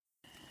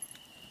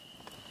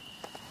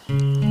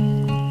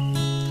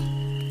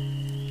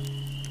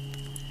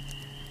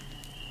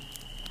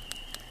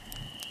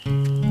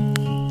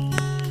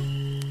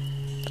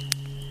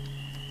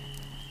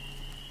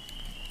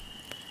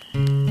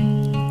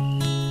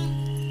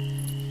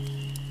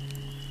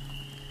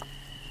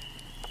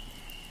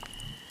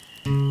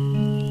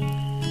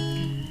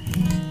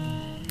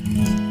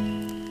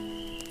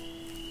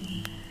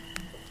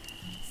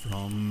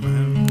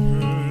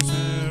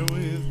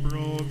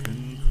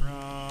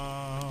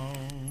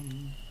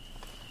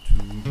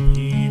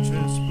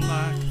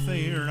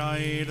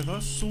the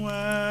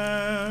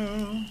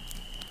swell,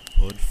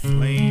 put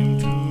flame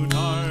to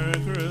dark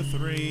earth,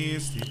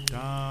 raised it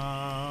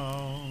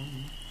down.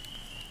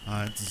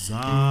 At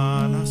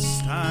Zana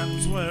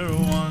stands where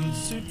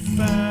once it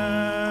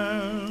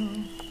fell,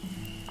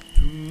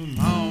 to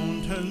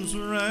mountains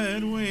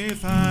red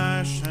with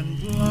ash and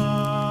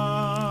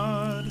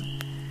blood,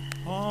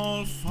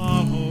 all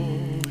follow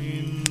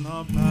in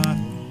the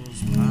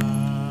battle's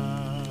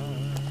path.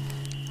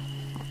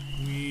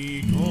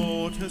 We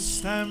go to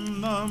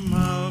stem the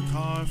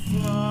Malkar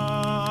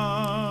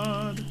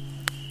flood,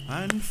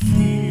 and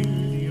fear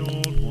the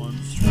old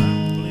one's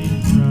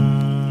trampling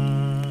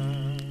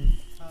wrath.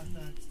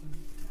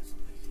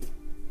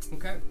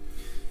 Okay,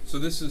 so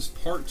this is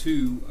part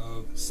 2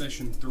 of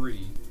session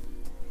 3,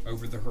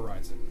 Over the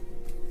Horizon.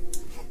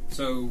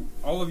 So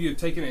all of you have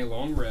taken a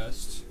long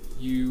rest.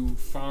 You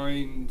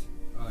find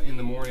in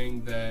the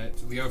morning that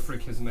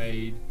Leofric has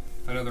made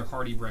another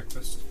hearty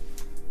breakfast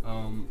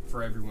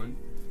for everyone,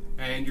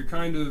 and you're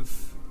kind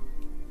of,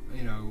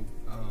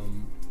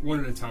 one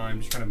at a time,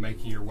 just kind of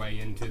making your way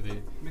into the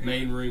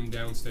main room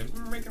downstairs.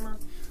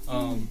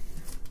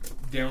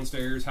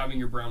 Downstairs, having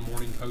your brown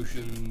morning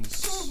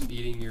potions,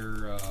 eating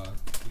your,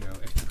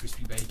 extra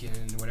crispy bacon,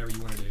 whatever you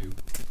want to do.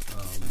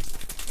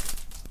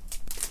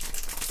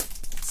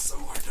 It's so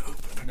hard to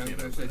open. No,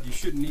 I said you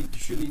shouldn't eat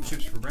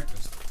chips for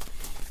breakfast.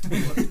 Sure,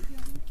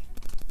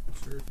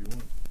 if you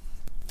want.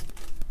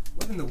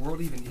 What in the world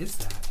even is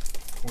that?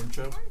 Corn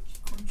chop?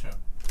 Corn chop.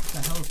 What the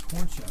hell is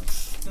corn chop?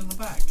 It's in the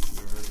back.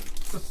 Never heard it.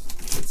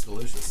 It's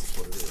delicious, is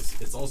what it is.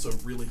 It's also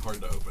really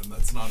hard to open.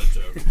 That's not a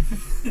joke.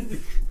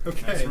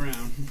 Okay. Pass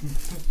around.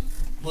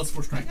 Plus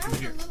 4 strength. Got Over a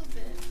here. little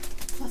bit.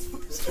 Plus 4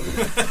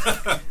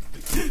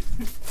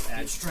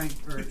 Add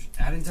strength or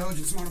add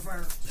intelligence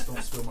modifier. Just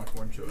don't spill my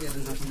corn chop. Yeah,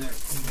 there's nothing there.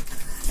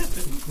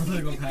 We're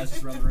gonna go past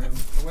this around the room.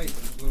 Oh wait,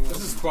 This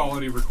is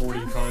quality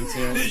recording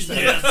content.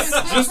 Yes.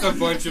 Just a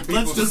bunch of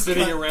people Let's just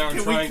sitting cut- around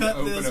can trying we to cut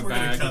open this? a We're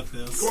gonna bag. cut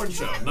this. Corn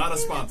chop, not a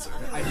sponsor.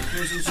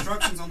 there's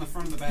instructions on the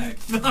front of the bag.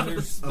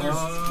 There's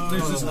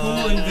this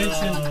cool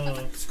invention.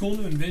 This cool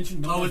new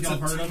invention. Oh, it's y'all a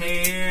heard of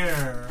it.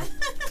 tear.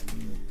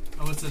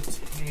 Oh, it's a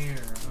tear.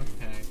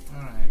 Okay.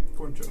 Alright.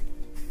 Corn chop.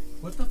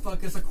 What the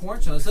fuck is a corn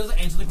chop? It doesn't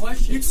answer the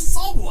question. You just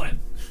saw one.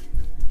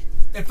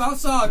 If I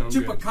saw a Sound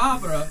good.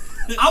 chupacabra,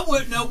 I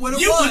wouldn't know what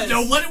it You was. would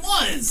know what it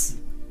was.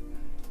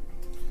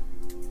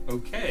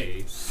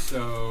 Okay,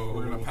 so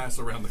We're gonna pass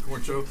around the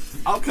corn chop.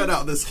 I'll cut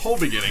out this whole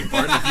beginning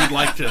part if you'd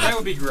like that to.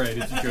 would be great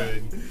if you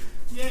could.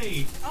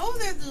 Yay. Oh,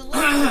 they're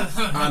delicious.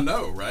 I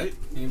know, right?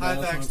 Anybody Hi, else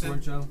want a Thaxton.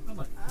 corn chop? I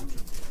like corn chop.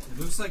 It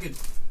looks like a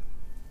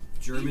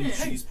German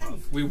Hey, cheese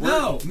puff. We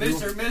weren't. No,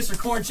 Mr.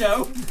 Corn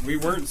Chop. We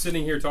weren't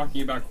sitting here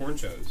talking about corn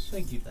chos.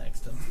 Thank you,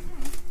 Thaxton.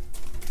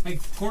 Hey,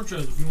 corn chop,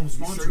 if you want to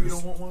You sponsor sure you us.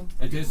 don't want one?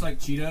 It tastes like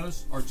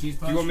Cheetos or cheese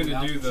puffs. Do you want me to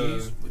without do the-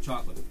 cheese with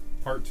chocolate?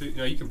 Part 2.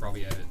 No, you can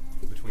probably edit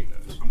between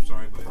those. I'm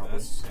sorry, but Probably.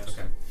 that's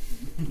Okay.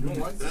 You don't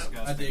like that?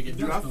 I dig it.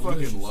 Dude, I That's fucking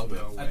delicious. love it.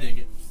 No I way. dig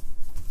it.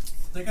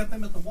 They got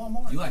them at the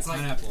Walmart. You like It's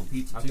pineapple on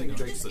pizza I too, think don't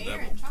you? Jake's Just the air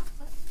devil. and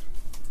chocolate.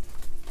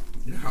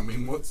 Yeah, I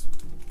mean, what's...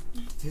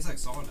 tastes like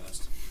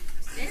sawdust.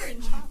 Air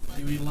and You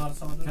chocolate. eat a lot of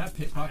sawdust? Can I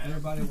pickpocket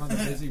everybody while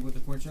they're busy with the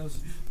corn chos?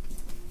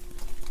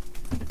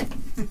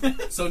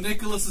 So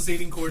Nicholas is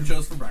eating corn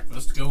chos for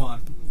breakfast. Go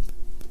on.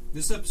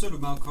 This episode of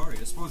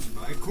Malkaria is sponsored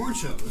by Corn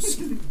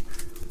Chos.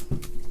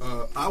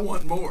 I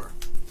want more.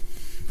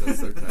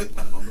 That's their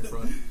tagline on the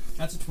front.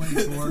 That's a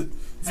 24.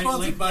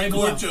 Sponsored by label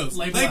corn out. chos.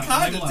 Label They out.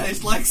 kind Label of out.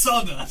 taste like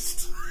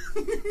sawdust.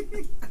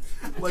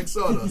 Like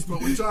sawdust,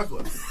 but with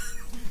chocolate.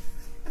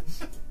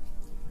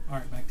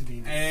 Alright, back to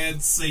Dean.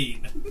 And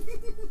scene.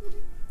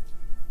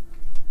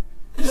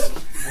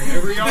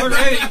 Whenever y'all are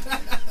ready.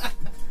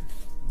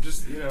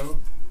 Just,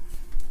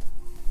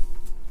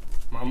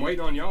 I'm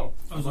waiting on y'all.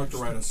 I'd like to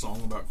write a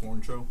song about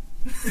corn chop.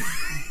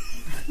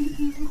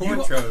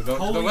 Corn cho, the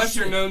holy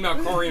lesser shit. known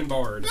Malkarian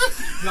bard.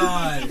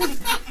 God,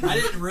 I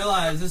didn't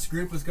realize this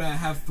group was going to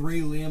have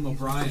 3 Liam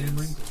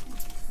O'Briens.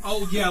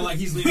 Oh, yeah, like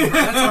he's leading.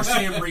 That's our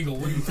Sam Riegel.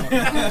 What are you talking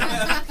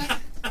about?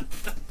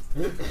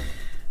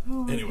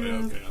 Anyway,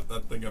 okay, I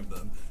think I'm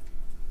done.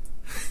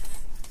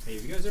 Hey,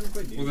 have you guys ever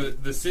played D&D? Well,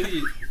 the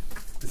city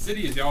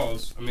is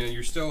y'all's. I mean,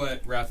 you're still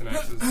at Wrath and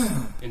Axes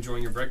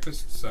enjoying your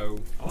breakfast, so...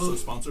 Also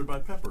sponsored by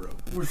Pepero.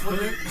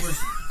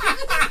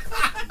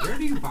 Where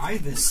do you buy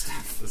this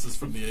stuff? This is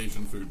from the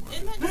Asian food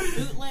Isn't market. that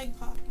just bootleg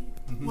coffee?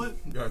 What?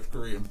 Yeah, it's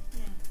Korean.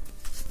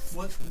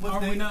 What Are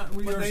day, we not?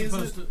 We what are day is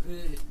supposed it?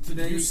 to.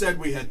 Today. You said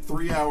we had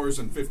 3 hours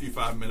and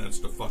 55 minutes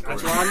to fuck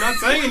That's around. why I'm not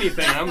saying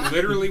anything. I'm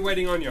literally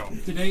waiting on y'all.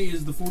 Today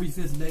is the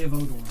 45th day of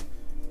Odor.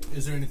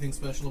 Is there anything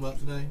special about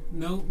today?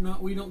 No,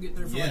 we don't get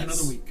there for like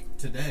another week.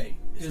 Today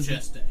is Is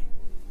chest day.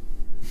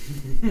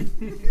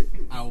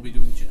 I will be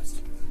doing chest.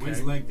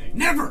 When's leg day?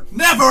 Never!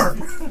 Never!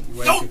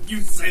 Wake, Don't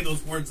you say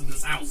those words in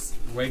this house.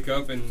 wake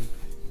up and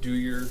do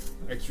your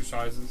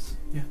exercises.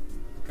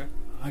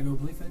 I go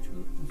play fetch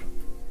with it.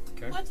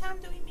 Okay. What time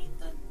do we meet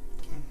the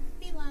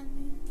feline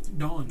man?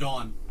 Dawn.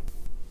 Dawn.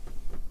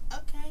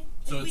 Okay.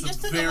 So we it's just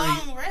a took very, a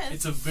long rest.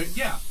 it's a very,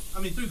 yeah. I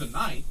mean, through the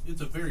night,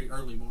 it's a very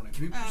early morning.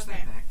 Can we push Okay.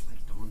 that back to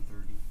like dawn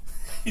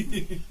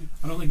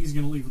I don't think he's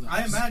going to leave without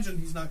I us. imagine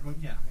he's not going.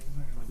 Yeah, he's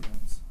not going to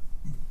leave us.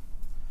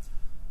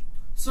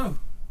 So,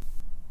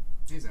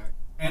 Hey, Zach.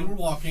 And we're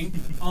walking.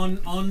 on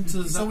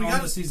to So we on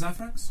got- to see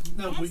Zafrax?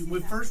 No,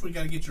 first we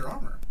got to get your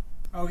armor.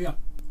 Oh, yeah.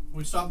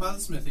 We stopped by the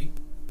smithy.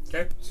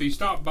 Okay, so you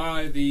stop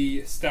by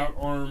the stout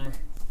arm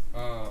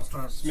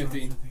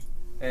smithy,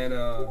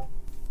 and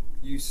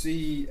you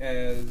see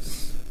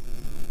as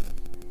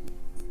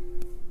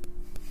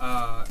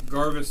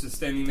Garvis is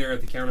standing there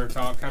at the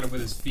countertop, kind of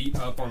with his feet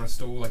up on a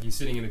stool, like he's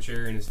sitting in a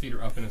chair and his feet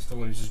are up in a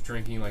stool, and he's just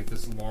drinking like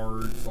this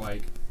large,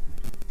 like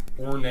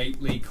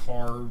ornately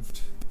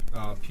carved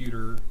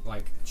pewter,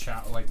 like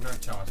not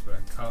chalice, but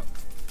a cup,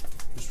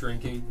 just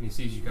drinking. And he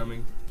sees you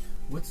coming.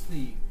 What's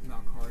the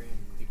Malkarian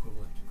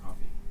equivalent to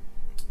coffee?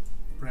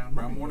 Brown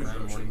morning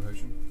Round morning potion.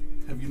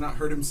 potion. Have you not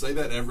heard him say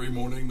that every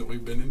morning that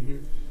we've been in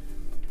here?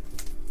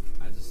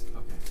 I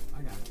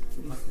got it.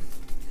 Okay.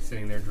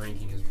 Sitting there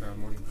drinking his brown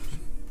morning potion.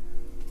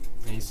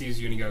 And he sees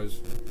you and he goes,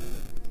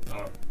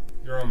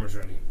 your armor's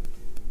ready.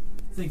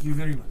 Thank you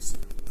very much, sir.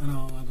 And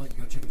I'd like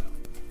to go check it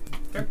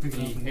out. Okay. Pick it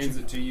He up and hands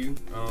check it to you.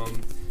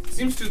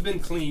 Seems to have been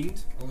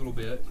cleaned a little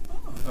bit.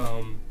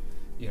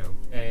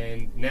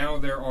 And now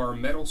there are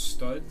metal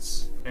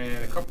studs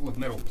and a couple of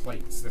metal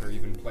plates that are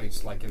even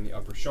placed like in the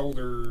upper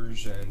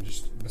shoulders, and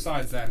just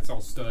besides that it's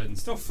all stud and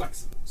still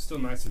flexible. Still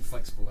nice and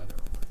flexible leather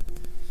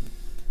armor.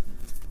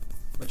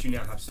 But you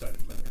now have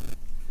studded leather.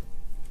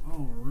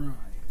 All right.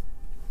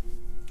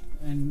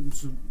 And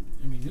so,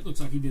 I mean, it looks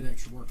like he did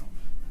extra work on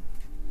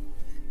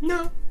that.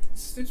 No,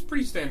 it's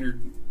pretty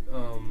standard.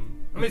 I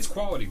mean, it's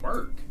quality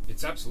work.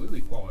 It's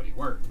absolutely quality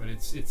work, but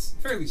it's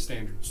fairly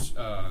standard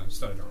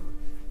studded armor.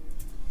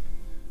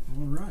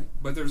 All right.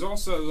 But there's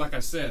also, like I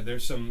said,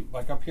 there's some,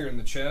 like up here in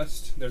the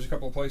chest, there's a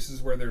couple of places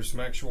where there's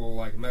some actual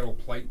like metal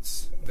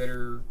plates that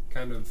are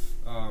kind of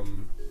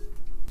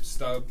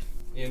stubbed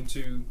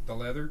into the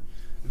leather.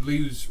 It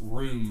leaves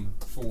room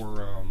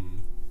for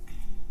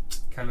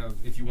kind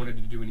of if you wanted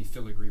to do any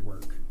filigree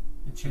work.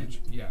 Enchantment.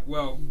 Yeah,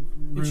 well,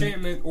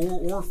 enchantment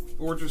or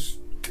just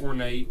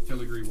ornate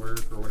filigree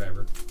work or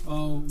whatever.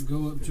 I'll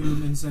go up to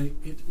him and say,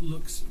 "It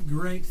looks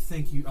great,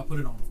 thank you." I'll put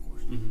it on, of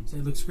course. Mm-hmm. Say,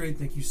 "It looks great,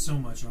 thank you so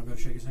much." And I'll go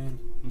shake his hand.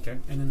 Okay.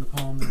 And in the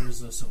palm there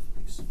is a silver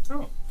piece.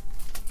 Oh.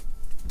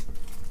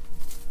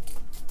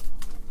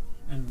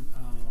 And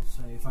I'll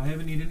say, "If I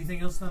ever need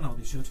anything else done, I'll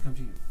be sure to come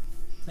to you."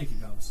 Thank you,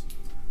 Dallas.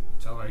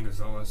 Tell Angus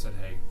I said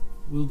hey.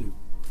 Will do.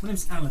 My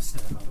name's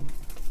Alistair, by the way.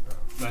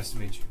 Nice to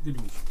meet you. Good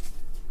to meet you.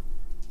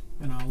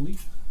 And I'll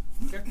leave.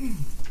 Okay.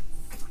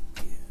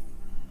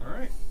 All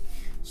right.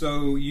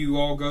 So you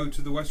all go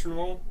to the western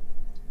wall?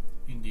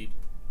 Indeed.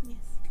 Yes.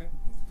 Okay.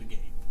 The gate.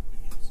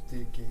 Yes. The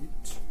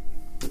gate.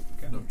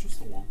 Okay. No, just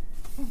the wall.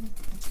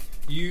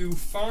 You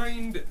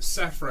find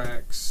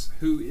Saphrax,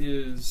 who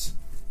is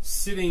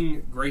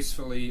sitting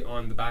gracefully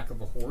on the back of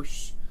a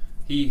horse.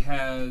 He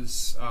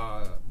has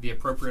the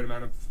appropriate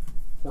amount of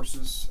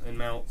horses and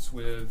mounts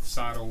with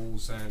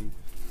saddles and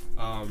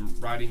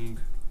riding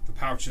the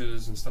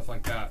pouches and stuff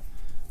like that.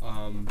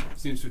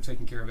 Seems to have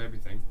taken care of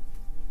everything.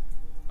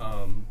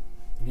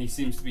 He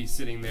seems to be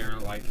sitting there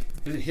like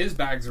his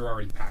bags are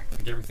already packed,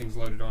 like everything's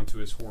loaded onto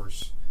his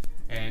horse,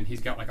 and he's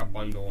got like a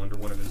bundle under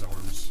one of his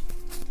arms.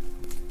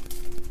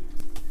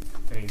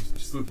 And he's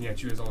just looking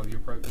at you as all of you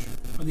approach.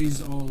 Are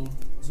these all?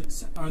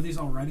 Are these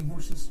all riding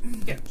horses?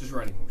 Yeah, just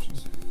riding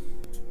horses.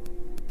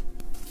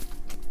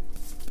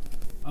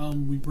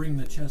 We bring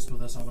the chest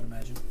with us, I would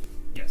imagine.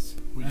 Yes.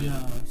 We And,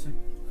 did.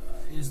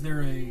 is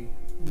there a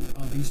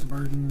beast of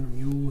burden, a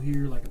mule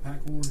here, like a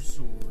pack horse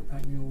or a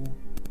pack mule?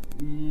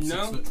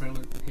 No, 6-foot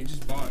trailer. he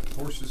just bought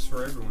horses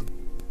for everyone.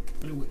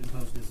 But it wouldn't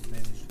pose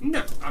disadvantage.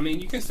 No, I mean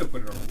you can still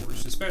put it on a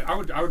horse.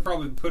 I would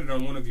probably put it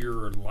on one of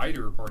your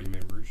lighter party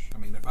members. I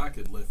mean, if I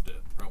could lift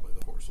it, probably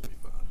the horse will be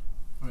fine.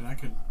 I mean, I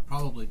could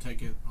probably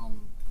take it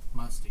on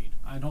my steed.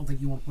 I don't think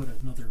you want to put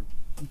another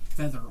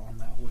feather on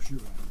that horse you're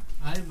riding.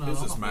 I am not His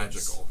on is a horse,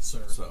 magical,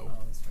 sir. so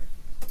Oh, that's fair.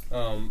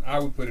 I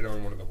would put it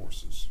on one of the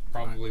horses,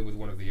 probably with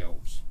one of the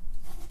elves,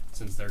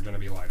 since they're going to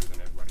be lighter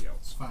than everybody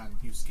else. Fine,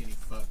 you skinny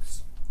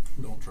fucks.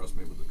 don't trust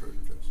me with the treasure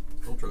chest.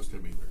 Don't trust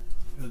him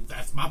either.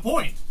 That's my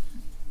point.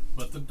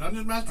 But the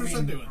dungeon master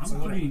said do it. so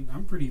whatever.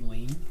 I'm pretty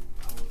lean.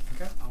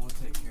 I will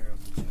take care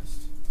of the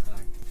chest. And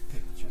I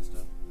pick the chest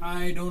up.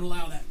 I don't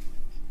allow that.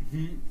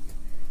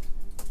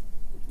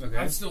 Okay.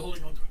 I'm still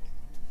holding on to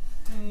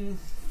it.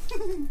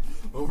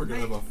 Well, we're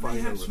gonna have a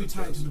fight Perhaps over we the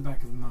tie it to chest. the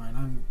back of mine.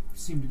 I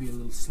seem to be a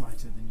little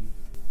slighter than you.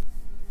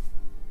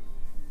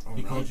 Oh,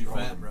 He no, called you called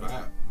fat, him brother.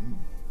 fat.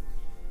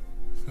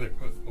 They're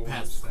both old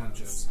Pat's stats.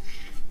 conscious.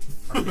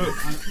 I'll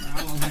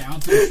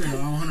tell you straight up,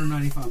 I'm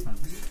 195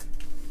 pounds.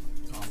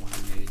 So I'm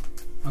 180.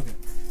 Okay.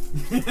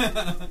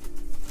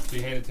 So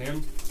you hand it to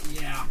him?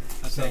 Yeah.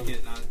 I So- take it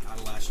and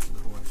I lash it to the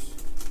horse.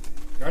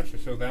 Gotcha.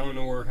 So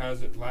Valinor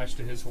has it lashed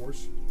to his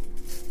horse?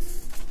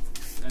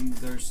 And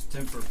there's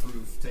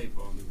temper-proof tape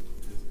on it.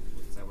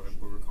 Is that what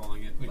we're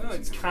calling it? Well,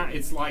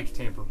 it's like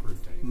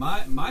tamper-proof tape.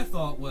 My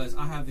thought was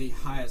I have the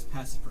highest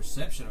passive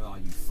perception of all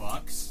you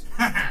fucks.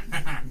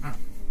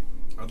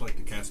 I'd like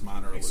to cast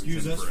minor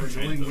Excuse illusion us for a for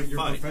doing chance what of your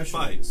fight, profession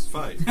fight, is.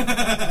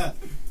 fight.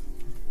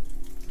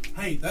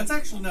 Hey, that's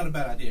actually not a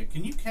bad idea.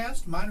 Can you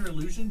cast minor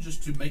illusion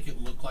just to make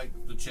it look like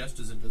the chest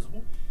is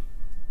invisible?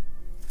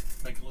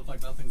 Make it look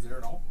like nothing's there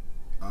at all?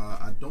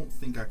 I don't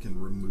think I can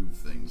remove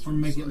things. Or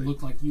from make the it site.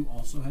 look like you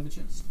also have a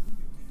chest.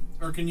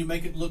 Or can you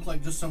make it look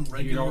like just some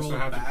regular also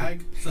old have to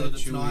bag so that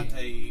it's not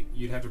a...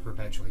 You'd have to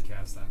perpetually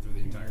cast that through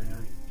the entire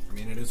night. I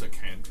mean, it is a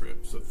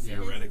cantrip, so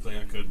theoretically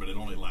I could, but it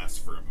only lasts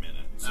for a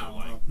minute. So, No,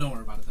 like, don't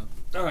worry about it then.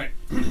 All right.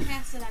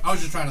 Cast it, I was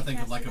just trying to think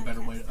of cast like it, a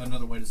better way, cast it.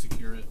 another way to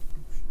secure it.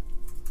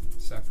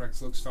 Saphrax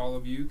looks to all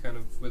of you, kind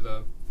of with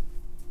a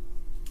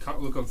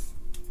look of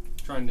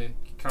trying to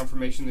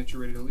confirmation that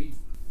you're ready to leave.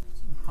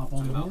 Hop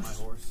on the Mount horse.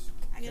 my horse.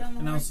 I get on the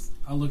And horse.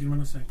 I'll look at him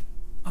and I'll say,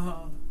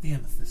 the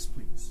amethyst,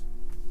 please.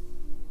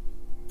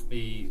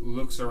 He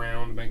looks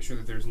around, makes sure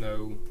that there's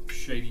no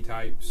shady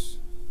types,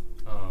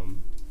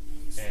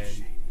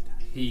 and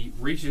he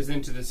reaches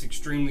into this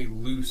extremely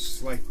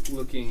loose,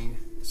 looking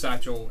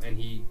satchel, and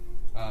he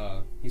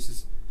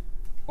says,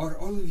 "Are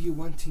all of you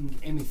wanting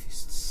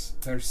amethysts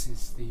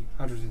versus the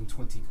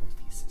 120 gold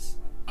pieces?"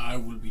 I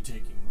will be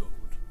taking gold.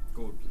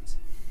 Gold, please.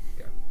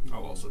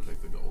 I'll also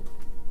take the gold.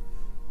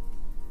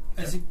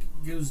 As it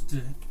goes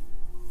to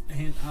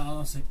hand,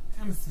 I'll say,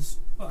 amethyst,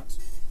 but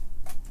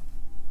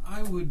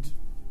I would...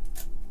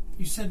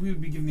 You said we would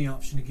be given the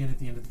option again at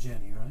the end of the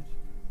journey, right?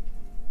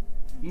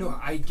 No,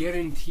 I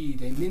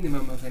guaranteed a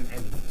minimum of an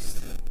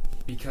amethyst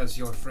because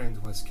your friend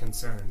was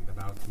concerned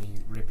about me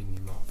ripping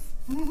him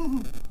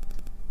off.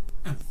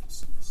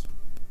 Amethyst, yes.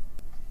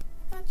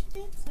 I thought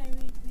you did say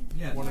we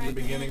Yeah, One at the right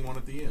beginning, end. one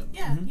at the end.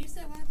 Yeah, Mhm. you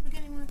said one at the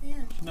beginning, one at the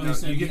end. No, he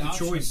said you get the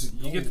option choice. is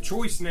You get the gold.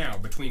 choice now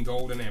between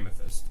gold and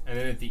amethyst, and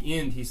then at the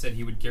end he said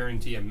he would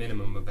guarantee a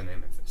minimum of an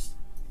amethyst.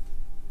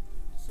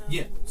 So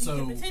Yeah, we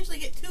so- could potentially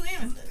get 2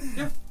 amethysts.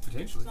 Yeah,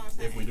 potentially. That's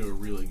what I'm If we saying. do a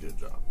really good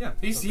job. Yeah,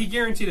 he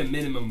guaranteed a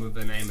minimum of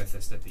an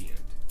amethyst at the end.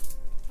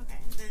 Okay,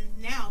 then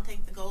now I'll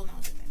take the gold and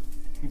I'll get that.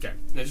 Okay,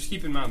 now just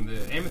keep in mind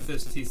the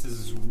amethyst he says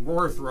is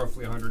worth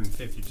roughly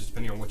 150, just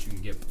depending on what you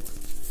can get for it.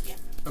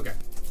 Yeah. Okay,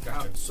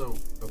 gotcha. So,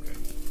 okay,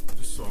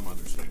 just so I'm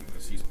understanding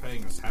this, he's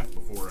paying us half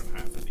before and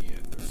half at the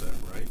end. Is that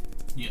right?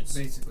 Yes.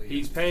 Basically,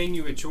 He's paying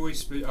you a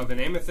choice of an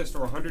amethyst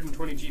or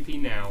 120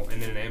 GP now,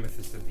 and then an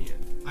amethyst at the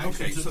end. I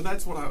actually Okay, took- so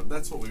that's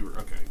what we were.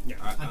 Okay, Yeah.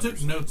 I took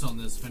understand. notes on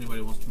this if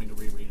anybody wants me to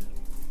reread it.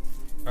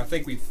 I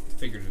think we've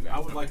figured it out. I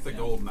would like the Yeah.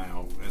 gold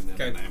now, and then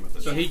Okay. an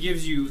amethyst. So he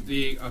gives you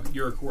the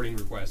your according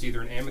request,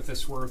 either an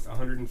amethyst worth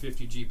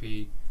 150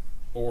 GP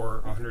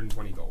or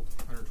 120 gold.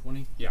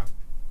 120? Yeah.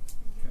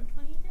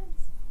 20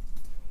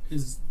 it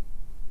is.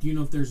 Do you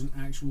know if there's an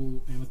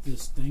actual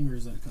amethyst thing, or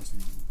is that a custom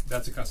item?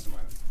 That's a custom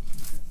item.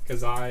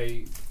 Because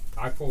I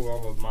pulled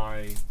all of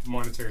my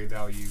monetary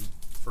value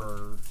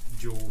for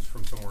jewels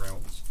from somewhere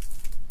else.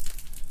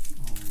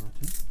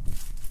 Alrighty.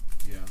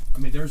 Yeah. I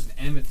mean, there's an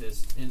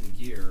amethyst in the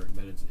gear,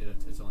 but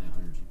it's only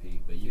 100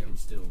 GP. But you Yeah. can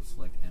still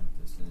select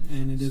amethyst.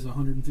 And it is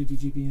 150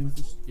 GP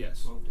amethyst?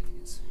 Yes. 12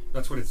 days.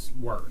 That's what it's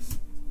worth.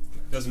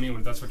 Doesn't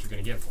mean that's what you're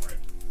going to get for it.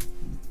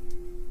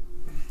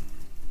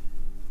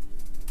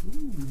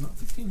 Ooh, not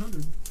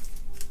 1,500.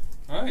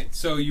 Alright,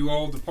 so you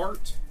all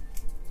depart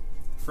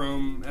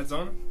from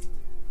Adzana?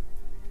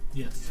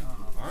 Yes.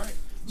 Alright.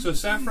 So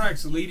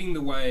Saphrax leading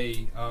the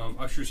way,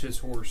 ushers his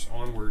horse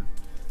onward,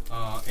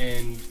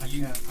 and I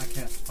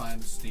cast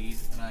Find Steed,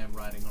 and I am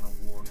riding on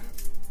a warg.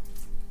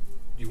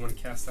 you want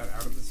to cast that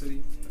out of the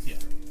city? Yeah.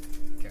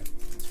 Okay.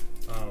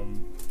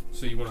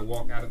 So you want to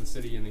walk out of the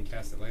city and then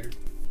cast it later?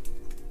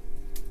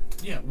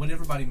 Yeah, when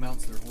everybody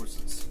mounts their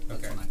horses,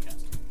 that's Okay. when I cast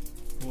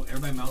it. Well,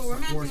 everybody mounts Well, we're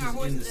their mounting our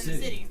horses horses in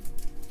the city.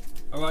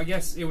 Oh, I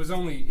guess it's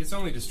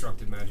only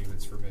destructive magic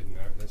that's forbidden.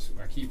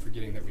 I keep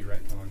forgetting that we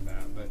retconned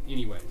that. But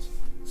anyways,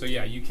 so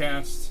yeah, you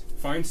cast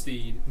Find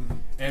Steed,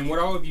 and what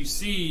all of you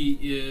see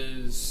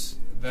is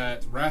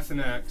that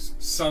Rathanax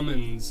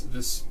summons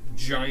this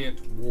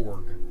giant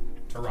warg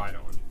to ride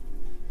on.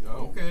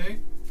 Oh, Okay.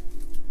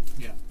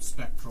 Yeah,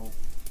 spectral,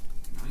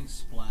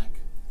 Nice. black,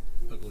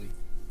 ugly,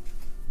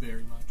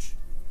 very much.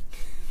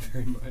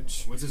 Very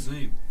much. What's his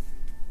name?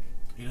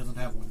 He doesn't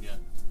have one yet.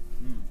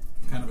 Hmm.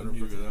 Kind of better a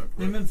new. figure that out.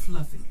 Name him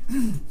Fluffy.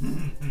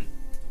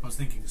 I was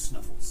thinking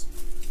Snuffles.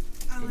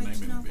 I Good like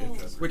name him, bitch.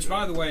 Snuffles. Which,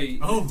 by the way,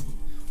 Oh,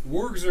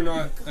 wargs are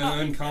not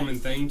an uncommon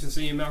thing to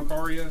see in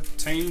Malkaria.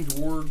 Tamed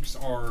wargs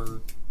are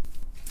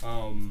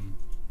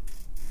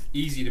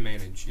easy to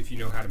manage if you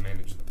know how to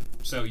manage them.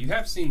 So you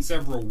have seen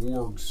several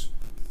wargs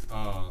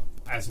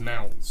as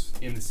mounts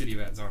in the city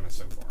of Adzana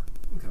so far.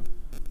 Okay.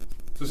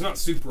 So it's not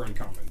super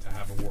uncommon to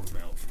have a warg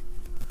mount.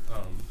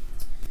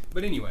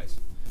 But anyways,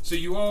 so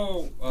you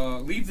all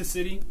leave the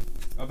city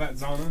of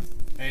Adzana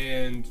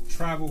and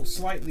travel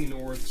slightly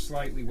north,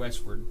 slightly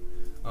westward.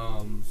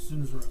 As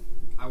soon as we're up.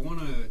 I want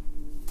to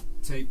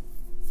take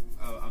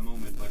a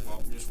moment, like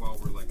while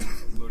we're like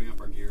loading up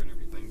our gear and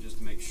everything, just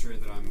to make sure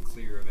that I'm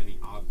clear of any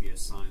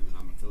obvious sign that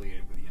I'm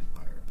affiliated with the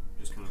Empire.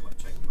 Just kind of like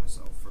checking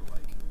myself for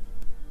like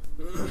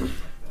things like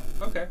that.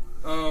 Okay.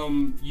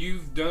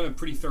 You've done a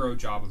pretty thorough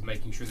job of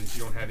making sure that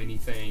you don't have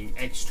anything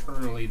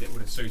externally that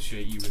would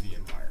associate you with the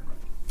Empire.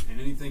 And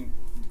anything,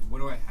 what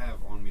do I have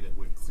on me that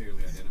would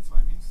clearly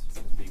identify me as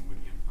being with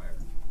the Empire?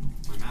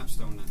 My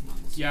mapstone, not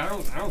necessarily. Yeah,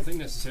 I don't think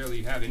necessarily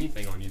you have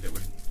anything on you that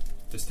would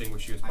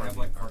distinguish you as I part have of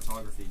the like Empire.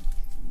 cartography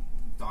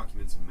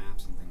documents and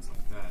maps and things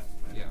like that.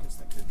 But Yeah. I guess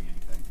that could be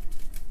anything.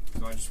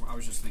 So I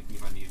was just thinking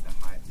if I needed to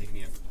take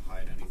any effort to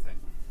hide anything.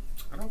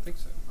 I don't think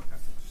so. Okay.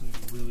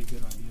 Actually, a really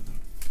good idea.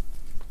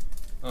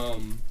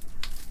 Then.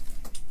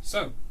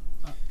 So,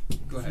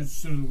 go ahead. As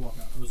soon as we walk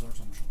out,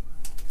 Ozark's on the shoulder.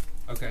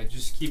 Okay,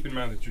 just keep in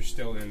mind that you're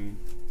still in.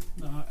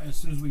 As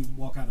soon as we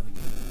walk out of the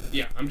gate,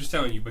 Yeah, I'm just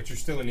telling you, but you're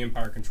still in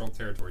Empire-controlled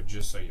territory,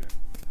 just so you know.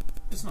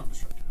 it's not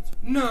destructive.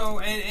 No,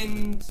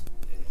 and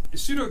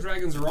pseudo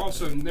dragons are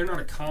also, they're not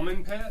a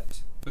common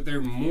pet, but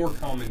they're more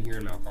common here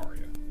in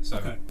Malkaria. So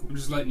Okay, cool. I'm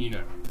just letting you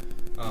know.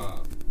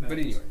 But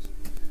anyways,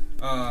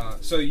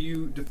 so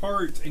you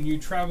depart and you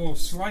travel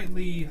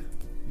slightly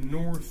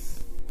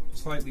north,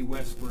 slightly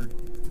westward.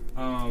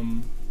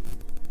 How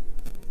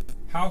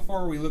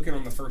far are we looking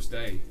on the first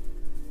day?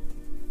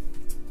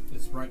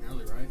 It's bright and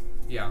early, right?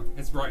 Yeah,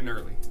 it's bright and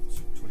early.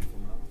 24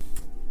 miles.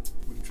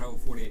 We can travel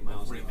 48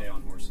 miles in a day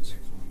on horses.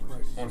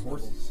 On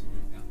horses?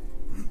 Yeah.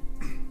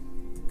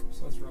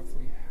 So that's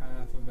roughly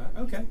half of that.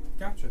 Okay,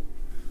 gotcha.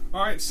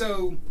 All right,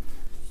 so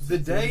the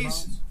 40 days.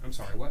 miles? I'm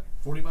sorry, what?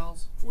 40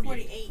 miles?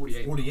 48.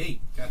 48.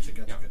 48. Gotcha.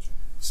 Yeah.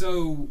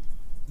 So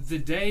the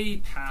day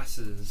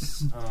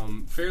passes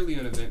fairly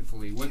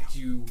uneventfully. What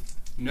you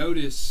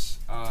notice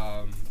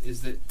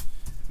is that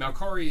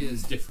Malkaria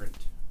is different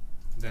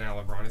than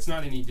Alabron. It's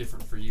not any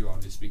different for you,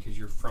 obviously, because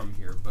you're from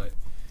here, but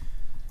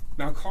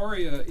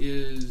Malkaria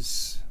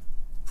is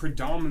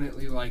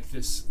predominantly like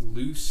this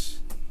loose,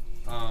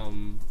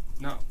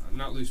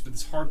 not loose, but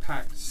this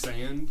hard-packed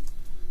sand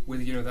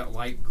with, you know, that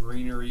light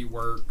greenery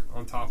work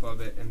on top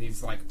of it and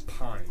these like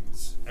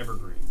pines,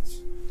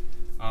 evergreens.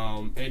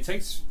 And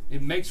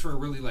it makes for a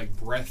really like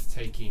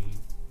breathtaking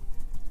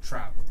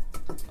travel.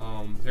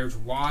 There's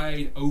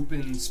wide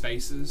open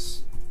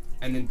spaces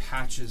and then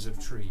patches of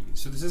trees.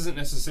 So this isn't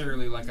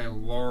necessarily like a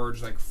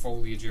large like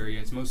foliage area.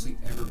 It's mostly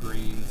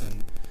evergreens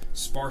and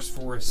sparse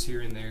forests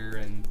here and there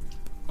and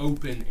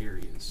open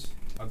areas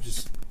of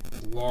just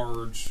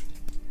large,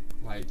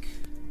 like,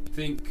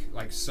 think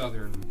like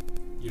southern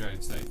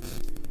United States.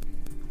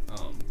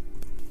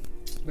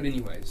 But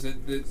anyways,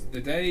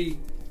 the day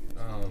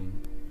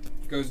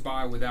goes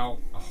by without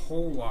a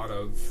whole lot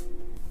of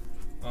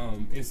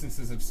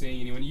instances of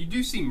seeing anyone. You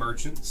do see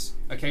merchants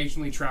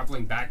occasionally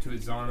traveling back to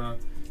Izana.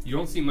 You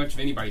don't see much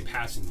of anybody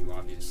passing you,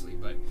 obviously,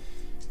 but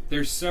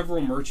there's several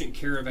merchant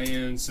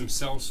caravans, some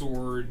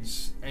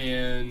sellswords,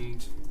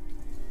 and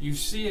you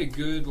see a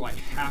good like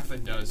half a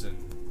dozen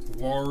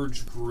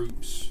large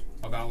groups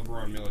of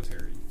Alabron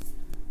military.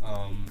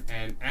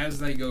 And as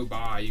they go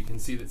by, you can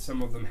see that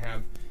some of them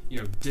have, you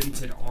know,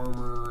 dented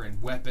armor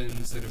and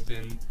weapons that have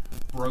been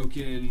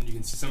broken. You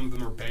can see some of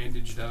them are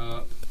bandaged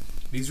up.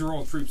 These are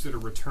all troops that are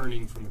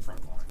returning from the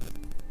front line,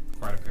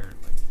 quite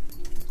apparently.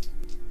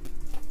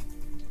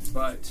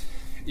 But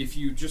if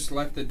you just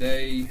let the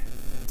day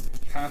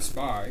pass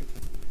by,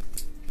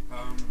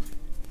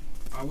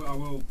 I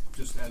will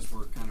just as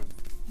we're kind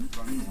of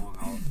running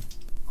along,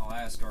 I'll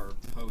ask our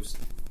host,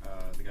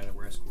 the guy that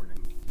we're escorting.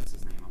 What's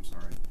his name? I'm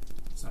sorry.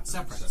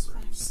 Saphrax.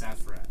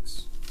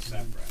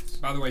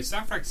 by the way,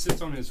 Saphrax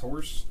sits on his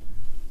horse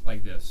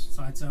like this.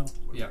 Side saddle.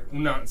 Yeah,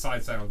 well, not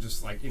side saddle,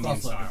 just like Indian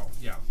Cross-legged. style.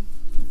 Yeah.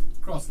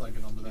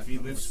 Cross-legged on the back. If he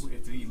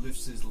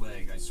lifts his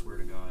leg, I swear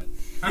to God.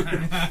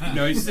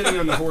 No, he's sitting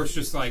on the horse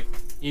just like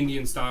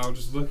Indian style,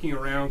 just looking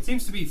around.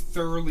 Seems to be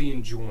thoroughly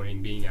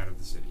enjoying being out of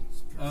the city.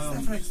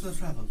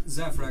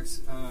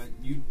 Zaphrax,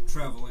 you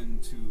travel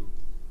into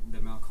the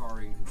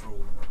Malkarian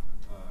controlled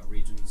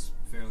regions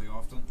fairly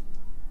often.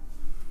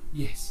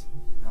 Yes.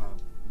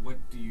 What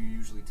do you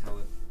usually tell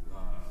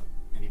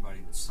anybody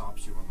that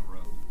stops you on the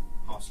road?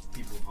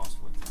 People of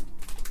hostile intent.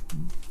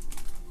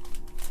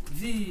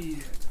 The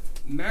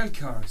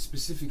Malkar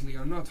specifically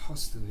are not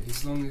hostile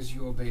as long as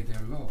you obey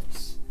their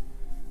laws.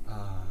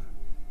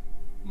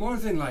 More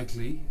than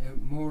likely,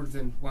 more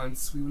than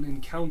once, we will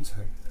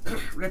encounter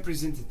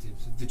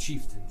representatives of the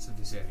chieftains of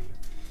this area.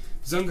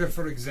 Zungar,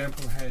 for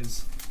example,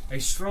 has a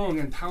strong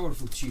and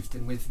powerful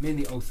chieftain with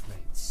many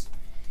oathmates.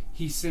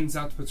 He sends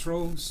out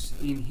patrols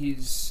in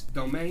his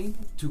domain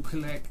to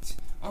collect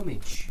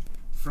homage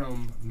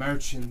from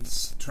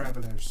merchants,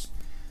 travelers.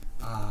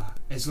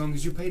 As long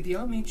as you pay the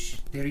homage,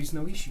 there is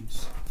no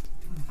issues.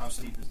 How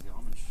steep is the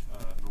homage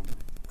normally?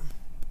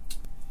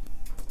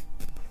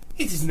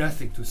 It is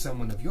nothing to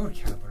someone of your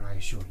caliber, I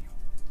assure you.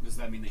 Does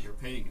that mean that you're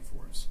paying it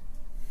for us?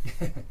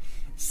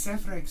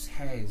 Saphrax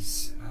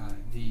has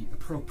the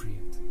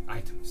appropriate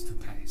items to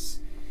pass.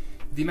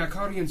 The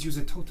Malkarians use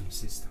a totem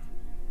system.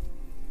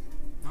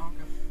 Oh,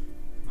 okay.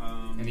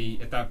 And he,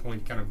 at that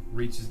point, kind of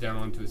reaches down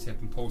onto his hip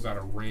and pulls out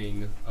a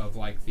ring of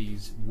like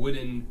these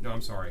wooden... No,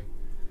 I'm sorry.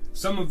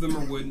 Some of them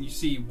are wooden. You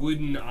see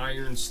wooden,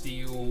 iron,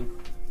 steel,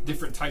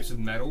 different types of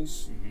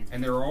metals. Mm-hmm.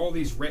 And there are all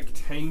these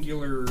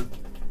rectangular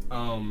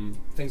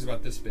things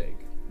about this big,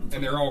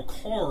 and they're all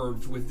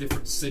carved with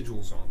different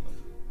sigils on them.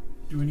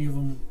 Do any of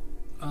them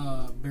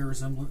bear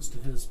resemblance to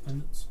his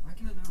pendants? Why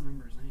can I not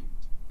remember his name?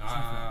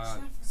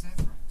 Saffrax.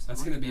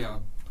 That's going to be a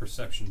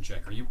perception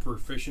check. Are you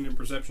proficient in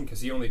perception?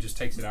 Because he only just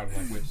takes it out and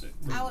like whips it.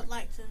 I would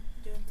like to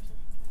do a perception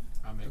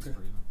check. I make Okay.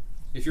 three.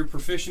 If you're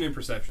proficient in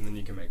perception, then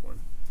you can make one.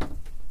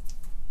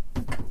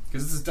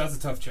 Because that's a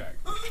tough check.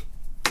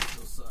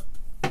 It'll suck.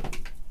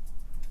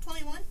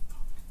 21.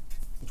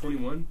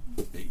 21.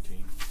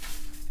 18.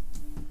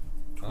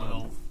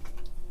 12.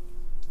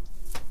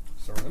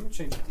 Sorry, let me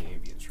change the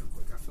ambience real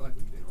quick. I feel like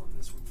we've been on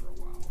this one for a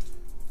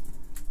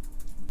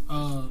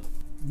while.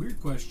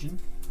 Weird question.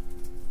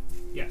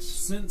 Yes.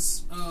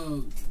 Since,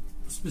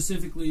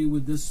 specifically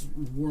with this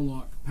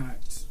Warlock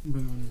Pact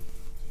boon,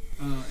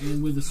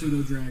 and with the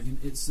Pseudo Dragon,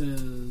 it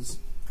says,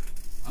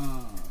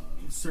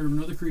 serve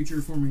another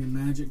creature forming a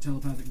magic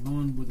telepathic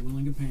bond with a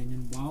willing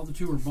companion. While the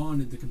two are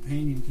bonded, the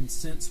companion can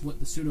sense what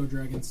the Pseudo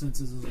Dragon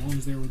senses as long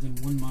as they're within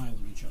 1 mile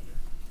of each other.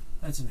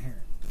 That's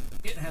inherent.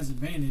 It has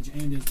advantage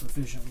and is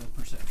proficient with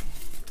perception,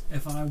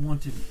 if I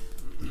wanted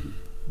it.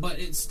 But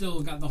it's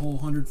still got the whole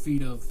 100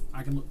 feet of,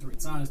 I can look through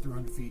its eyes through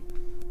 100 feet,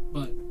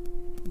 but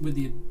with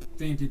the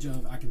advantage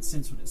of I can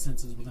sense what it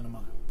senses within a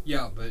mile.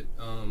 Yeah, but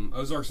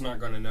Ozark's not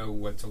going to know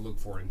what to look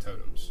for in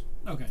totems.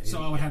 Okay,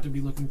 so I would have to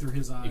be looking through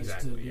his eyes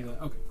Exactly, to do yeah.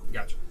 that. Okay.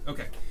 Gotcha.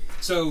 Okay.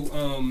 So,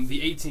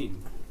 the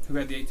 18. Who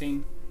had the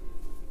 18?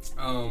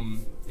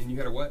 And you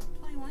had a what?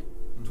 21.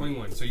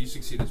 21. So you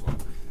succeed as well.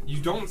 You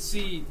don't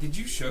see... Did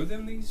you show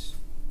them these?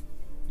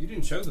 You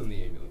didn't show them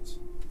the ambulance.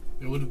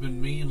 It would have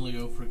been me and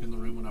Leofric in the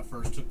room when I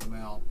first took them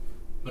out,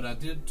 but I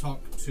did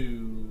talk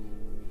to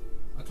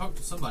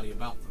somebody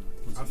about them.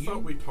 Was I it you?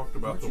 thought we talked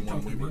about Weren't the you one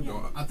we talking were to me?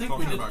 going. I think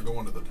talking we did. about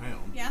going to the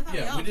town. Yeah, I thought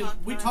Yeah, we all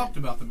we talked talked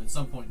about them at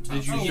some point in time.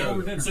 Did you show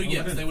over dinner. So over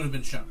yes, dinner. they would have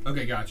been shown.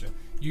 Okay, gotcha.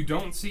 You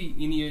don't see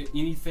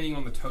anything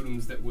on the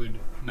totems that would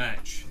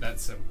match that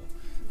symbol.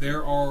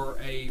 There are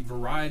a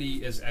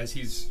variety, as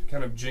he's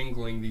kind of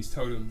jingling these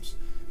totems,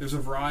 there's a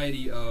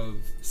variety of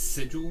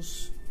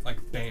sigils,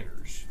 like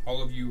banners.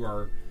 All of you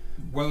are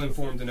well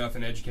informed enough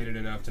and educated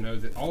enough to know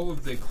that all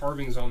of the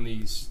carvings on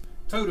these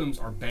totems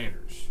are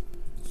banners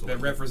So that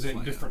like represent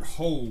plans. different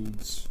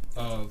holds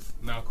of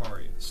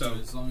Malkaria. So So,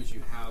 as long as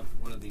you have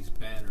one of these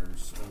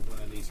banners or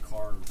one of these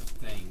carved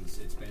things,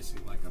 it's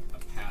basically like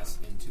a pass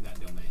into that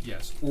domain.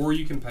 yes. Or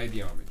you can pay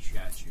the homage.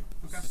 Got you.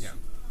 Okay. Yeah.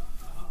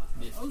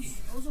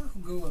 Ozark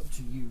will go up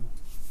to you.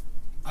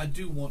 I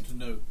do want to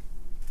note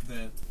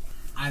that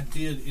I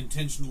did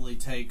intentionally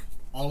take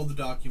all of the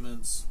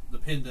documents, the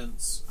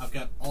pendants. I've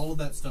got all of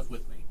that stuff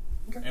with me.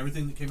 Okay.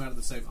 Everything that came out of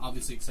the safe,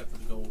 obviously except for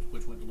the gold,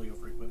 which went to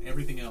Leofric, but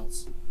everything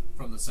else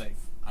from the safe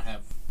I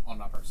have on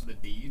my person. The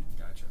deed?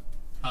 Gotcha.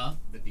 Huh?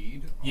 The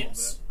deed? All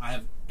Yes, of I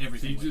have So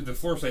everything. you with do, me. the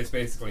floor space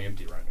basically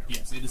empty right now.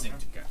 Yes, it is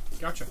empty. Okay.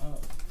 Gotcha.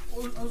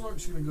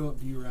 Ozark's going to go up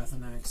to you,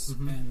 Rathanax,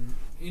 Mhm. and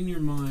in your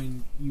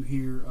mind you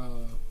hear,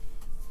 well,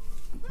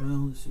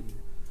 let's see.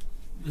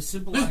 The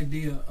simple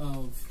idea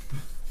of,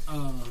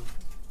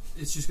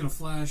 it's just going to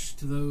flash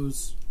to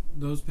those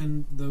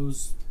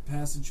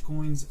passage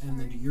coins, and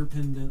then to your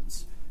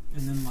pendants,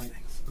 and then like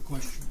a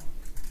question mark,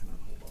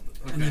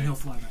 Okay. and then he'll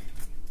fly back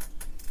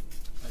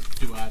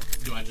to you.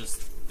 Do I just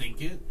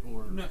think it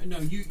or No,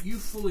 you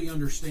fully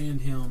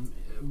understand him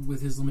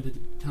with his limited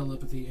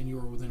telepathy, and you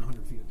are within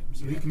 100 feet of him,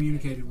 so he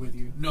communicated with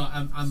you. No,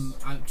 I'm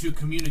to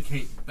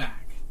communicate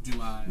back. Do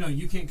I? No,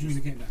 you can't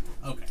communicate back.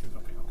 Okay.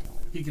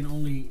 He can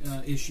only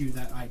issue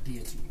that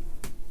idea to you.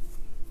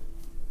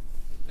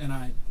 And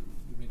I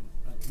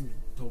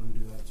told him to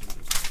do that.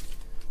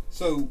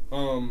 So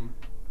So,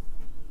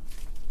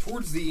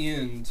 towards the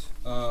end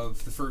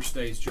of the first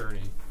day's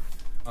journey,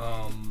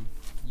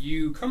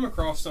 you come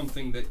across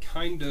something that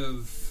kind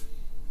of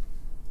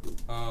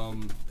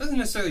doesn't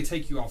necessarily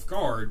take you off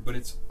guard, but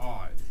it's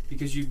odd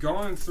because you've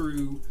gone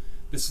through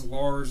this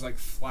large, like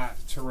flat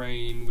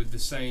terrain with the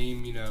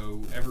same,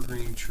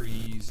 evergreen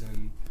trees,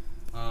 and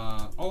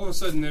all of a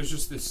sudden there's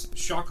just this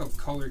shock of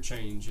color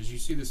change as you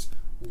see this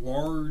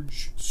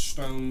large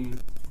stone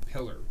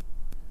pillar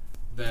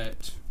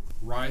that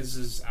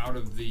rises out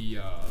of the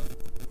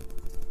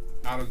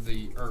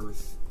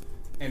earth,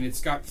 and it's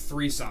got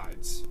 3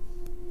 sides.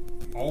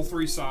 All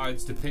 3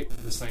 sides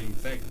depict the same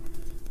thing,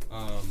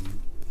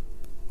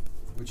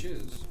 which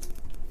is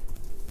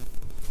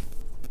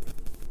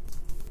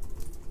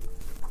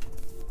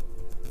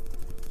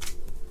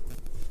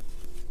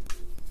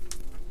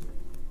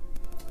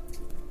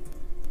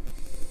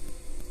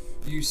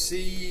you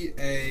see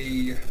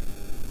a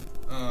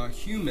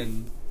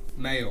human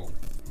male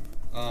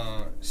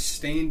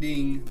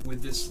standing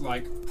with this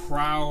like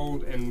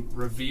proud and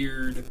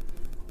revered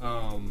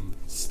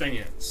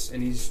stance,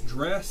 and he's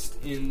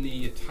dressed in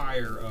the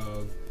attire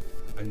of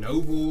a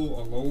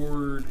noble, a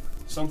lord,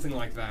 something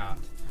like that.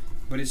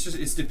 But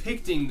it's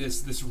depicting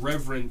this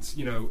reverent,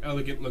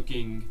 elegant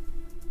looking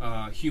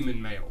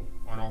human male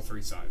on all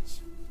 3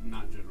 sides.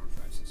 Not General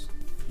Crisis.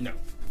 No.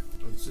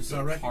 Is this Do I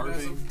a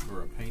recognize carving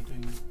or a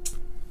painting?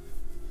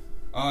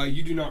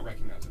 You do not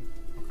recognize him.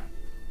 Okay.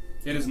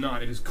 It is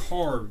not. It is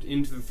carved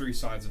into the three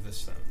sides of this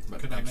stone. But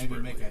Could I maybe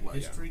make a expertly,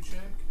 history check?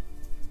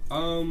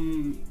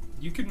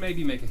 You could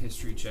maybe make a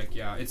history check.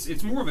 Yeah,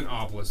 it's more of an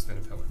obelisk than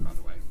a pillar, by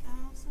the way. I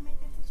also make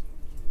a history.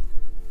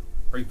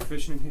 Are you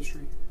proficient in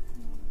history?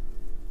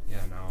 Yeah,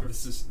 no.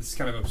 This is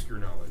kind of obscure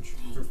knowledge.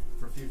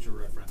 For future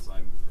reference,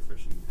 I'm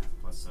proficient in half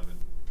plus 7.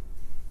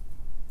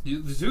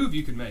 The two of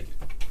you could make it.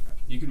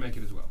 You could make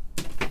it as well.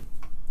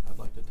 I'd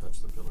like to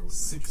touch the pillar with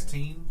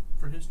 16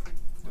 for history?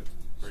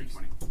 Dirty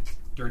 20.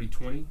 Dirty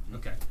 20?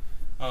 Okay.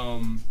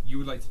 You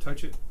would like to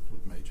touch it?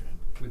 with mage hand.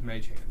 With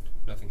mage hand.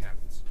 Nothing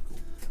happens.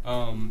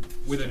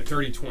 With a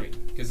dirty 20,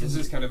 because this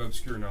is kind of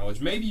obscure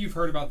knowledge. Maybe you've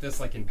heard about this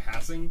like in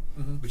passing,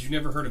 but you've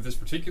never heard of this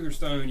particular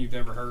stone. You've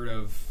never heard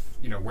of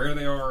where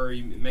they are.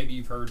 Maybe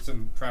you've heard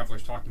some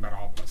travelers talking about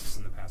obelisks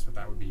in the past, but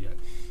that would be it.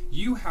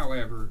 You,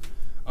 however,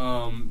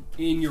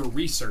 in your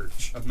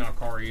research of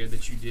Malkaria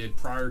that you did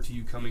prior to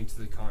you coming to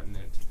the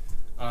continent,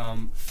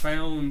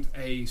 found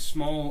a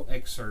small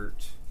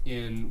excerpt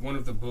in one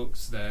of the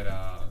books that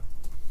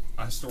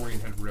a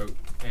historian had wrote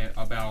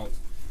about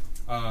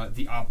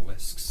the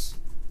obelisks.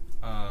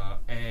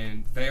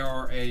 And they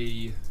are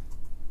a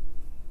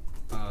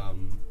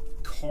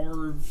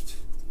carved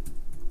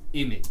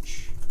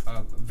image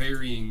of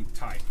varying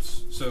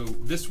types. So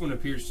this one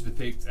appears to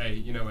depict a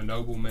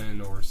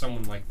nobleman or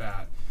someone like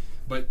that,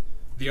 but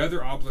the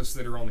other obelisks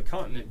that are on the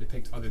continent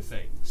depict other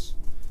things.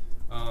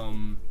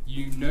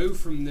 You know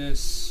from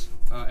this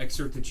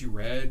excerpt that you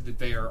read that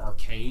they are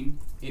arcane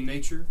in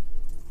nature,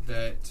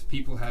 that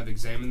people have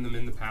examined them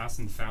in the past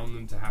and found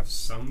them to have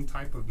some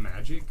type of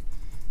magic,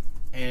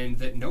 and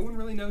that no one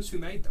really knows who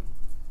made them.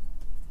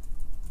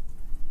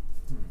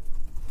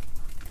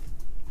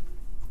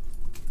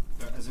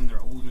 As in,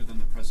 they're older than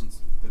the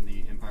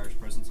Empire's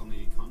presence on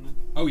the continent?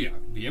 Oh yeah,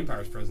 the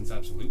Empire's presence,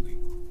 absolutely.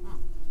 Oh.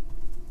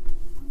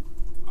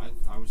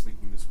 I was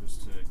thinking this was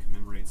to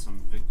commemorate some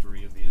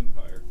victory of the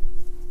Empire.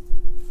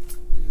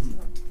 It is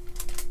not.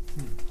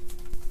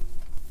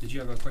 Did you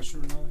have a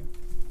question, Ronaldo?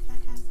 Can I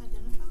cast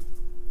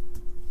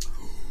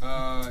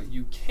Identify?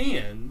 You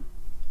can.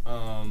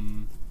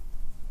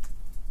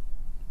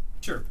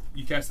 Sure.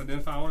 You cast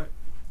Identify on it?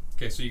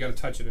 Okay, so you got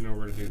to touch it in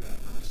order to do that.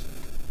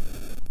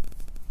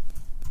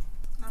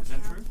 Okay, Is that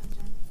I'll true? touch it.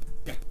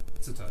 Yeah,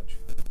 it's a touch.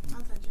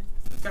 I'll touch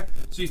it. Okay,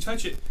 so you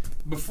touch it.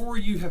 Before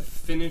you have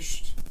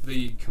finished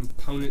the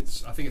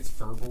components, I think it's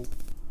verbal.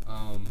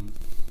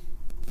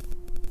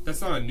 That's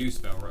not a new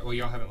spell, right? Well,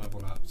 y'all haven't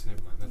leveled up, so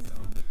never mind. That's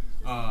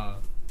dumb.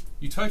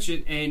 You touch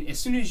it, and as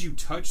soon as you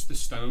touch the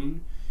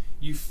stone,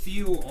 you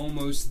feel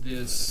almost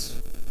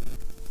this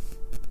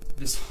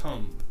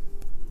hum,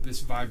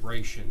 this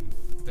vibration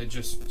that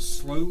just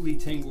slowly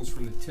tingles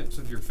from the tips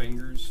of your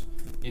fingers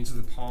into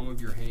the palm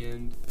of your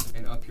hand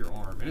and up your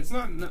arm. And it's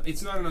not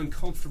an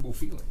uncomfortable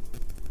feeling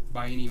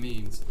by any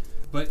means,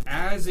 but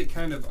as it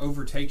kind of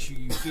overtakes you,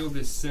 you feel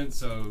this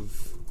sense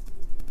of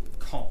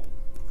calm.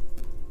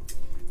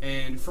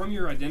 And from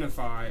your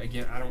Identify,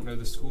 again, I don't know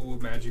the school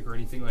of magic or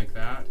anything like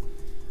that,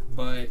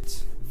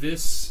 but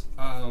this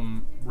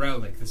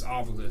relic, this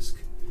obelisk,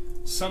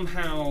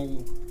 somehow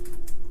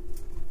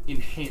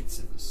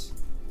enhances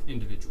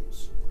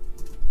individuals.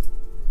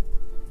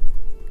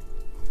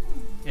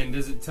 And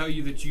does it tell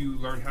you that you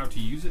learn how to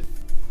use it?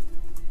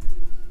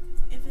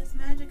 If it's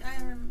magic,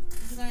 I learn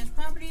its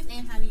properties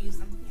and how to use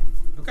them.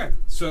 Yeah. Okay,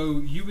 so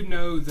you would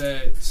know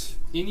that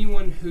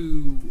anyone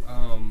who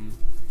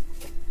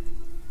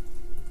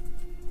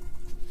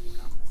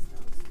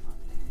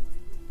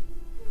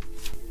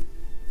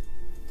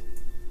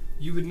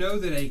you would know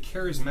that a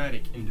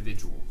charismatic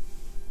individual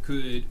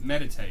could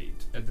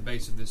meditate at the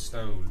base of this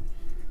stone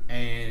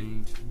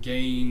and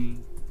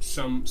gain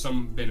some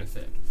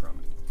benefit from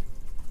it.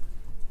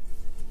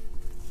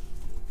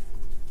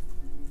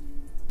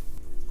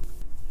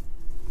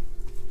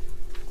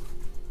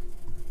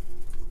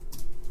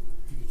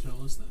 You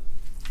tell us that.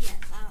 Yes,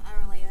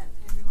 I relay that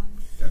to everyone.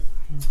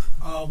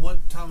 Okay.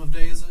 What time of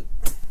day is it?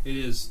 It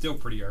is still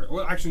pretty early.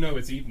 Well, actually, no,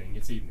 it's evening.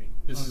 It's evening.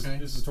 This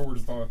Okay. is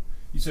towards the.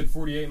 You said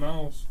 48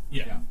 miles.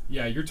 Yeah.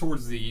 Yeah, you're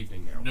towards the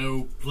evening now.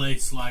 No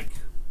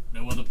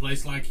other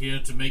place like here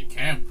to make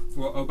camp.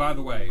 Well, oh, by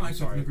the way, I I'm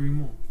sorry. couldn't agree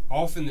more.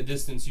 Off in the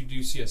distance, you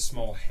do see a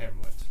small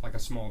hamlet, like a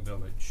small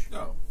village.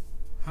 Oh.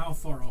 How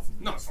far off?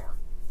 Not far.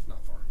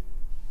 Not far.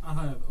 I'll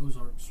have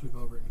Ozark sweep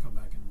over it and come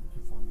back and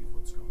inform you of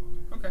what's going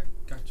on there. Okay,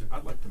 gotcha.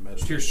 I'd like to meditate.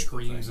 Just hear at the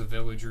screams thing. of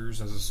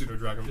villagers as a pseudo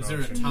dragon. Is there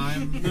a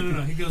time?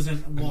 No. He goes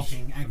in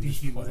walking, acting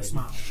just cute with a playing.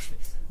 smile on his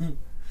face.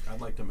 I'd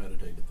like to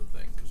meditate at the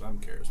thing because I'm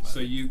charismatic. So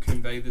you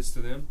convey this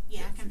to them.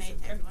 Yeah, I convey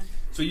it to everyone.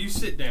 So you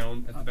sit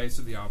down at the base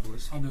of the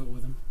obelisk. I'll do it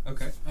with him.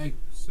 Okay. Hey,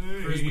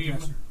 charisma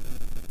caster.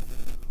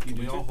 You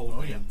we do all too? hold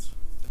Oh, yeah. hands.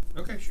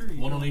 Okay, sure. you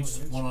One do on all each. of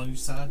this. One on each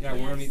side. Yeah,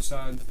 one on each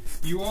side.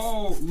 You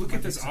all look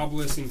at this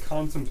obelisk and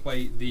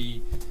contemplate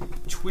the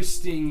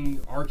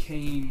twisting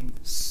arcane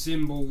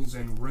symbols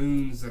and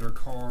runes that are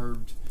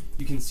carved.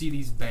 You can see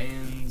these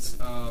bands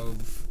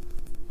of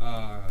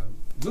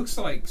looks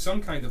like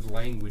some kind of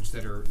language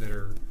that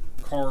are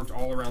carved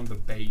all around the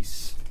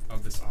base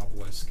of this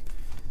obelisk.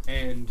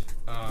 and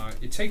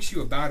it takes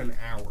you about an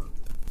hour.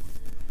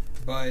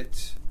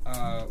 But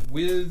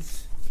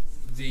with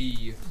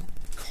the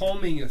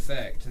calming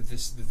effect that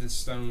this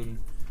stone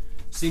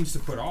seems to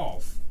put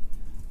off,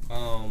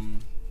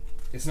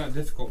 it's not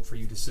difficult for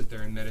you to sit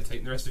there and meditate.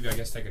 And the rest of you, I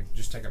guess,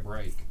 just take a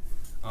break.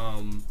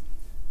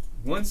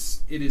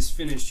 Once it is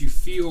finished, you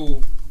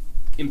feel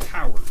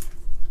empowered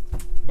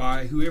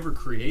by whoever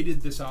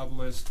created this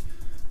obelisk,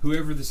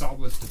 whoever this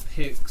obelisk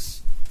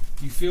depicts.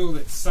 You feel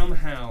that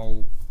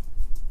somehow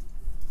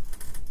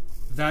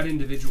that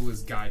individual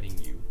is guiding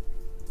you,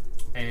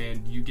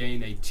 and you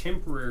gain a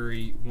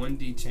temporary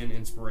 1d10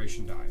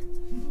 inspiration die.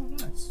 Oh,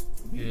 nice.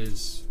 It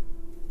is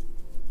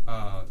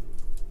a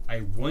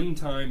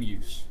one-time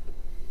use.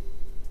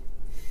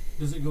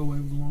 Does it go away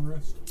with the long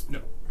rest?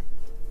 No.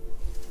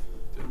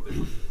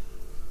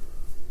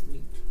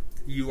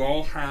 You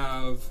all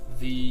have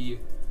the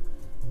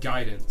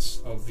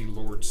guidance of the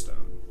Lord Stone.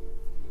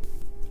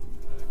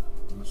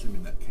 I'm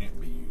assuming that can't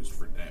be used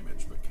for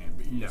damage, but can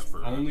be used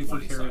for only a for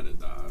 20-sided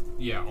die.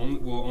 Yeah,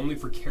 only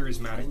for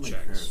charismatic Only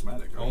checks.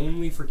 charismatic, okay.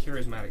 Only for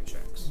charismatic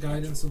checks.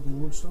 Guidance of the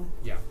Lordstone?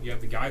 Yeah, you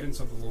have the guidance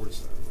of the Lord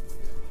Stone.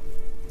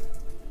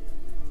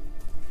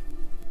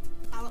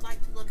 I would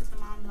like to look at the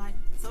mom and be like,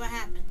 so what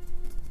happened?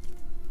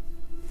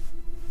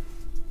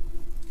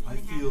 I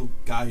feel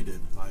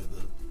guided by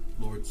the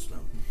Lord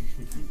Stone.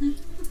 Cool.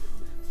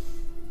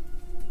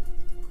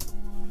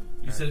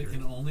 You said it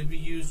can only be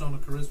used on a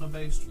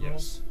charisma-based roll?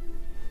 Yes.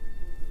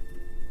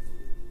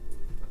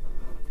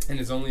 And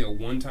it's only a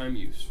one-time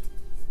use.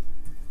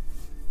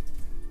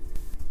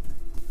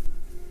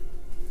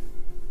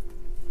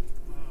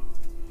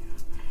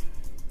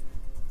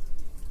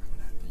 I'm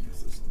gonna have to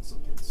use this on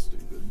something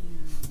stupid.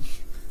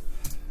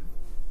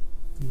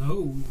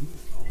 No.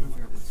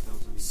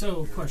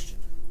 So, So, question.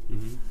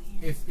 Mm-hmm.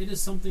 If it is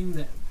something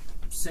that,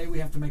 say we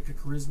have to make a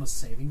charisma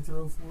saving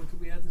throw for, could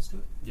we add this to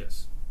it?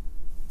 Yes.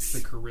 The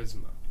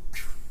charisma.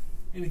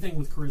 Anything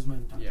with charisma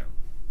and time. Yeah.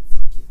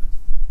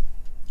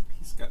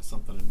 He's got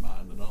something in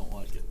mind and I don't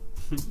like it.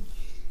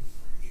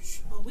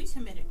 Well, we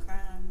committed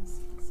crimes.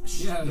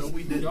 So. Yeah, No,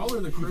 we didn't. y'all are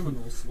the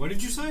criminals. what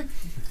did you say?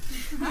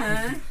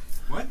 Huh?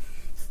 What?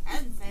 I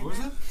didn't say What was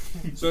that.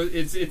 that? So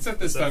it's at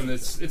this time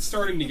that's it's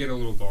starting to get a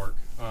little dark.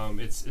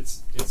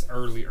 It's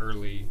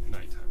early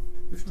nighttime.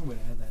 There's no way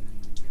to add that in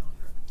the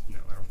calendar. No,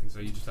 I don't think so.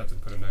 You just have to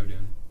put a note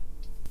in.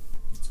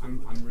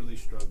 I'm really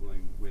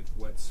struggling with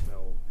what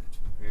spell to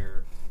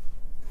prepare.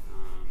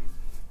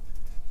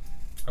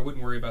 I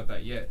wouldn't worry about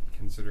that yet,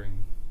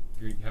 considering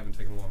you haven't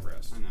taken a long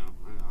rest. I know.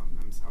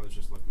 I was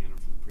just looking at them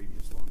from the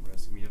previous long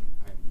rest, and I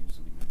haven't used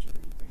any magic or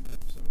anything.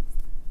 So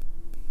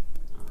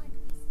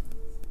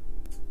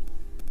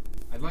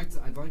I'd like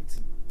to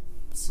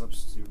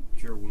substitute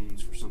cure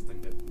wounds for something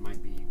that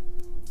might be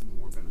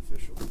more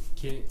beneficial.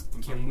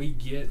 Can we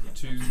get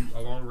to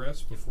a long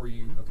rest before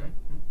you? Okay.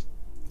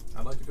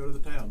 I'd like to go to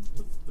the town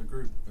with the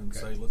group and Okay.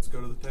 say, let's go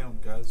to the town,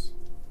 guys.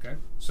 Okay.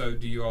 So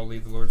do you all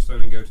leave the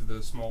Lordstone and go to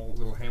the small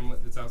little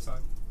hamlet that's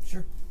outside?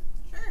 Sure.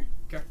 Sure.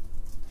 Okay.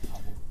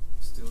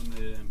 Still in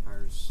the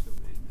Empire's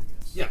domain, I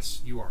guess.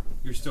 Yes, you are.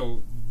 You're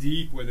still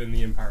deep within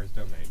the Empire's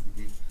domain.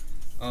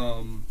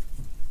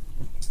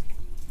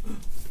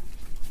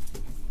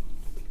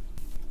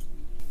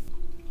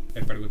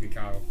 Everybody look at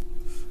Kyle.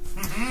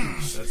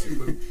 That's your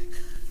boot.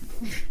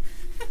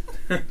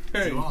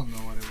 You all know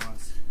what it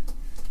was.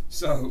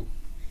 So,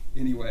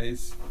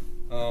 anyways,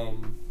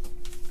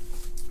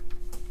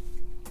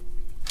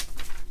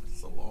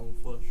 It's a long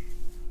flush.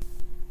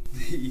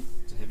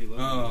 It's a heavy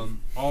load.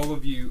 all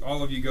of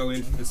you go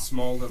into this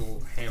small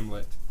little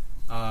hamlet,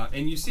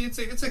 and you see it's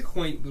a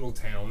quaint little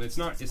town. It's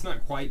not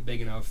quite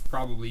big enough,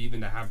 probably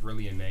even to have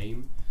really a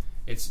name.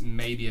 It's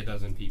maybe a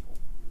dozen people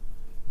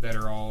that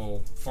are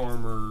all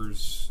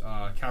farmers,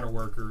 cattle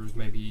workers,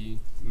 maybe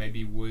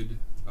wood,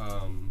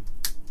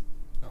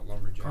 not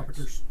lumberjacks.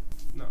 Carpenters.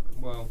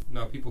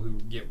 No, people who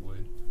get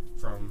wood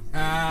from.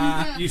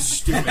 You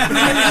stupid.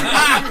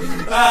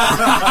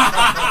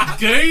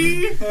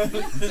 Gay.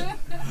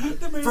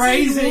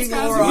 Phrasing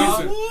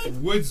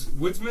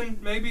Woodsman,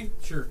 maybe?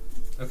 Sure.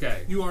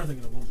 Okay. You are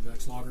thinking of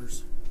lumberjacks,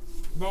 loggers.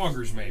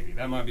 Loggers, maybe.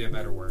 That might be a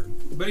better word.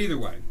 But either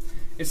way,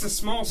 it's a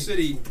small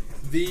city.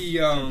 The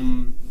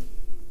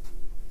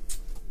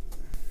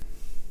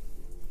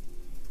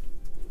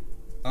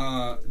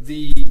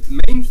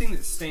main thing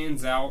that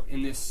stands out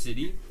in this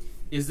city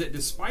is that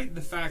despite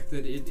the fact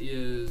that it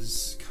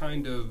is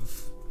kind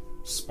of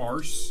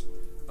sparse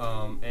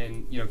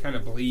and kind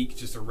of bleak,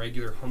 just a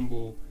regular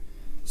humble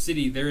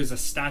city, there is a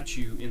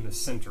statue in the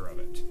center of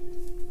it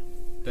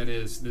that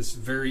is this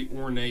very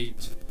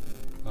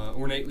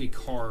ornately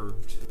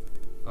carved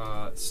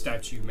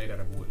statue made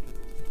out of wood.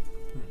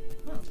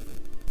 What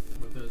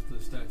does the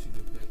statue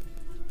depict?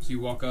 So you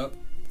walk up.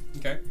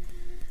 Okay.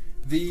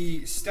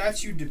 The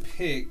statue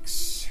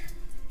depicts.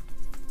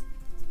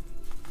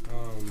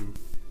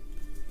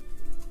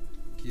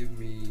 Give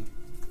me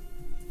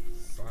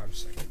 5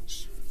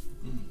 seconds.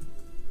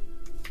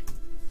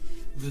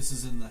 This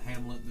is in the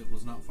hamlet that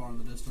was not far in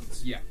the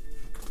distance. Yeah.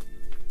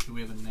 Do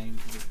we have a name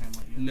for this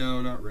hamlet yet?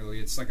 No, not really.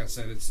 It's like I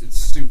said, it's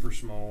super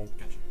small.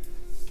 Gotcha.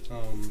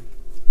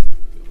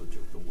 Village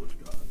of the Wood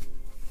God.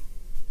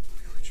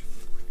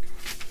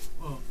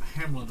 Well,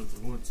 Hamlet of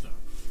the Woodstock.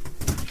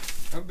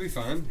 That'd be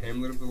fine.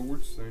 Hamlet of the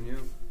Lordstone, yeah.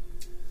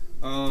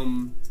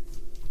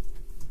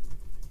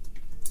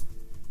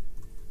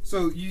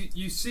 So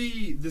you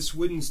see this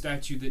wooden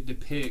statue that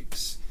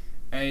depicts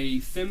a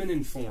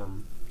feminine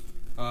form,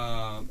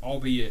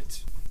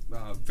 albeit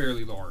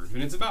fairly large,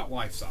 and it's about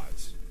life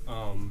size.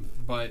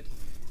 But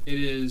it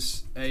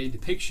is a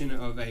depiction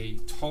of a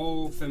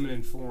tall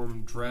feminine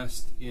form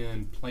dressed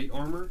in plate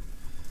armor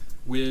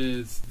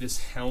with this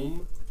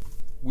helm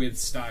with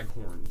stag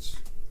horns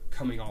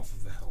coming off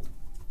of the helm.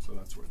 So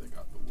that's where they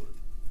got the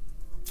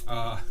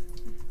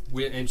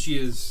wood. And she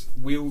is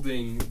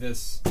wielding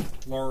this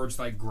large,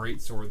 like,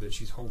 greatsword that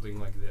she's holding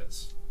like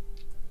this.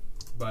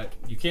 But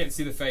you can't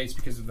see the face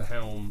because of the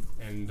helm,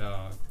 and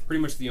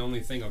pretty much the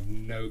only thing of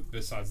note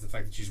besides the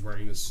fact that she's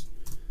wearing this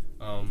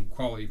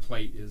quality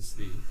plate is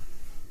the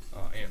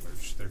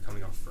antlers that are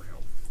coming off of her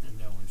helm. And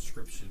no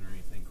inscription or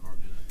anything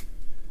carved in it.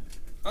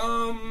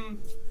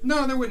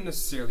 No, there wouldn't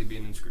necessarily be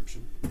an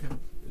inscription. Okay.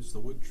 Is the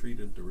wood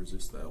treated to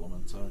resist the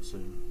elements, I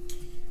assume?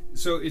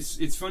 So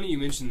it's funny you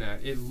mentioned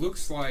that. It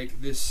looks like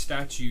this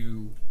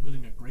statue...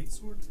 Wielding a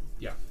greatsword?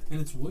 Yeah.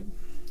 And it's wood?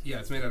 Yeah,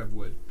 it's made out of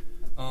wood.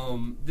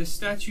 This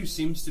statue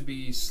seems to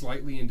be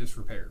slightly in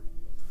disrepair.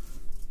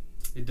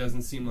 It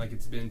doesn't seem like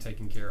it's been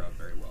taken care of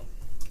very well.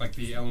 Like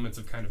the elements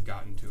have kind of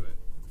gotten to it.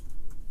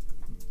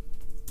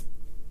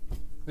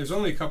 There's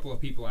only a couple of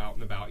people out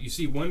and about. You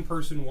see one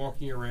person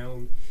walking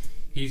around.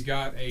 He's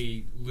got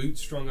a lute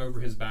strung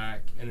over his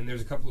back, and then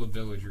there's a couple of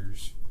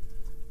villagers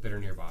that are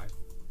nearby.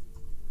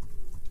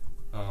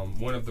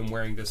 One of them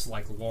wearing this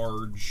like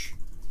large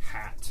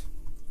hat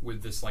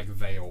with this like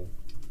veil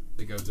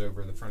that goes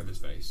over the front of his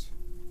face.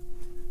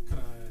 Could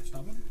I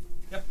stop him?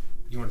 Yep.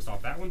 You want to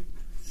stop that one?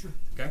 Sure.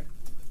 Okay.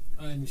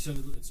 And you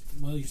said it's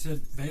you said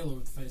veil over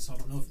the face. So I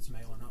don't know if it's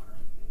male or not,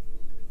 right?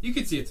 You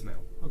can see it's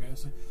male. Okay.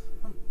 So,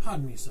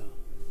 pardon me, sir.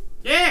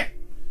 Yeah.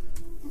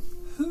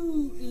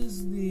 Who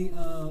is the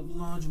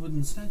large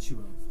wooden statue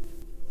of?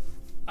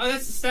 Oh,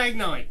 that's the Stag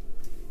Knight.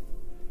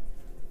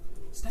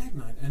 Stag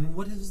Knight. And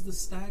what is the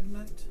Stag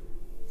Knight?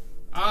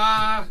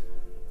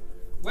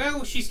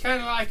 Well, she's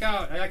kind of like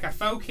a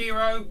folk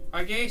hero,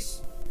 I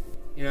guess.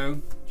 You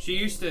know, she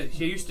used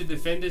to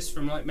defend us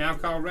from like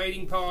Malkaria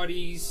raiding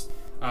parties,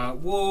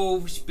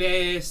 wolves,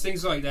 bears,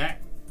 things like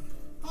that.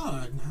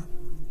 Oh,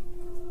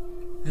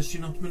 has she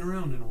not been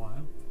around in a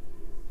while?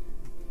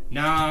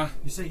 Nah.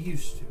 You say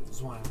used to,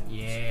 is why I asked.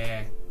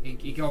 Yeah,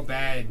 it got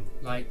bad.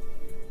 Like,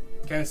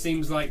 kind of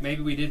seems like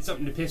maybe we did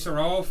something to piss her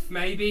off,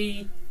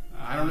 maybe?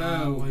 I don't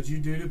know. What'd you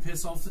do to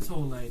piss off the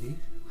tall lady?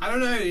 I don't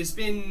know. There's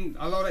been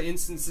a lot of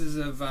instances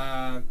of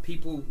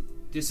people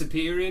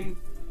disappearing,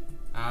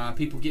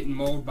 people getting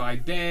mauled by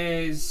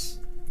bears,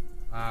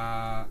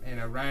 and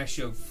a rash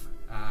of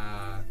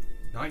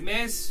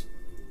nightmares,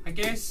 I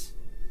guess.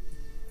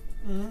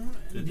 Do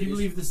you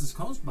believe this is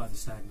caused by the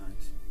Stag Knight?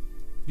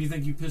 Do you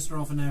think you pissed her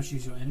off and now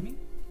she's your enemy?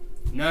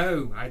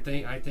 No, I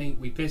think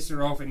we pissed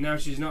her off and now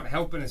she's not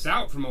helping us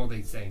out from all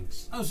these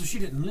things. Oh, so she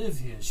didn't live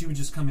here. She would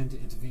just come in to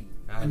intervene.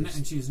 And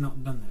she has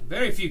not done that.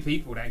 Very few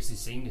people had actually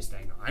seen this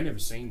thing. I never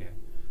seen her.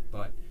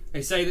 But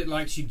they say that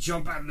like she'd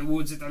jump out of the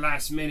woods at the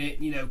last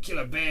minute, you know, kill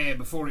a bear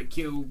before it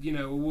killed, you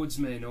know, a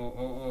woodsman.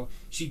 Or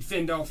she'd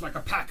fend off like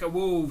a pack of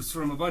wolves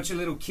from a bunch of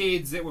little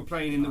kids that were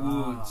playing in the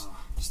woods.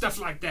 Stuff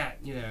like that,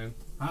 you know.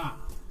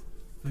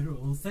 Very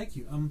well, thank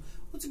you.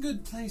 What's a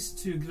good place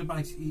to get a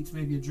bite to eat,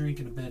 maybe a drink,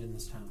 and a bed in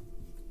this town?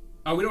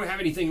 Oh, we don't have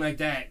anything like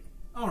that.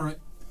 Alright.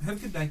 Have a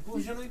good day. What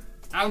was your name?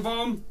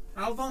 Alvom?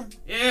 Alvom?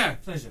 Yeah.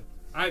 Pleasure.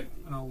 And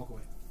I'll walk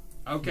away.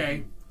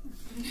 Okay.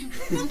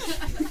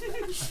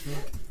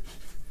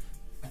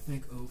 I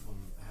think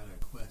Ovum had a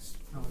quest.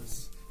 That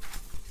was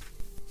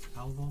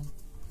Alvom?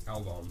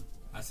 Alvom.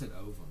 I said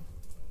Ovum.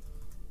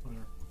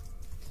 Whatever.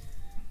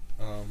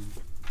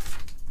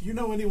 Do you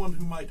know anyone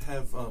who might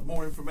have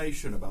more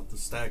information about the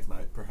Stag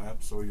Knight,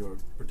 perhaps, or your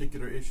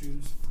particular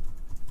issues?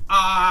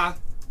 That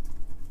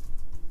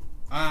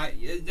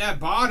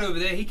bard over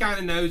there, he kind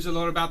of knows a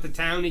lot about the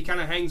town. He kind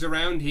of hangs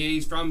around here.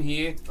 He's from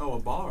here. Oh, a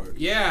bard?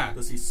 Yeah.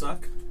 Does he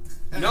suck?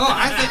 No,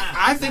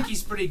 I think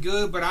he's pretty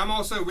good, but I'm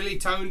also really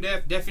tone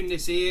deaf in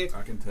this ear.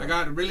 I can tell. I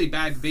got a really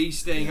bad bee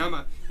sting.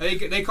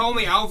 They call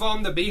me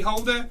Alvom the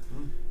Beeholder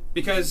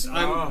because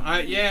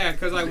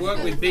because I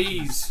work with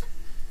bees.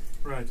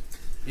 Right.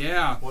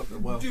 Yeah.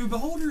 Well, Do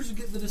beholders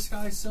get the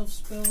disguise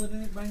self-spell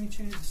in it by any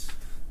chance?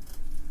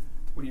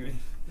 What do you mean?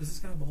 Is this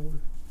guy a beholder?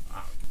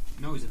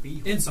 No, he's a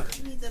bee. Insight.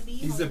 He's a bee.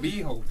 He's a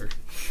beeholder.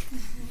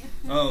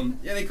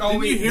 Yeah, they call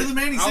Didn't me. you hear the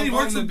man? He said he Alvom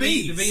works the with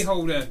bees. The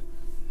beeholder.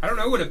 I don't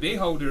know what a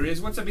beeholder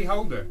is. What's a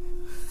beeholder?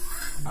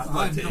 I would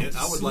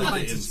like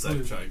to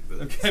insight check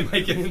this. Okay,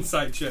 make an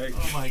insight check.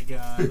 Oh my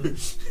god.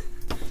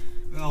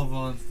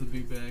 Alvon's the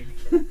bee bag.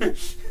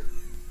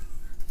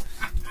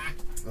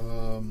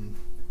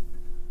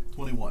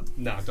 21.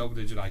 Nah, double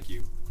digit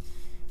IQ.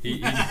 He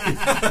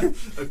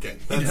Okay,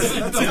 that's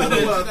kind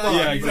of what I thought.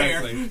 yeah,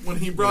 exactly. When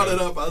he brought Yeah.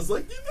 it up, I was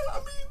like,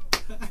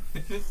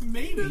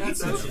 Maybe.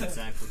 That's what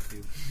exactly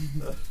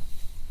too.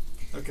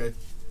 okay.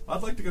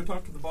 I'd like to go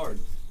talk to the bard.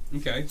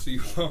 Okay, so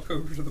you walk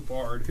over to the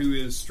bard, who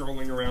is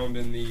strolling around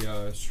in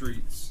the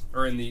streets,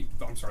 or in the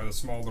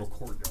small little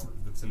courtyard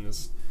that's in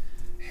this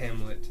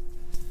hamlet.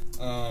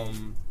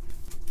 And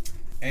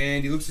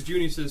he looks at you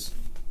and he says,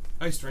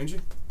 "Hey, stranger.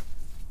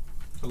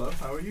 Hello,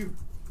 how are you?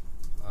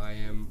 I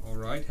am all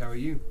right. How are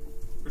you?"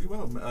 Pretty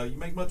well. You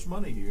make much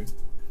money here.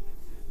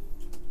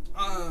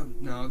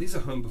 No, these are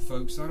humble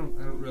folks. I don't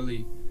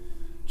really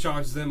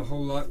charge them a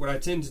whole lot. What I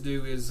tend to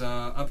do is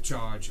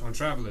upcharge on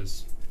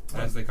travelers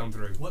as they come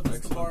through. What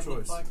does the Excellent bard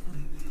look choice.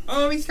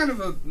 Oh, he's kind of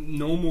a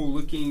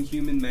normal-looking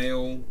human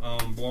male,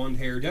 blonde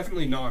hair.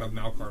 Definitely not of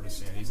Malkar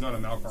descent. He's not a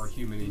Malkar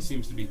human. He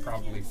seems to be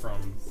probably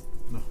from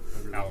No, I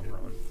really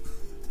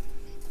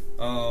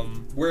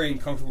Alvaron. Wearing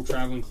comfortable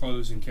traveling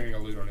clothes and carrying a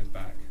lute on his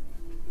back.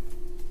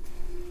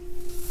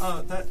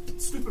 That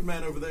stupid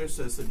man over there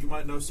says that you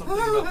might know something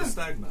about the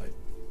Stag Knight.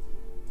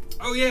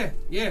 Oh yeah,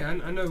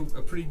 I know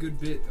a pretty good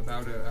bit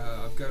about it.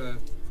 I've got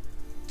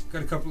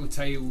a couple of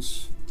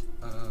tales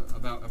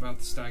about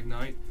the Stag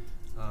Knight.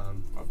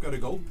 I've got a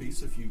gold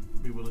piece if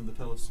you'd be willing to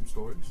tell us some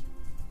stories.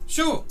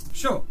 Sure.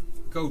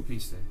 Gold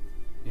piece then.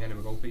 You hand him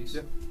a gold piece?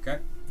 Yep. Okay.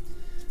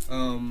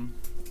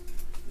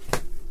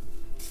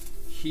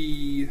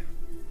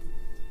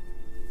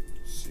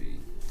 Let's see.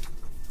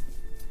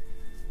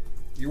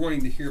 You're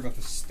wanting to hear about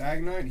the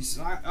Stag Knight? He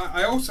says,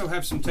 I also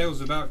have some tales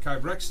about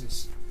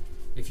Kybrexis,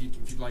 if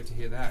you'd like to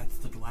hear that. That's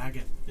the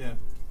dragon. Yeah.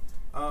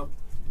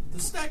 The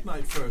Stag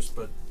Knight first,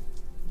 but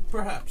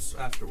perhaps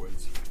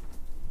afterwards.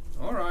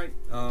 All right.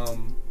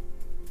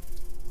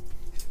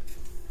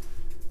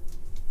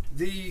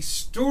 The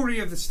story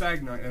of the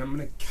Stag Knight, and I'm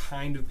going to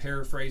kind of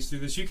paraphrase through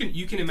this. You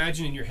can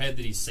imagine in your head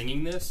that he's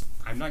singing this.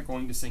 I'm not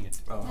going to sing it.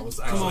 Oh, I was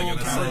actually going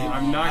to say.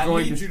 I'm not I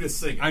going need to. you to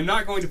sing it. I'm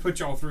not going to put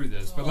y'all through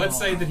this, but let's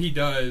say that he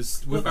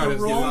does whip With out the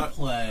his role guitar.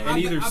 play, And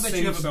either I bet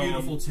sing you have a song-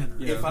 beautiful tenor.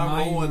 Yeah. If I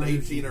roll an My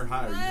 18 or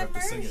higher, you have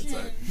to sing it,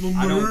 Zach.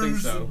 I don't think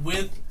so.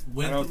 With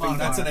I don't the think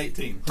That's an modifier.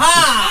 18.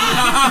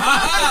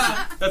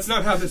 That's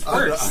not how this Oh,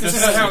 works. no. This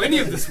is not how any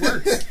of this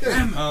works.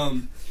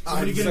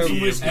 Somebody get so-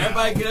 some whiskey.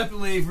 Everybody get up and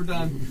leave. We're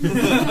done.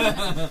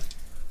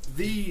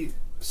 The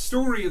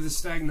story of the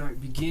Stag Knight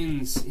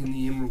begins in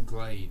the Emerald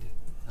Glade.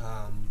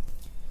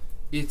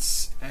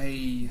 It's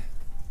a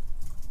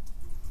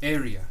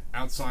area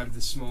outside of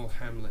the small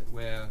hamlet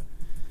where,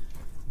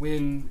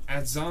 when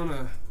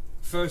Adzana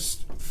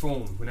first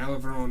formed, when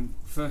Alavaron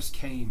first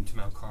came to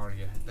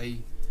Malkaria, they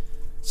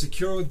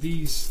secured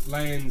these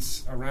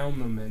lands around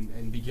them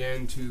and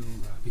began to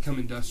become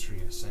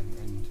industrious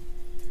and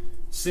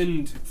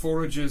send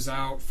foragers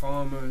out,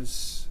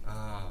 farmers,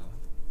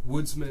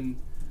 woodsmen.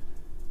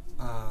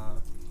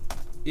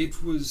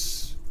 It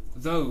was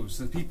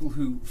the people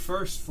who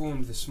first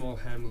formed the small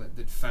hamlet,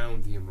 that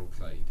found the Emerald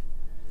Glade.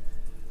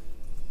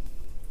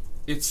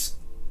 It's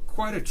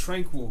quite a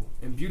tranquil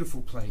and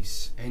beautiful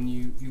place, and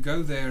you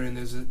go there and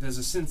there's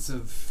a sense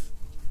of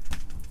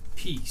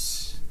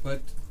peace,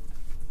 but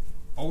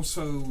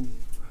also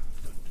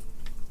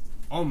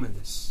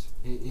ominous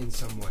in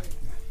some way.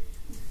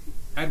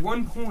 At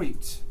one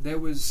point, there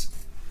was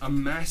a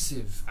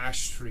massive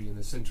ash tree in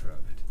the center of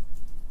it.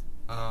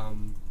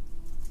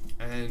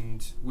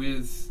 And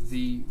with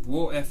the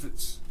war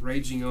efforts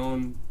raging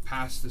on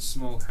past this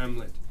small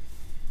hamlet,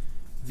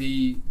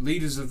 the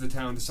leaders of the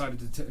town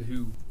decided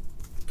to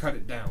cut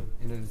it down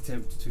in an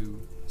attempt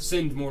to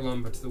send more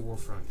lumber to the war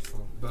front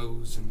for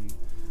bows and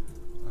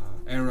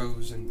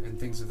arrows and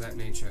things of that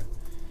nature.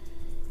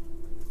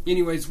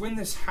 Anyways, when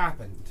this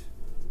happened,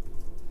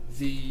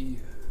 the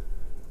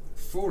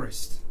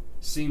forest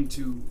seemed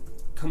to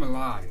come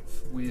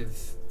alive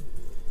with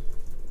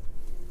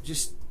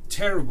just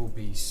terrible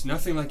beasts,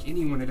 nothing like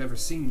anyone had ever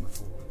seen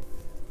before.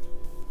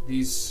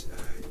 These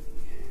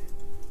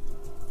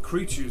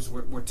creatures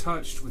were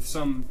touched with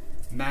some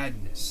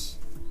madness,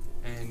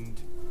 and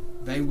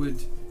they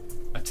would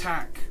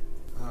attack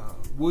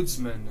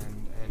woodsmen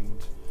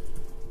and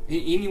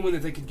anyone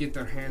that they could get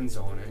their hands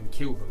on and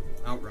kill them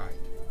outright.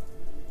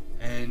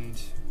 And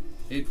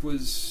it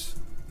was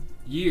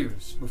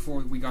years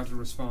before we got a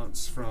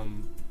response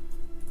from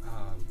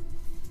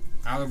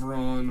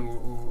Alavaron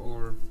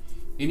or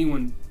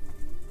anyone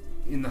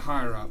in the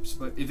higher-ups,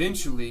 but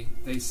eventually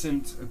they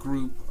sent a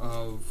group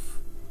of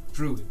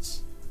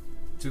druids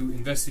to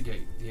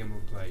investigate the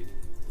Emerald Glade.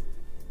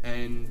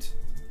 And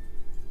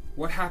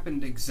what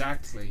happened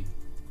exactly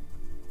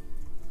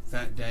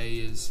that day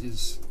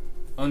is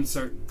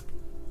uncertain,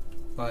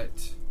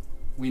 but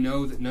we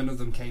know that none of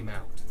them came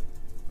out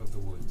of the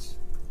woods.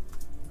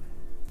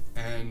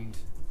 And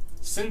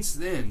since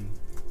then,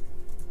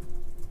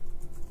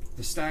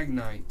 the Stag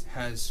Knight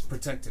has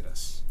protected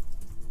us.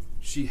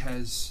 She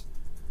has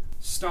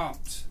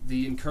stopped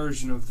the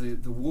incursion of the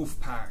wolf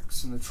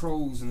packs and the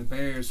trolls and the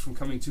bears from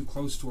coming too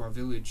close to our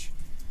village.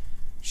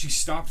 She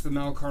stopped the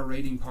Malkar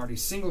raiding party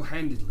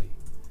single-handedly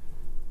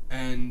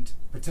and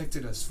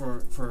protected us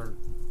for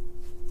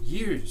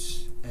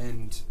years,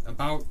 and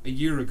about a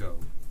year ago,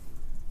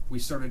 we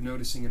started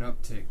noticing an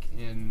uptick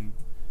in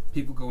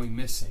people going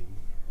missing,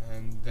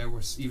 and there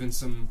was even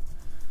some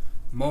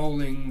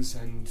maulings,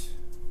 and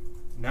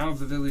now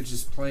the village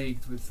is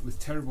plagued with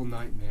terrible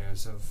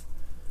nightmares of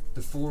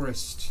the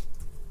forest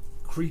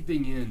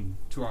creeping in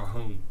to our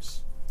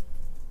homes.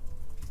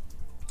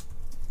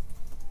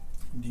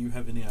 Do you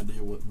have any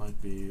idea what might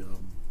be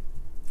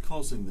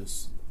causing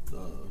this,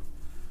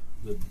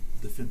 the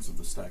defense of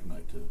the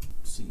Stagnite to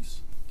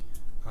cease?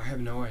 I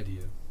have no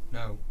idea,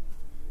 no.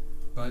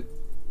 But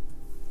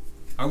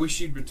I wish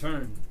she'd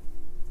return.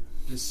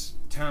 This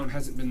town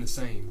hasn't been the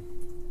same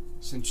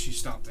since she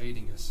stopped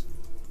aiding us.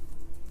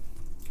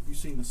 Have you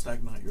seen the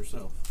Stagnite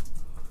yourself?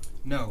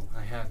 No,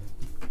 I haven't.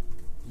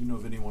 You know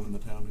of anyone in the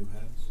town who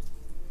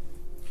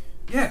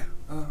has? Yeah,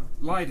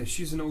 Lyda,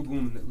 she's an old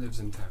woman that lives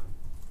in town.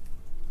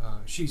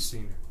 She's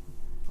seen her.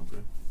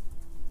 Okay.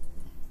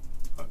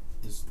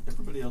 Is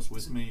everybody else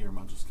with me, or am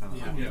I just kind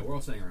of... Yeah, we're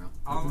all staying around.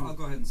 I'll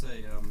go ahead and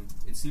say,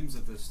 it seems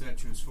that the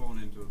statue has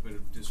fallen into a bit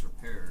of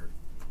disrepair.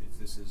 If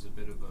this is a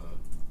bit of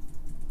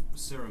a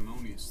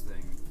ceremonious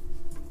thing,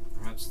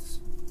 perhaps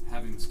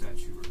having the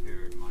statue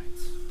repaired might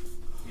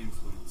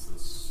influence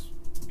this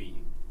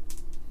being.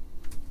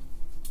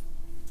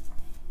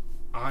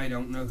 I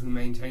don't know who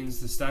maintains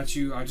the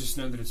statue. I just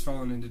know that it's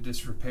fallen into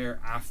disrepair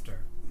after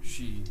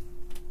she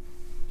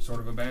sort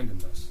of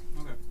abandoned us.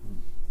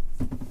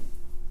 Okay.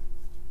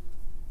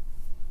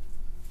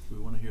 Do we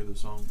want to hear the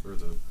song, or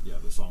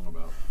the song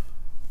about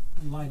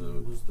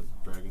Lightning was the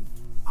dragon?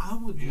 I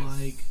would Yes.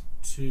 like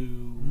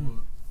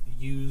to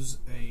use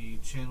a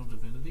channel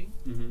divinity,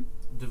 Mm-hmm.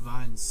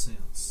 divine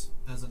sense.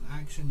 As an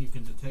action, you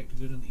can detect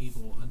good and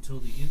evil. Until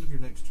the end of your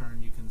next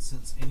turn, you can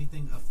sense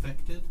anything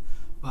affected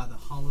by the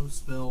hollow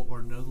spell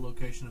or know the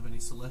location of any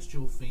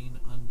celestial, fiend,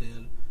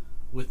 undead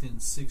within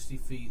 60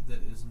 feet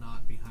that is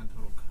not behind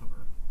total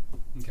cover.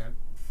 Okay.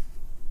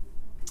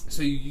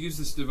 So you use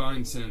this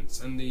divine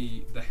sense, and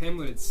the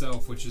hamlet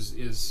itself, which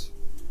is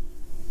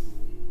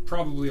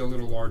probably a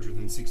little larger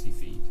than 60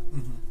 feet,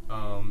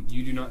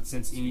 you do not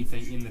sense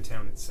anything in the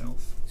town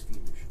itself.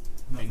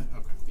 Nothing.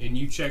 Okay. And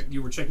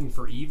you were checking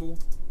for evil?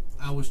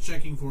 I was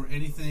checking for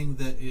anything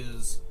that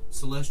is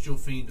celestial,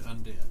 fiend,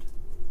 undead.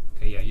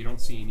 Okay, yeah, you don't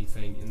see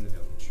anything in the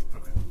village.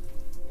 Okay.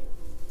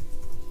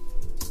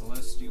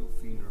 Celestial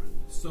fiend or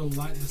undead. So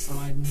this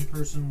Leiden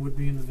person would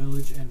be in the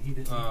village and he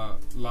didn't...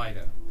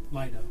 Lyda.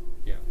 Lyda.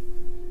 Yeah.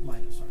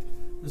 Lyda, sorry.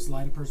 This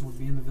Lyda person would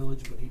be in the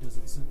village, but he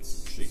doesn't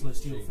sense She.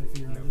 celestial She.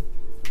 fiend or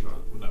No.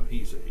 undead. No,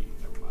 he's a he.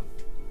 Never mind.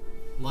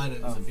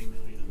 Lida is a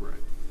female, yeah.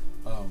 Right.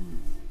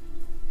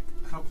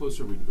 How close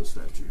are we to the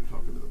statue? You're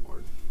talking to the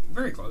bard.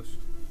 Very close.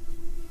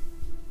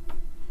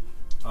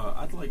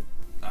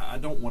 I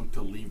don't want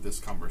to leave this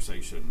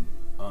conversation.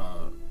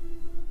 I'd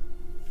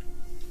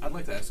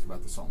like to ask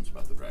about the songs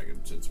about the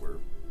dragon, since we're...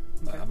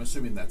 Okay. I'm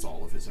assuming that's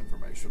all of his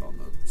information on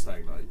the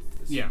Stagnite.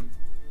 Yeah.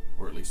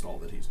 Or at least all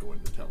that he's going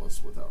to tell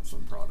us without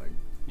some prodding.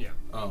 Yeah.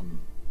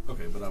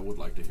 Okay, but I would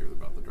like to hear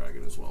about the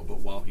dragon as well. But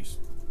while he's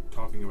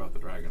talking about the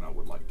dragon, I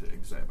would like to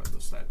examine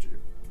the statue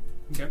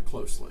Okay.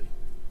 closely.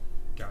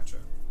 Gotcha.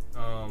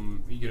 Are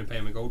you going to pay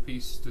him a gold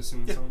piece to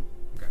sing the Yeah. song?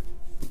 Okay.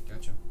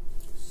 Gotcha.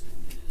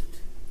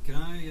 Can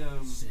I,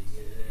 Sing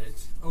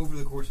it. over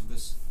the course of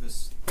this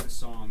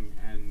song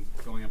and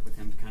going up with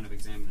him to kind of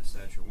examine the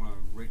statue, I want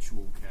to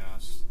ritual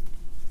cast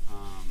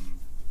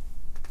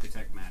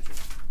detect magic.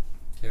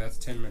 Okay, that's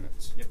 10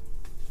 minutes. Yep.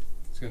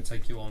 It's going to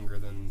take you longer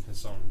than his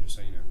song, just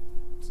so you know.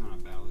 It's not a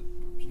ballad.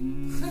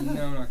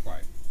 No, not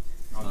quite.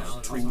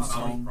 Treat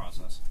song.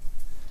 Process.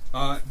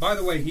 By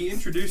the way, he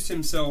introduced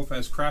himself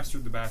as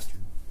Craster the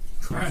Bastard.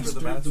 Craster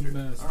the Bastard.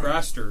 Bastard.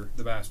 Craster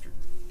the Bastard.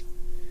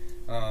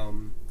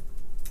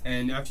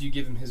 And after you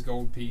give him his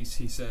gold piece,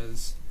 he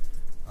says,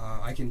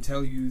 I can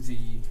tell you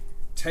the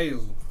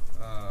tale.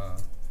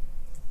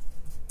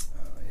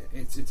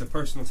 It's a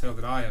personal tale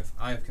that I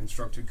have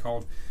constructed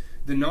called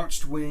The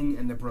Notched Wing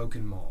and the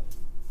Broken Maul.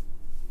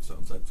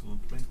 Sounds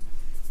excellent to me.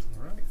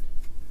 All right.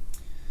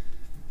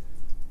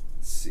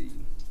 Let's see.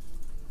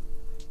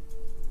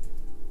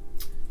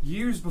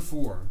 Years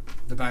before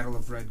the Battle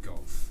of Red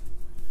Gulf,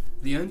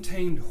 the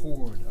untamed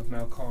horde of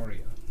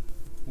Malkaria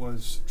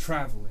was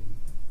traveling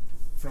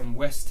from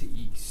west to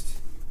east,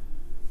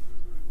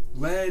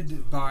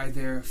 led by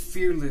their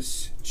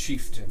fearless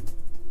chieftain,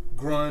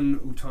 Grun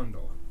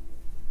Utundo.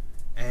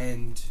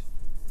 And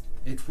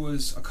it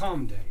was a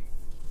calm day.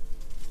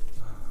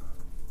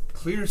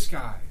 Clear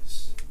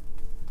skies.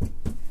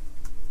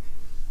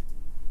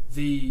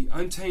 The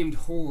untamed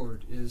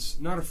horde is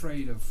not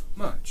afraid of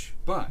much,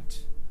 but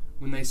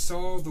when they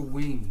saw the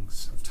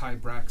wings of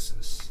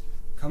Tybraxus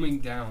coming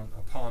down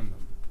upon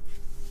them,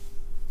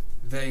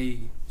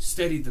 they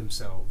steadied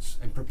themselves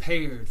and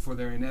prepared for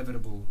their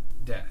inevitable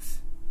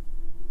death.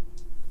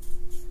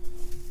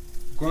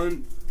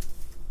 Grun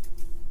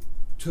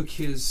took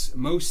his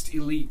most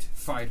elite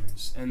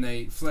fighters and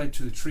they fled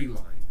to the tree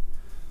line,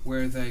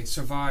 where they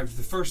survived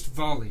the first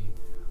volley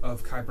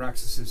of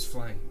Kybraxis'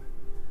 flame.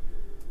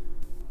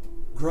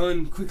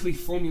 Grun quickly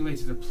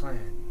formulated a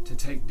plan to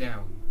take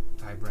down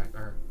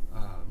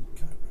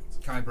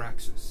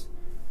Kybraxis.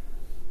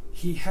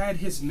 He had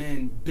his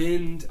men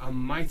bend a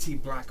mighty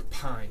black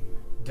pine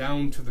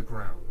down to the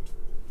ground,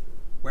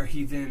 where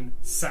he then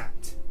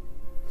sat.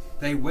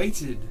 They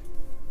waited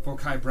for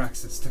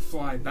Kybraxis to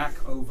fly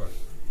back over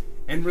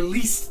and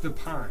released the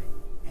pine.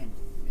 And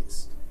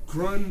missed.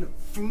 Grun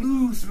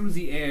flew through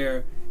the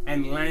air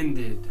and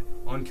landed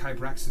on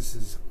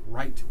Kybraxis'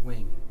 right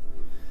wing,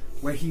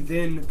 where he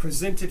then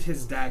presented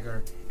his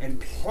dagger and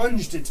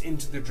plunged it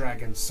into the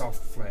dragon's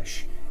soft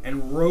flesh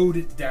and rode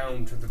it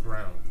down to the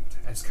ground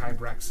as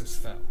Kybraxis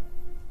fell.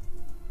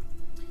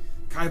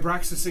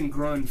 Kybraxis and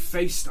Grun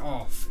faced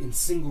off in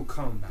single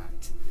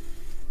combat,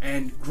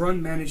 and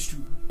Grun managed to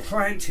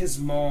plant his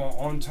maw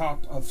on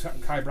top of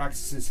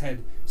Kybraxis'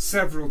 head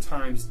several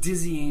times,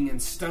 dizzying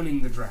and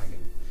stunning the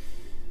dragon.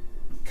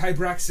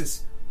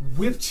 Kybraxis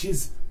whipped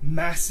his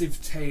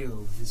massive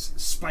tail, his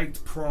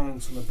spiked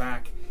prongs on the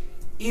back,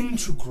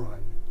 into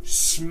Grun,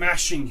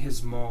 smashing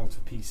his maw to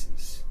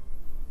pieces.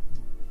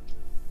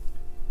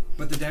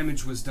 But the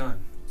damage was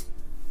done.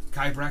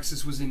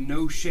 Kybraxis was in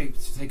no shape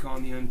to take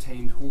on the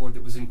untamed horde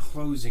that was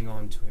enclosing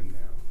onto him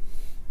now.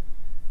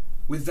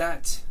 With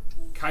that,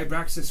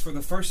 Kybraxis for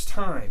the first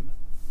time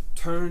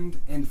turned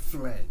and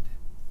fled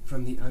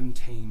from the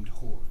untamed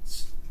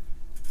hordes.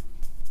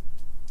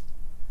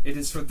 It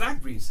is for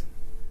that reason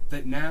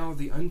that now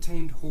the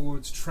untamed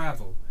hordes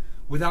travel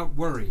without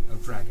worry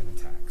of dragon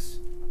attacks.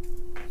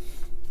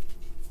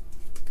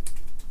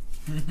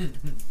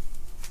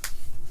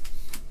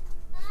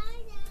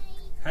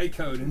 Hey,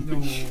 Coden. Good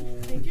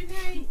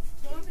night.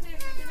 Go over there.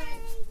 Good night.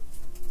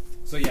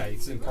 So yeah,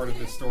 it's in part of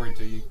this story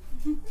to you.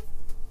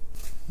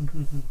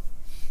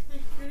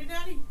 Pretty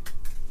daddy.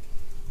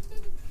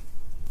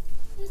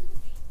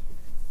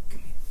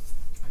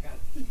 I got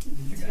it. Did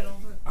you get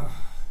all that?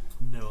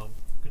 No, I'm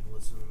going to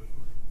listen to the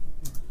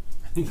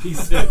recording. He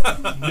said,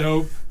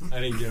 nope, I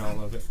didn't get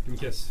all of it. Give me a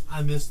kiss.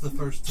 I missed the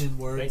first 10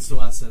 words, Thank so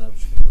I said I was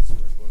just going to listen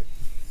to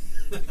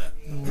the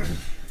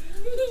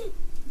recording.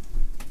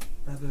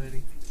 Bye,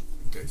 buddy.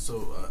 Okay,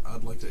 so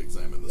I'd like to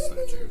examine the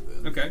statue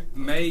then. Okay,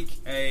 make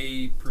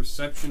a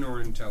perception or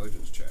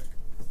intelligence check.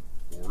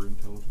 Or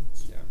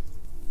intelligence? Yeah.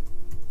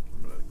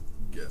 I'm going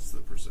to guess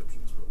that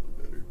perception is probably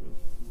better.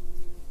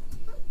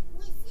 But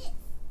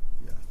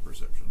yeah,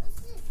 perception.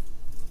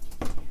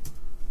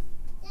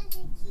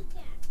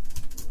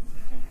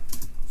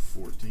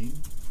 14.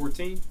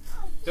 14?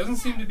 Doesn't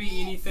seem to be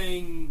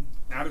anything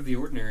out of the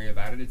ordinary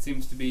about it. It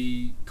seems to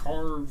be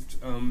carved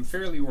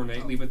fairly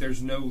ornately, but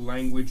there's no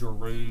language or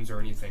runes or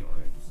anything on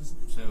it.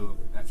 So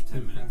after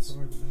 10 minutes,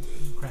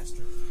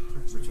 Craster.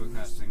 ritual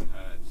casting,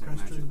 detect Craster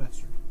magic. the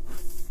bastard.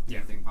 Yeah.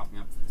 Anything popping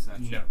up from the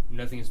statue? No,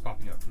 nothing is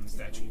popping up from the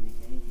statue.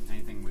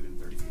 Anything within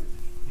 30 feet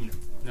of me?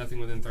 No, nothing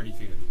within 30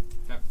 feet of you.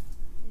 Okay.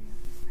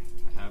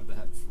 I have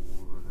that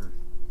for her.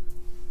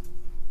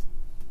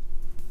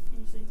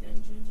 You say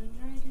Dungeons and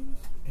Dragons?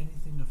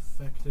 Anything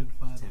affected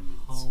by the 10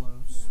 minutes.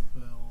 hollow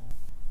spell.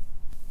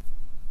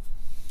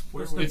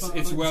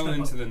 It's well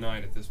into the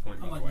night at this point,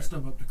 I'd by like the way. to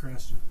step up to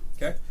Craster.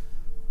 Okay.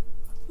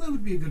 Where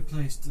would be a good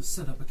place to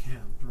set up a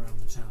camp around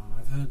the town?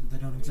 I've heard that they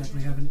don't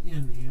exactly have an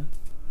inn here.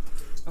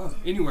 Oh,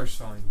 anywhere's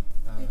fine.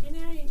 Good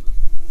night.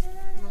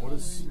 What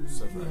is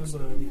Saphrax?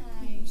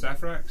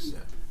 Saphrax? Yeah.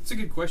 It's a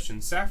good question.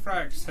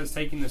 Saphrax has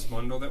taken this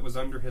bundle that was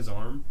under his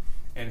arm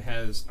and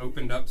has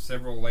opened up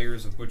several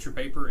layers of butcher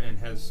paper and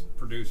has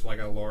produced like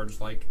a large,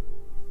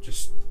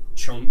 just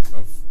chunk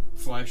of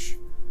flesh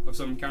of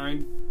some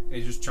kind. And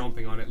he's just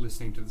chomping on it,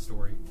 listening to the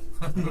story.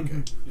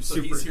 Okay. Just So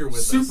super, he's here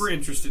with super us.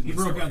 interested in He the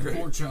broke story. out the Great.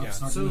 pork chop, Yeah.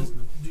 started So,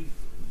 listening.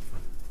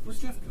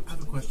 where's Jeff go? I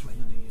have a question for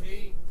the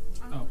DM.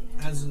 Oh.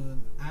 As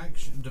an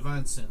action,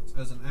 divine sense,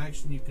 as an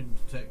action, you can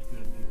detect good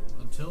and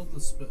evil.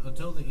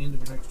 Until the end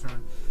of your next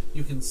turn,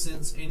 you can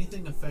sense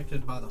anything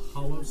affected by the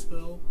hollow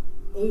spell,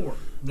 or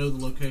know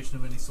the location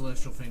of any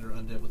celestial fiend or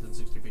undead within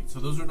 60 feet. So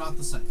those are not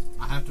the same.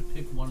 I have to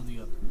pick one or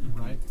the other,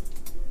 right?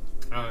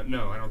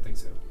 No, I don't think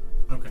so.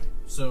 Okay.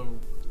 So,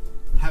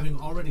 having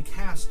already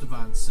cast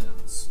divine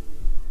sense,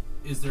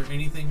 is there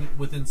anything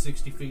within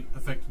 60 feet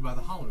affected by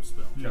the hollow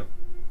spell? No.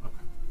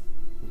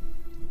 Okay.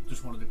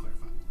 Just wanted to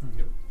clarify.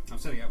 Yep. I'm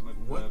setting up my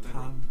What bedroom.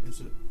 time is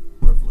it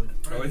roughly?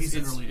 Oh, He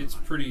said it's early it's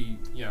tonight. pretty,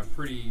 yeah,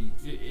 pretty.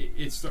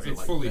 It's Is it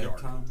like fully dark.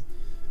 bedtime?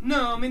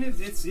 No, I mean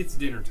it's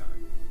dinner time.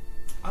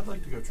 I'd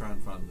like to go try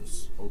and find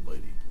this old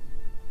lady.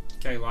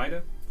 Okay,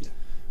 Lida? Yeah.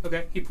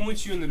 Okay, he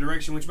points you in the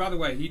direction, which, by the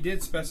way, he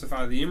did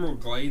specify the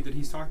Emerald Glade that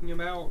he's talking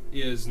about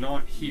is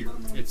not here.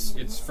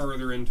 It's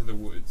further into the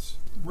woods.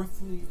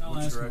 Roughly, I'll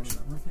Which ask him direction?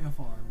 about roughly how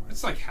far away.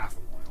 It's like half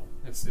a mile.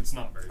 It's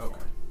not very Okay.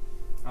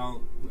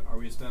 far. Are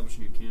we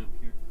establishing a camp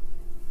here?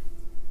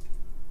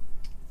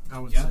 I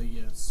would Yeah. say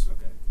yes.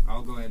 Okay.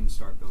 I'll go ahead and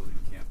start building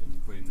a camp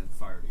and putting the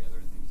fire together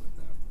and things like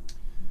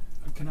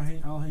that. Can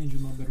I? I'll hand you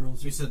my bedroll.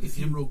 You said If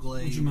the you- Emerald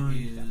Glade would you mind?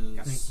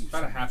 is... Thank you.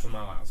 About a half a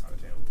mile outside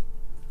of town.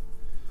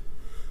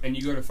 And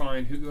you go to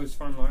find who goes to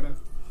find Lida?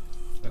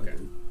 Okay,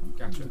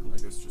 gotcha. I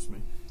guess just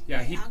me.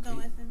 Yeah, I'll go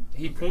with him.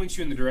 he points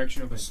you in the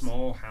direction of a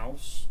small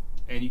house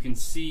and you can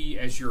see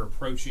as you're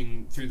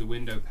approaching through the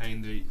window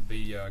pane,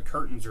 the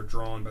curtains are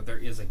drawn, but there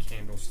is a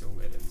candle still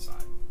lit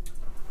inside.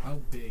 How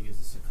big is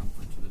the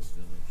circumference of this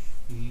village?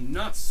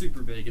 Not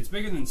super big. It's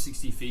bigger than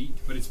 60 feet,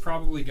 but it's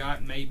probably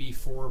got maybe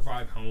 4 or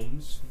 5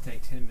 homes.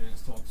 Take 10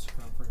 minutes to walk the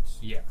circumference.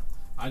 Yeah.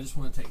 I just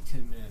want to take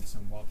 10 minutes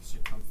and walk the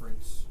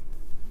circumference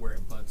where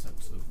it butts up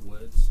to the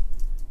woods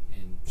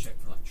and check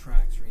for like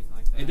tracks or anything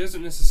like that. It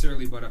doesn't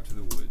necessarily butt up to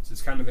the woods.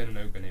 It's kind of in an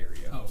open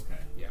area. Oh,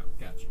 okay. Yeah.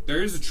 Gotcha.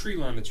 There is a tree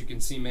line that you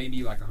can see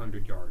maybe like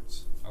 100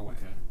 yards away.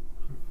 Okay.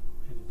 I'm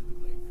headed to the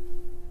glade.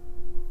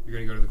 You're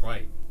going to go to the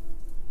glade.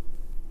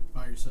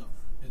 By yourself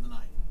in the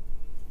night.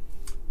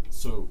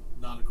 So,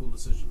 Not a cool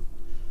decision.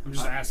 I'm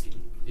just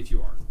asking if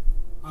you are.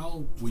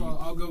 I'll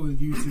go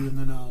with you two, and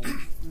then I'll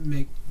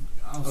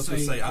I was going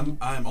to say,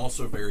 I'm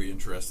also very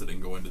interested in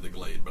going to the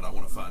glade, but I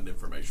want to find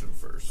information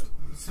first.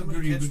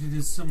 Agreed, but it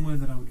is somewhere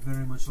that I would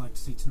very much like to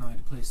see tonight.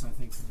 A place I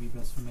think would be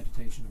best for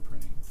meditation and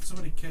praying.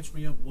 Somebody catch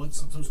me up. What's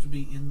supposed to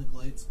be in the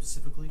glade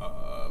specifically?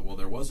 Well,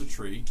 there was a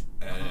tree,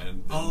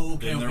 and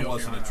then there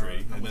wasn't a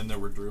tree, and then there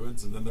were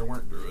druids, and then there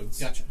weren't druids.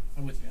 Gotcha.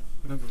 I'm with you.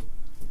 Whatever.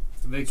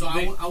 So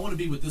I want to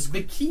be with this.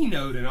 The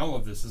keynote in all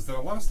of this is that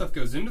a lot of stuff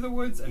goes into the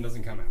woods and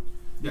doesn't come out.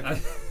 Yeah.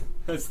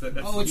 That's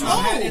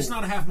It's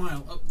not a half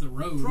mile up the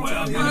road. Well,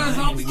 I'm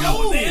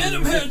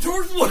headed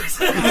towards the woods.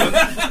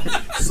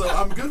 So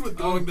I'm good with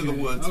going to the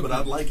woods, but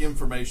I'd like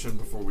information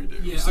before we do.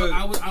 Yeah, So-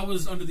 I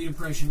was under the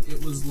impression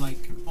it was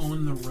like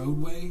on the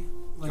roadway,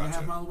 like a Gotcha.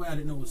 half mile away. I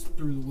didn't know it was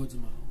through the woods a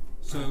mile.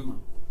 So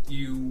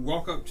you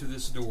walk up to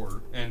this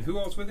door, and who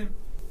all's with him?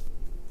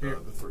 The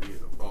three,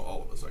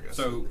 all of us, I guess.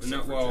 So,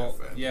 except for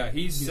Jeff and- yeah,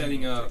 he's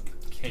setting up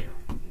camp.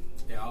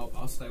 Yeah,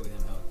 I'll stay with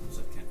him.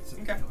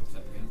 Okay.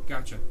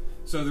 Gotcha.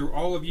 So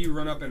all of you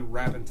run up and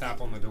rap and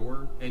tap on the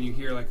door, and you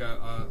hear like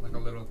a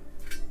little,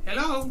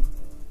 "Hello."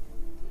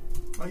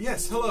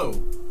 Yes, hello.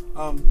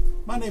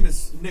 My name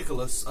is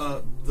Nicholas.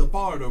 The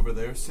bard over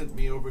there sent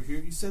me over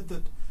here. He said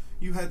that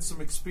you had some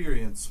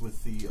experience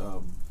with the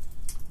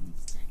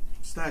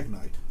stag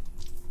night.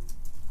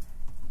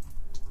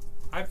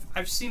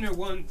 I've seen her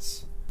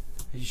once.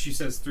 She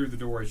says through the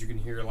door as you can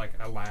hear like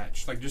a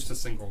latch, like just a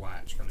single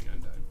latch coming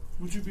undone.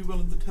 Would you be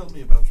willing to tell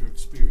me about your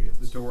experience?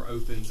 The door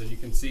opens and you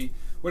can see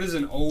what is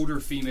an older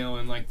female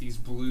in like these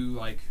blue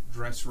like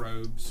dress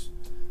robes,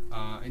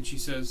 and she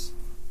says,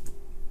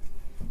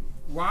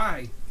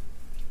 "Why?"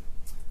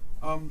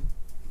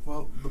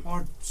 Well, the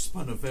bard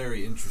spun a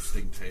very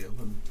interesting tale,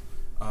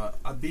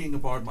 and being a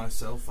bard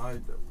myself, I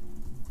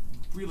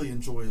really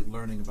enjoy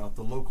learning about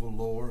the local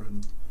lore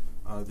and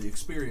the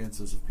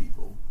experiences of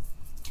people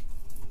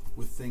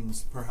with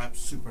things perhaps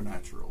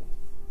supernatural.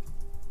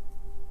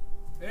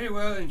 Very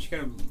well, and she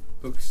kind of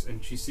looks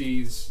and she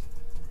sees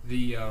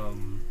the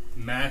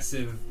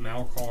massive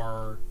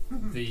Malkar,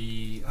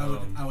 the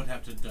I would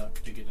have to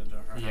duck to get into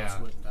her house,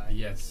 wouldn't I?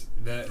 yes,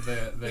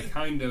 the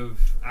kind of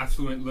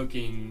affluent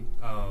looking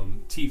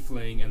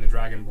tiefling and the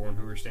dragonborn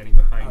who are standing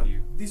behind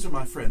you. These are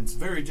my friends,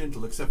 very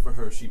gentle except for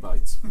her, she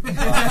bites. But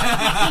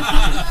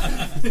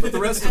the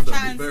rest of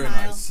them, very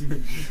nice.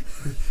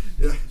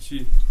 Yeah.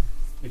 She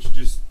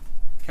just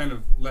kind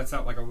of lets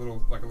out like a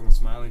little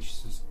smile, and she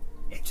says,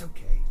 "It's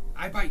okay.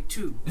 I bite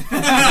too."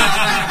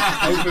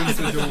 Opens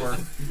the door,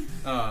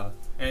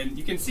 and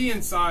you can see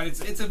inside.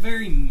 It's a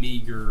very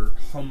meager,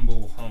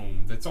 humble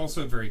home that's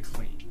also very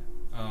clean.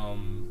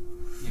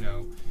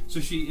 So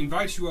she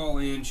invites you all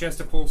in. She has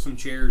to pull some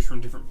chairs from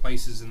different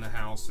places in the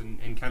house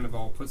and kind of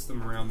all puts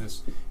them around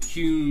this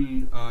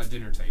hewn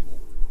dinner table.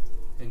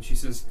 And she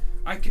says,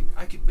 "I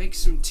could make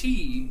some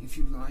tea if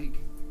you'd like."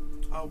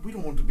 We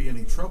don't want to be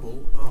any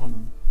trouble.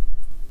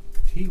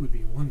 Tea would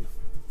be wonderful.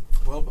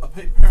 Well,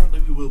 apparently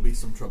we will be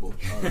some trouble.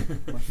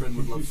 My friend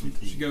would love some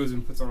tea. She goes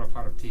and puts on a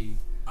pot of tea.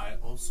 I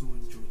also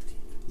enjoy tea.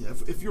 Yeah,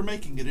 if you're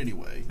making it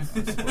anyway. I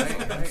suppose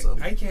I'll have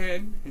some. I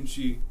can. And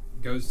she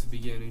goes to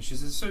begin, and she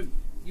says, "So,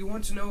 you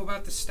want to know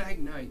about the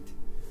stag night?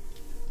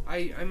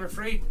 I'm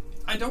afraid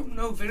I don't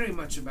know very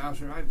much about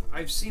her.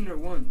 I've seen her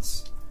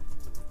once.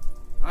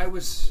 I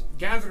was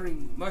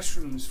gathering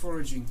mushrooms,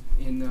 foraging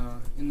in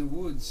the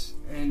woods,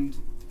 and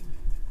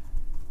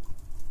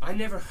I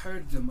never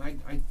heard them.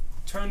 I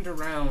turned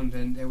around,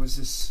 and there was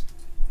this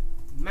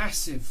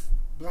massive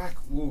black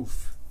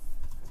wolf,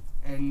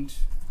 and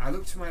I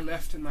looked to my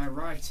left and my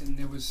right, and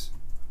there was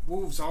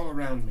wolves all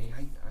around me.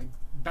 I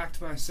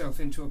backed myself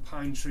into a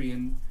pine tree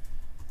and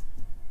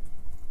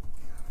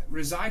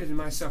resigned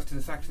myself to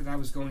the fact that I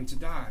was going to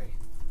die.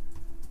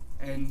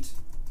 And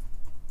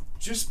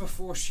just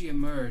before she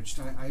emerged,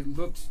 I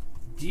looked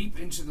deep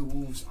into the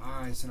wolf's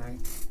eyes, and I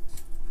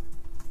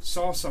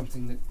saw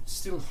something that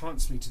still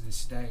haunts me to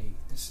this day.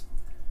 This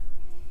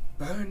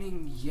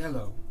burning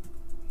yellow.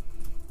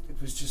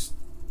 It was just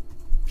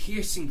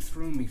piercing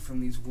through me from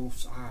these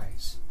wolf's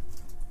eyes.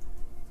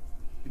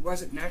 It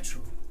wasn't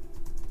natural.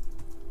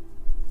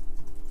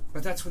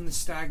 But that's when the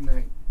stag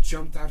knight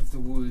jumped out of the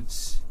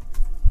woods.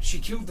 She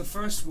killed the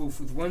first wolf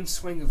with one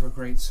swing of her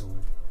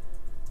greatsword.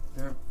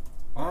 Their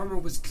armor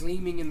was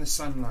gleaming in the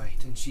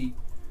sunlight, and she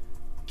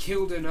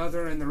killed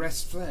another, and the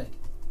rest fled.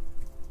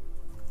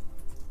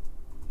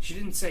 She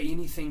didn't say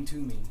anything to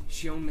me.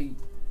 She only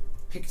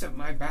picked up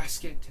my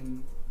basket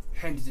and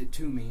handed it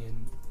to me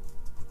and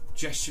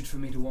gestured for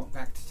me to walk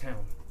back to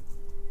town.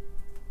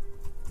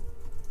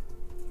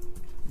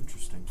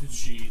 Interesting. Did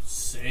she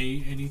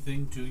say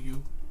anything to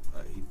you?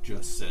 He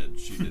just said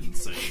she didn't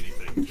say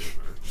anything to her.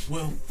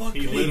 Well, fuck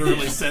He me.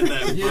 literally said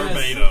that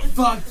Yes. verbatim.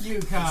 Fuck you,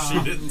 Kyle. She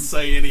didn't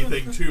say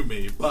anything to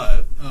me,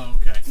 but Oh,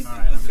 okay. All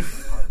right. I missed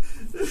that part.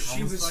 She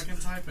I was was- fucking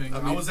typing. I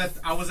I mean, was at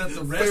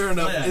the rest. fair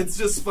enough. led. It's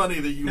just funny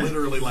that you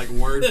literally, like,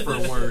 word for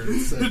word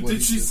said what Did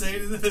he she just say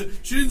said. anything?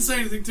 She didn't say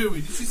anything to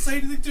me. Did she say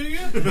anything to you?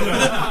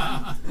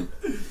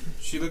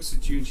 She looks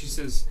at you and she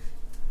says,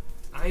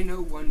 I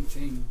know one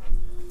thing.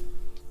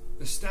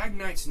 The Stag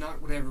Knight's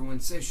not what everyone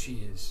says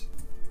she is.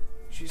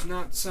 She's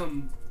not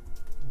some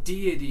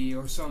deity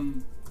or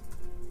something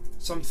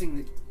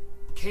that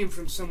came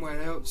from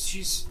somewhere else.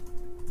 She's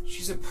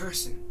a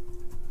person.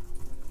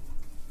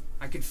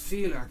 I could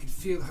feel her. I could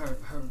feel her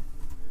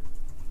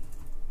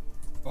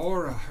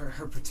aura,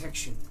 her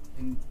protection.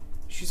 And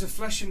she's a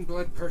flesh and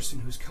blood person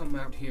who's come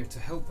out here to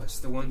help us,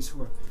 the ones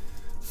who are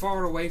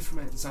far away from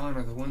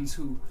Zana, the ones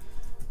who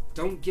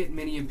don't get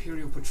many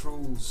Imperial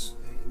patrols.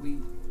 We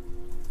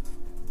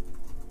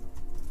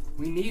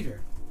need her,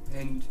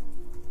 and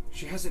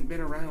she hasn't been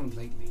around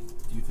lately.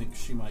 Do you think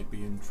she might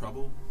be in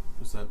trouble?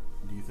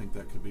 Do you think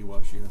that could be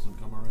why she hasn't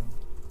come around?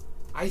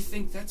 I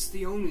think that's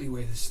the only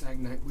way the Stag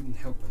Knight wouldn't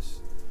help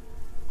us.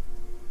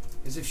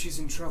 Is if she's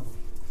in trouble.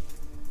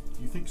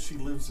 Do you think she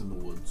lives in the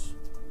woods?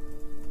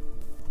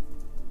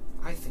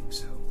 I think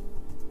so.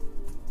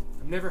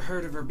 I've never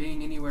heard of her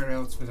being anywhere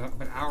else but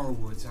our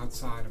woods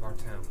outside of our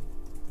town.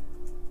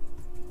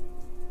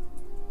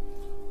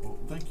 Well,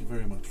 thank you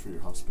very much for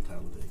your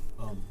hospitality.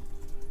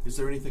 Is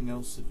there anything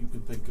else that you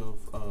can think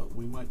of?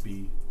 We might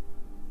be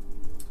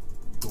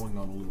going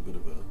on a little bit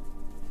of a...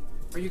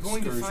 Are you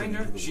going to excursion find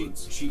her? into the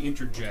woods. She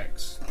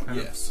interjects, kind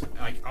of, Yes.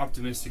 like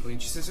optimistically,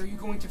 and she says, "Are you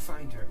going to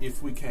find her?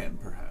 If we can,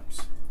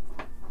 perhaps.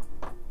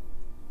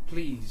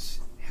 Please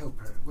help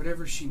her.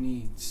 Whatever she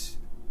needs,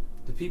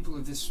 the people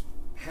of this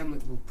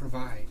hamlet will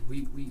provide.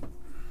 We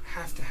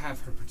have to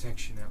have her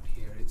protection out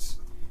here.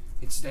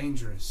 It's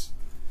dangerous.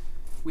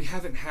 We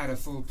haven't had a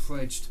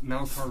full-fledged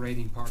Malkar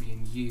raiding party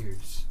in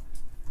years,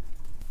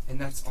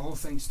 and that's all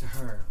thanks to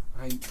her.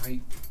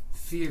 I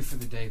fear for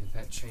the day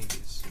that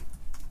changes."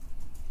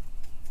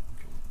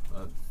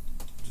 I'd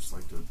just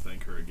like to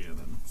thank her again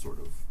and sort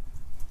of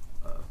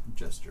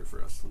gesture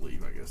for us to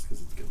leave, I guess,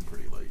 because it's getting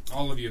pretty late.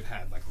 All of you have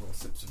had like little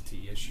sips of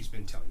tea as she's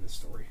been telling this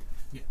story.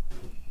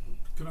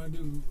 Could I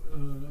do?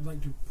 I'd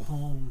like to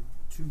palm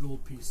 2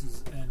 gold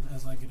pieces, and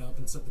as I get up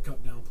and set the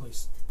cup down,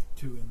 place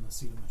 2 in the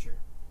seat of my chair,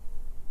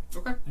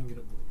 Okay. and get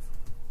up to leave.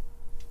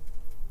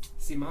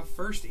 See, my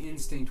first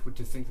instinct would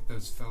to think that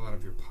those fell out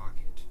of your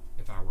pocket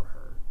if I were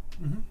her.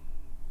 Mm-hmm.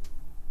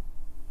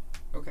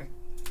 Okay.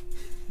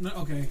 No,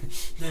 okay.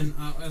 Then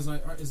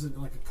is it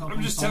like a cup? I'm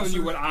on just saucer? telling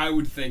you what I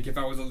would think if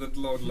I was a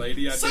little old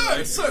lady. I'd be Sir,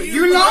 like, sir,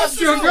 you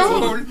lost your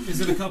gold! Is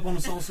it a cup on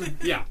a saucer?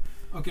 Yeah.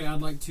 Okay,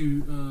 I'd like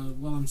to,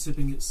 while I'm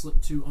sipping it,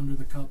 slip 2 under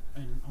the cup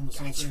and on the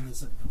Gotcha. saucer and then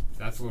set it down.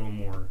 That's a little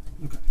more...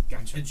 Okay.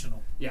 Gotcha.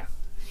 Intentional. Yeah.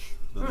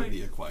 The All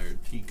lady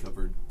acquired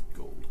tea-covered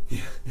gold.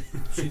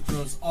 She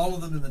throws all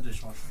of them in the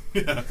dishwasher.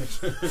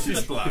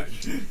 She's blind.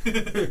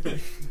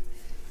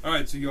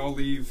 Alright, so you all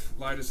leave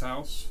Lyda's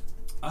house.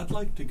 I'd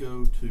like to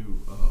go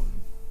to,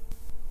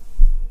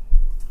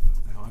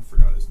 now I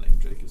forgot his name.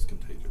 Jake is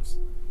contagious.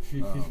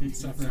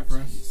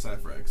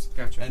 Saphrax.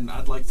 Gotcha. And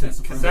I'd like to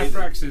convey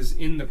Saphrax is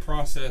in the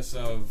process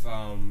of...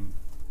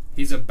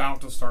 he's about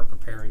to start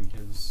preparing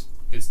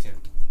his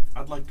tent.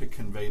 I'd like to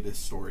convey this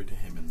story to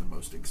him in the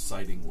most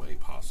exciting way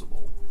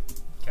possible.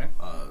 Okay.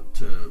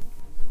 To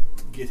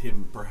get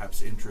him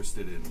perhaps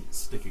interested in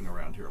sticking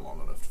around here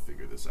long enough to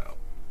figure this out.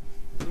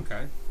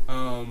 Okay.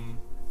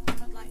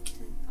 I'd like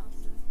to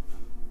also.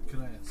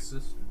 Can I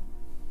assist?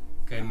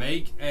 Okay,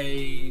 make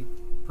a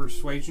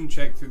persuasion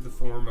check through the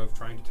form of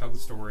trying to tell the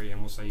story, and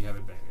we'll say you have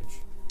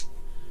advantage.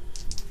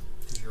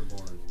 Because you're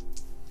bored.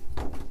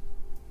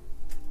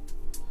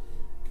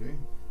 Okay.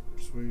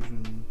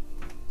 Persuasion.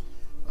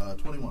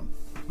 21.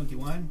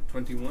 21.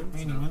 21.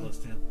 Ain't No, no plus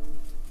 10.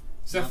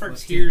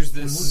 Saphrax hears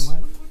this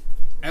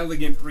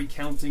elegant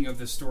recounting of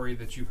the story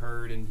that you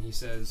heard, and he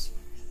says,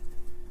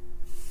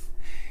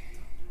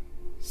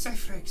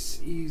 Saphrax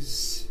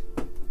is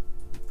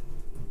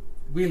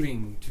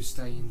willing to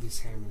stay in this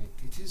hamlet.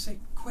 It is a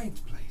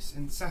quaint place,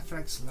 and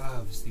Saphrax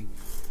loves the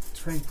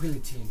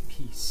tranquility and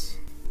peace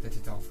that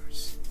it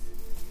offers.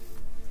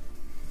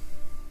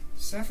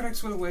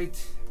 Saphrax will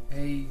await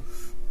a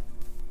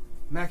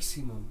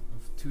maximum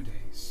of 2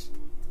 days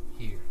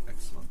here.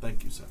 Excellent.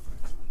 Thank you,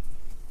 Saphrax.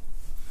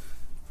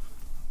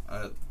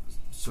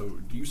 So,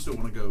 do you still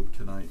want to go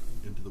tonight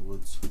into the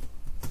woods?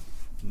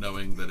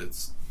 Knowing that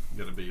it's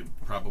going to be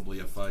probably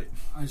a fight?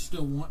 I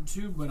still want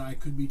to, but I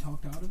could be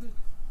talked out of it.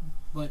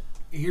 But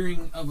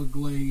hearing of a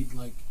glade,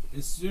 like,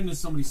 as soon as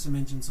somebody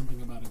mentioned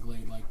something about a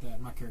glade like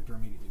that, my character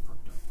immediately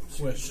perked up.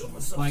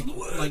 Like,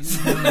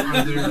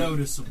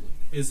 noticeably.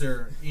 Is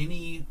there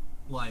any,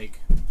 like,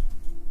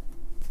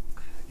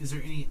 is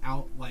there any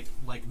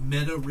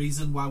meta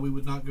reason why we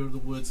would not go to the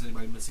woods? Is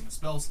anybody missing a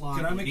spell slot?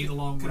 Could I Do we make need a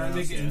long Could I rest?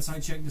 make an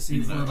insight check to see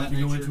if Anything we're of about that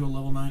to go nature? into a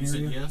level 9 You said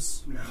area?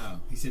 yes. No,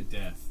 he said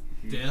death.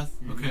 Death.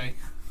 Okay.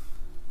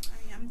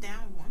 I'm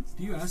down one.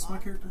 Do you ask my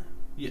character?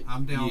 Yeah,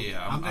 I'm down.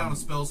 Yeah, I'm down a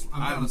spell.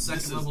 I'm down a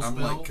second level I'm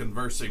spell. like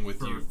conversing with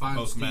for you, 5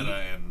 both speed, meta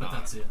and but not.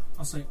 that's it.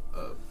 I'll say,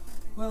 Uh,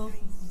 well,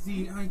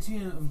 the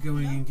idea of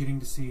going and getting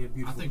to see a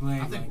beautiful I think glade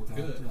we're like that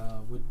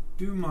good. would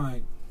do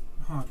my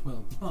heart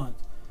well, but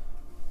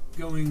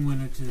going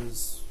when it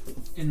is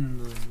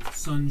in the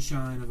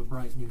sunshine of a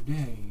bright new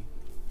day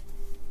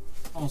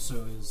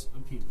also is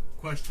appealing.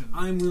 Question.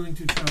 I'm willing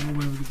to travel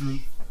wherever the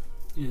group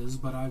is,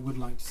 but I would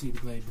like to see the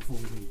glade before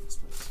we leave this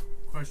place.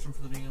 Question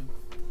for the DM.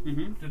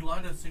 Mm-hmm. Did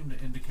Lida seem to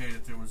indicate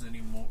if there was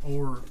any more,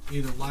 or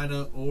either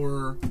Lida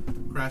or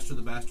Craster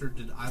the Bastard,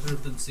 did either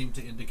of them seem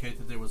to indicate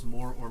that there was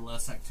more or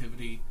less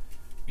activity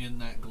in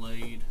that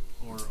glade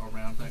or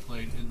around that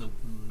glade in the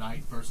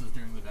night versus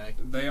during the day?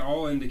 They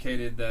all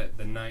indicated that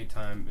the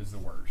nighttime is the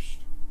worst.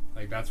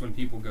 Like, that's when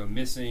people go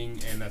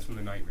missing, and that's when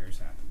the nightmares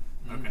happen.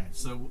 Okay,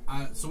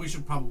 so we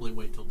should probably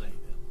wait till day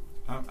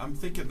then. I'm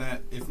thinking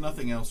that, if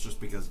nothing else,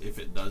 just because if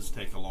it does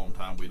take a long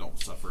time, we don't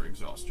suffer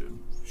exhaustion.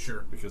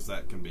 Sure. Because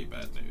that can be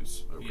bad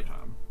news over Yeah.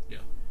 time. Yeah.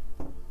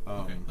 Um,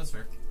 Okay, that's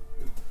fair.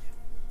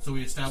 So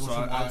we establish So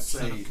a I'd watch,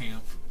 set say- up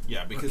camp.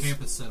 Yeah, Or because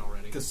camp is set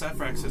already.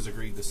 Saphrax has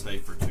agreed to stay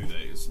for 2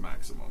 days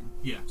maximum.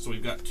 Yeah. So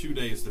we've got 2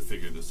 days to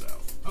figure this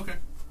out. Okay.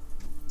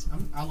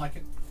 I like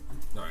it.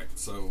 All right,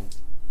 so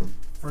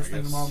First I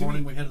thing guess- tomorrow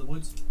morning, we head to the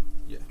woods.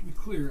 yeah, To be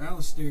clear,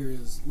 Alistair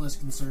is less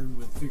concerned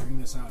with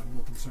figuring this out and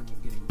more concerned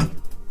with getting what?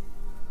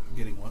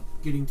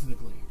 getting to the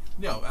glade.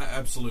 No,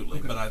 absolutely.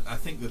 Okay. But I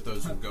think that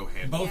those will go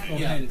hand Both in will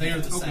hand. hand in they are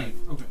hand. the Okay, same.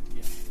 okay,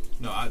 yeah.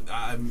 No,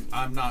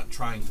 I'm not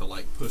trying to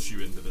like push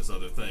you into this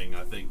other thing.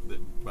 I think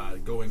that by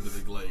going to the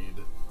glade,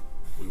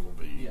 we will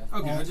be. Yeah.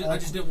 Okay, I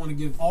just didn't want to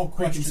give All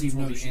questions preconceived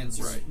will be notions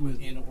answered with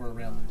in or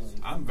around the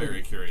glade. I'm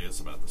very curious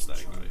about the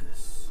stag night.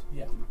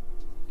 Yeah.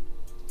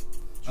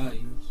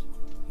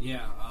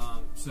 Yeah.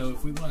 So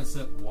if we want to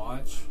set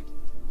watch,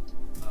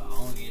 I'll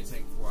only need to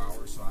take 4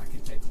 hours, so I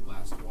can take the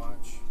last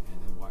watch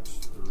and then watch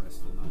the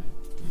rest of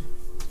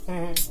the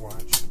night.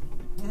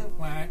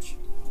 watch.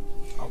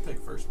 I'll take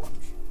first watch.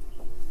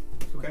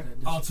 Okay.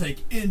 I'll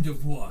take end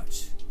of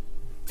watch.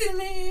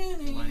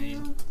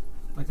 Lame.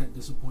 Like that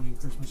disappointing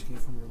Christmas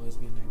gift from your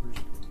lesbian neighbors.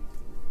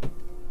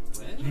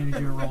 What?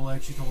 Handed you a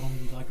Rolex, you told them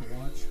you'd like a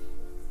watch.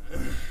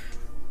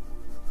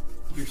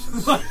 You're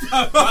so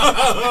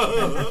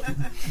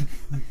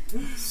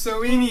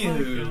So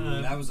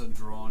anywho, That was a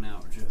drawn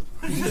out joke.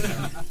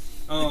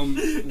 one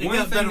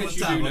got better thing that with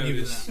you time, do I'll give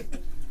you notice,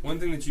 one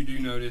thing that you do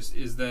notice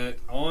is that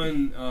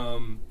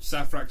on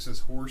Saphrax's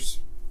horse,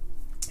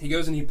 he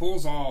goes and he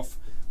pulls off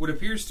what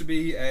appears to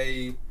be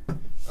a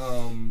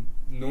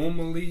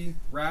normally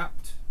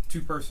wrapped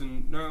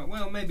two-person,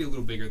 maybe a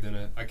little bigger than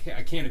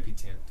a canopy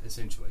tent,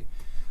 essentially,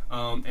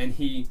 and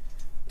he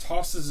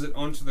tosses it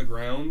onto the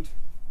ground.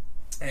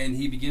 And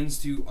he begins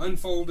to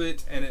unfold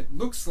it, and it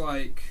looks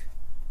like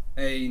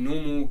a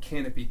normal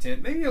canopy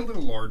tent, maybe a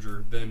little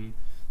larger than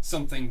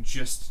something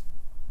just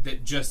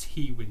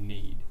he would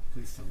need.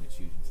 Please tell me it's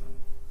using something.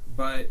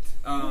 But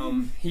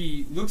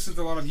he looks at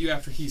a lot of you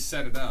after he's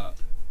set it up,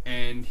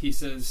 and he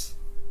says,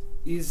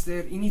 "Is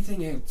there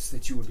anything else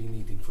that you will be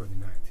needing for the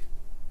night?"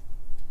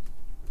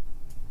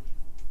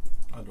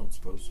 I don't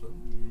suppose so.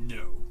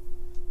 No.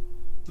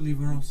 Believe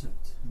we're all set.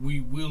 We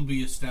will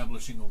be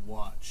establishing a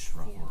watch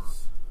for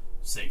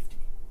safety.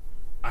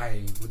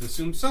 I would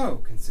assume so,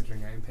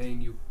 considering I am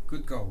paying you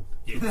good gold.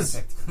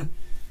 Yes.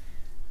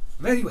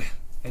 Very well.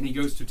 And he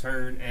goes to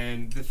turn,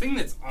 and the thing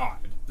that's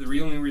odd, the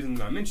only reason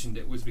that I mentioned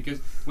it was because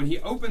when he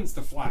opens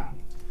the flap,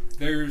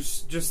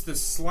 there's just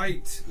this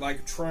slight,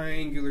 like,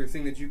 triangular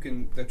thing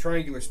the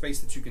triangular space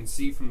that you can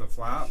see from the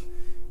flap.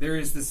 There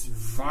is this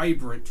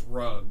vibrant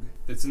rug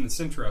that's in the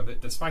center of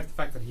it, despite the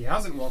fact that he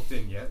hasn't walked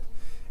in yet.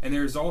 And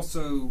there's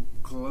also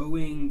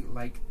glowing,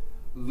 like,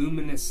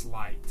 luminous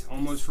light,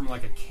 almost from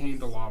like a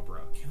candelabra.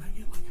 Can I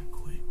get like a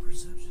quick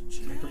perception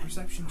check? Make a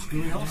perception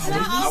check.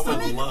 I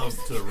would love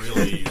to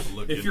really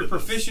look If into you're this.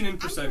 proficient in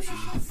perception.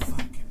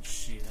 Fucking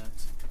shit.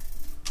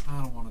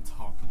 I don't want to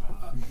talk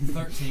about it.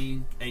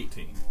 13.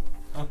 18.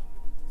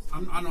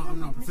 I'm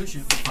not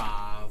proficient.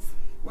 5.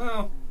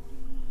 Well,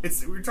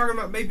 we're talking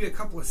about maybe a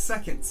couple of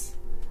seconds.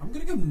 I'm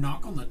gonna go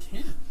knock on the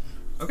tent.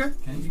 Okay,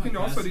 you can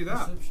also do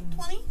that.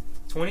 20?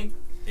 20?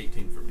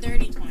 18 for me.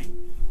 Dirty 20.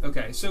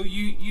 Okay, so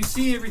you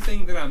see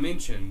everything that I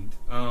mentioned.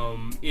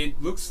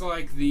 It looks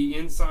like the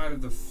inside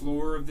of the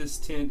floor of this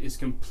tent is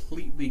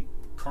completely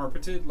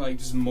carpeted, like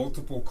just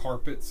multiple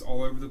carpets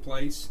all over the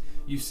place.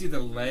 You see the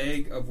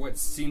leg of what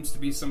seems to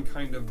be some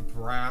kind of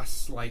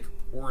brass, like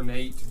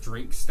ornate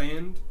drink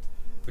stand,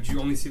 but you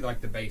only see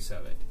like the base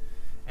of it.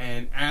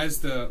 And as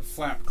the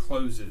flap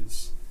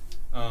closes,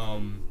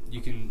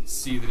 you can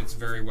see that it's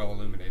very well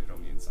illuminated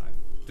on the inside,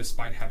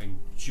 despite having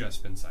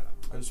just been set up.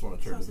 I just want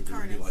to turn to the Sounds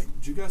group and be TARDIS.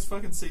 like, "Did you guys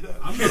fucking see that?"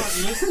 I'm not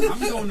listening. I'm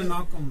going to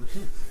knock on the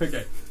tent.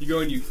 Okay, you go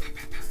and you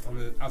on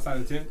the outside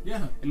of the tent,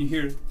 Yeah. and you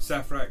hear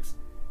Saphrax.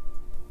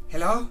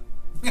 Hello?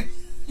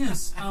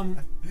 Yes,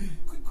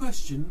 quick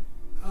question.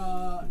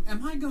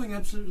 Am I going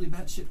absolutely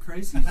batshit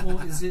crazy,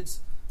 or is it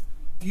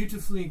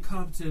beautifully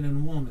carpeted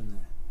and warm in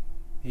there?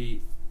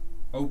 He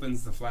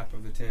opens the flap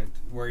of the tent,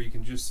 where you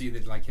can just see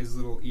that, like, his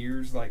little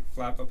ears, like,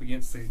 flap up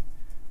against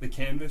the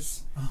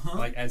canvas,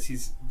 like, as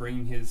he's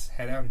bringing his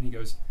head out, and he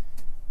goes,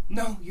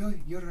 "No,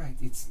 you're right.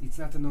 It's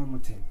not a normal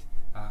tent.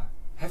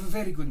 Have a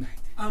very good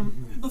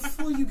night."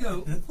 Before you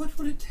go, what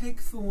would it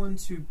take for one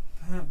to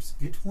perhaps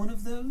get one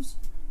of those?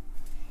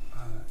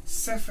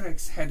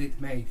 Cephrex had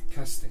it made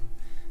custom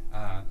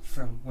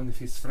from one of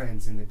his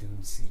friends in the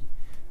Dune Sea.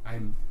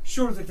 I'm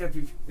sure that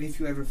if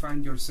you ever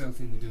find yourself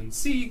in the Dune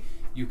Sea,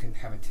 you can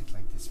have a tent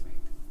like this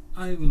made.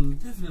 I will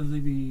definitely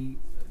be...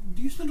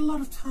 Do you spend a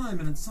lot of time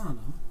in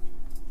Atsana?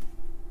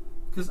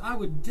 Because I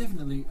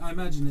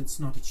imagine it's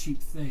not a cheap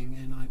thing,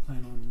 and I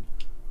plan on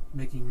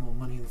making more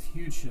money in the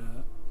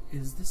future.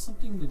 Is this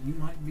something that you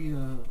might be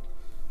a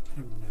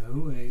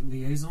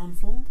liaison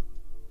for?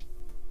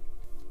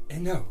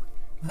 No.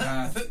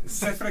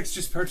 Cephrex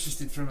just purchased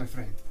it from a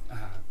friend.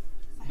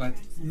 But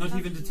not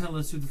even to tell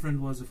us who the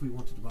friend was if we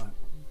wanted to buy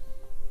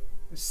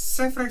it.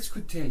 Cephrex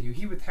could tell you.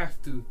 He would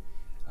have to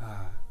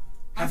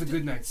have a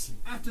good night's sleep.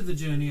 After the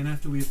journey and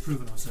after we have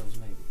proven ourselves,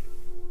 maybe.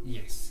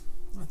 Yes.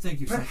 Well, thank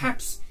you.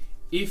 Perhaps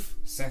if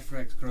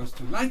Cephrex grows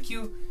to like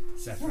you,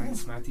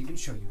 Cephrex might even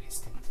show you his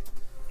tent.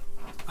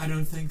 I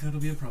don't think that'll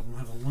be a problem.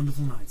 Have a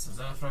wonderful night, son.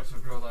 Zephyrus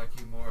will grow like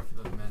you more if you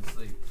let the man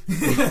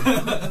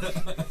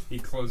sleep. He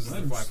closes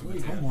the flap of the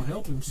I'm tent. gonna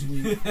help him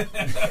sleep.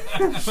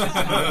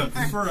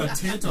 For a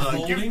tent of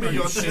holding, give me are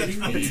your you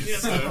shitting tent, me?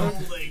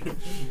 please.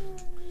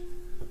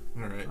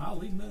 All right. I'll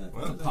leave that.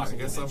 Well, I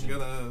guess I'm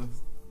gonna.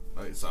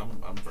 Alright, so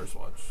I'm first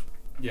watch.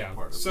 Yeah.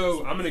 Part of So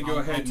this. I'm gonna go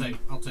ahead.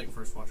 I'll take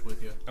first watch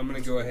with you. I'm gonna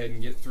go ahead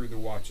and get through the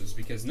watches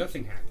because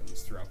nothing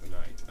happens throughout the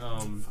night.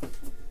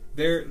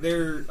 They're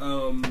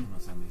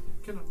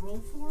Can I roll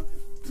for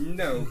it?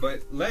 no,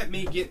 but let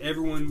me get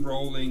everyone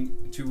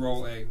rolling to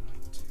roll a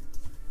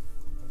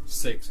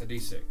 6, a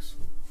d6.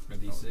 A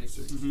D6.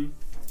 Mm-hmm.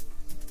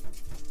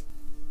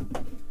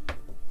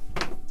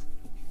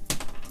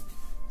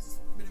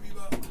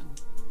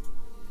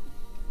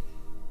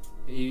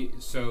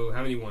 So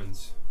how many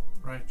ones?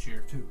 Right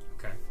here. 2.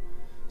 Okay.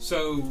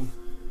 So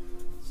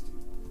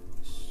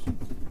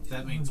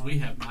That means we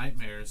have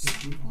nightmares.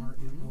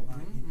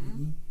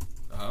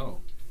 Oh.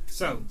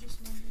 so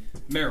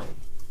Meryl,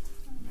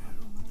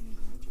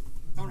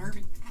 Don't hurt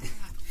me.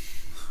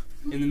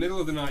 in the middle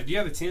of the night, do you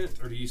have a tent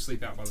or do you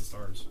sleep out by the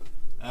stars?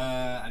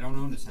 I don't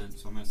own a tent,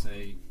 so I'm gonna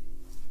say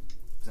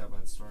it's out by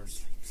the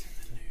stars.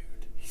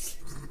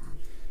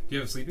 Do you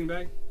have a sleeping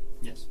bag?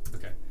 Yes.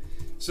 Okay.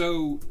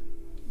 So,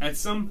 at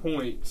some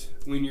point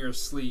when you're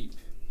asleep,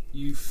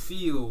 you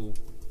feel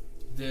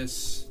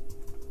this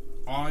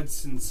odd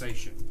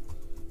sensation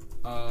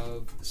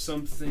of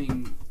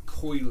something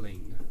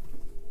coiling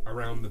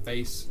around the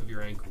base of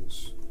your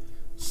ankles,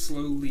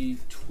 slowly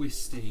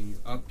twisting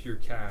up your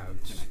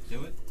calves. Can I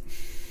do it?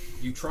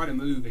 You try to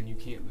move and you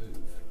can't move.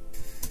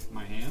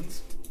 My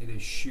hands? It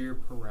is sheer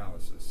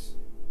paralysis.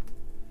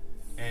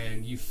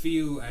 And you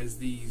feel as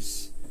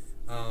these,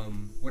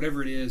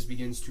 whatever it is,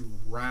 begins to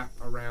wrap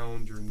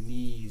around your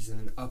knees and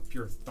then up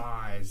your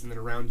thighs and then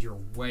around your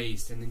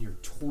waist and then your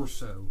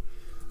torso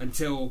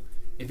until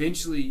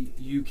eventually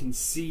you can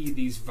see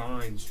these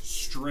vines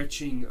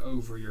stretching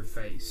over your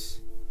face,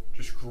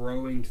 just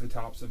growing to the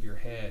tops of your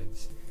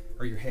heads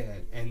or your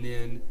head. And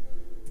then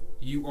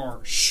you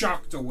are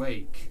shocked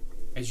awake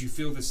as you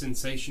feel the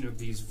sensation of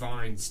these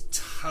vines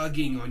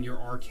tugging on your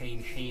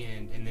arcane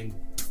hand and then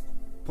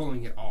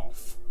pulling it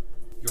off.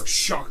 You're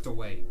shocked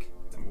awake.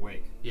 I'm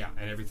awake. Yeah,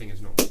 and everything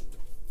is normal.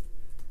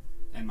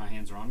 And my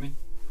hands are on me?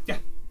 Yeah.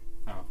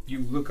 Oh. You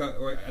look up,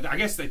 or I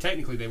guess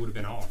technically they would have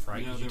been off,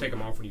 right? Yeah, 'Cause you they take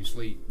them were. off when you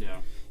sleep. Yeah.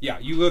 Yeah,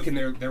 you look and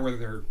they're where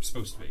they're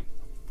supposed to be.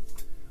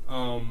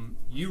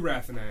 You,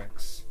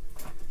 Rathanax,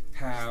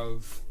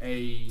 have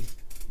a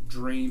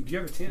dream. Do you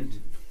have a tent?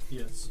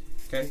 Yes.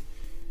 Okay.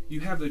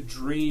 You have a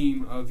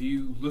dream of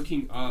you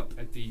looking up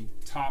at the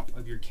top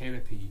of your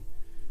canopy,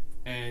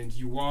 and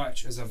you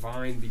watch as a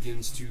vine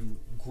begins to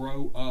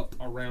grow up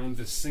around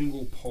the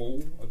single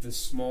pole of this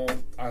small,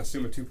 I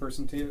assume a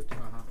 2-person tent,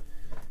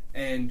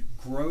 and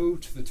grow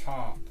to the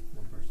top,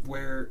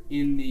 where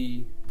in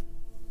the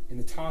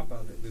top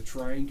of it, the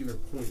triangular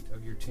point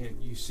of your tent,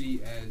 you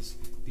see as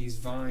these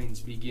vines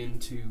begin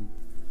to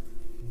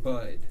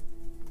bud.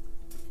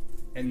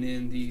 And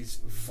then these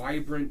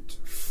vibrant,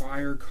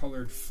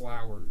 fire-colored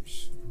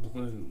flowers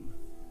bloom.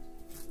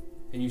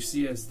 And you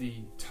see as the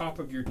top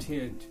of your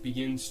tent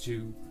begins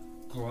to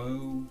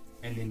glow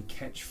and then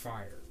catch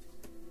fire.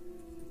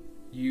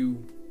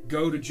 You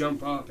go to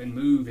jump up and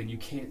move, and you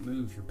can't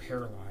move. You're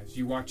paralyzed.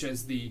 You watch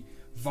as the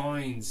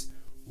vines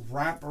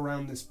wrap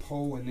around this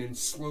pole and then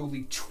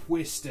slowly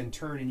twist and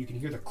turn, and you can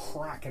hear the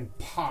crack and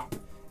pop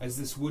as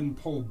this wooden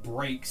pole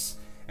breaks,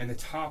 and the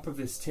top of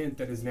this tent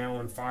that is now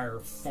on fire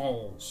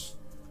falls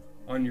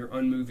on your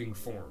unmoving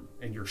form,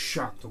 and you're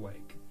shocked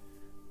awake.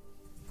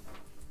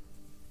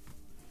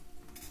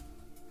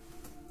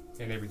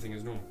 And everything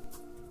is normal.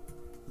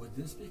 Would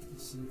this be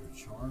considered a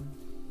charm?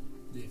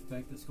 The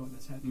effect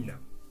that's happening? No.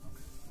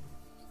 Okay.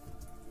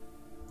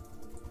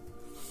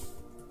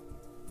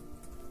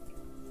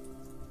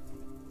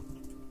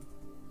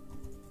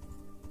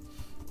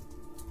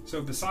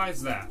 So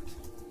besides that,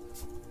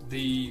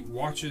 the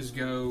watches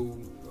go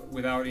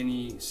without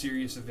any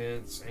serious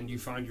events, and you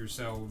find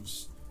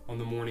yourselves on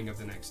the morning of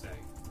the next day.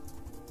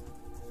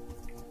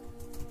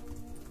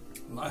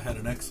 Well, I had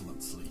an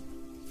excellent sleep.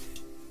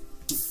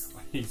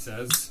 He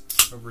says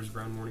over his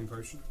brown morning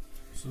potion.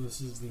 So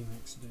this is the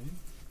next day.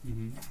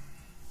 Mm-hmm.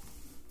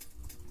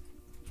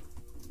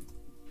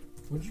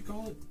 What'd you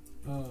call it?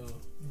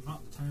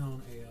 Not the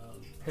town,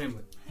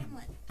 Hamlet.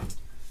 Hamlet.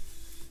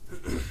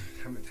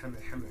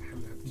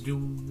 Hamlet. Do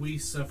we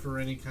suffer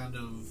any kind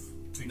of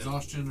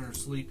exhaustion or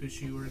sleep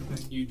issue or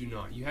anything? You do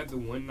not. You had the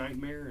one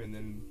nightmare, and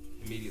then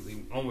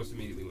almost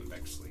immediately went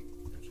back to sleep.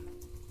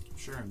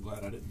 Sure, I'm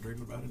glad I didn't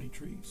dream about any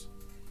trees.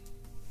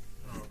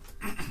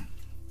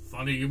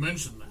 Funny you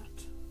mentioned that.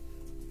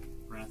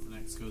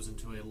 Rathanax goes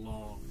into a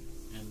long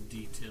and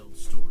detailed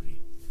story.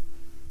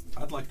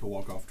 I'd like to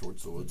walk off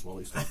towards the woods while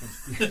he's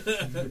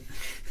talking.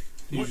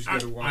 You just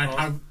gotta walk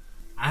off.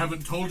 I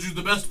haven't told you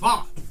the best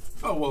part.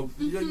 Oh, well,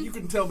 you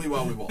can tell me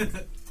while we walk.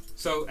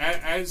 So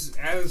as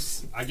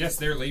I guess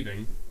they're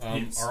leaving,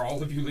 Yes. are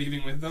all of you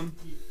leaving with them?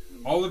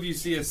 All of you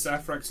see as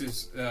Saphrax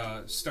is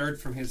stirred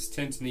from his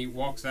tent and he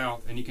walks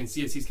out, and you can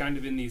see as he's kind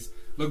of in these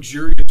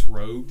luxurious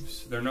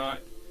robes. They're not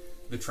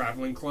the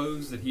traveling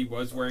clothes that he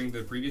was wearing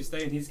the previous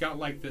day, and he's got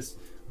like this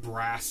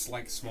brass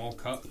like small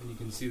cup, and you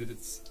can see that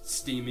it's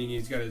steaming.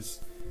 He's got his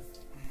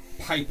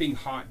piping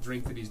hot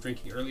drink that he's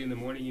drinking early in the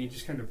morning, and he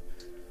just kind of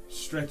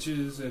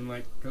stretches and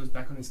like goes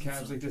back on his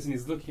calves like this, and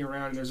he's looking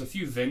around, and there's a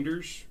few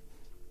vendors,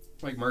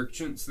 like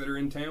merchants that are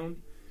in town,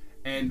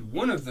 and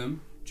one of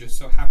them just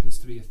so happens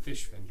to be a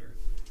fish vendor.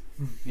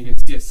 And you can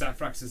see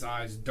Saphrax's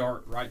eyes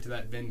dart right to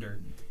that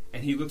vendor,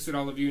 and he looks at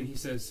all of you and he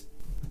says,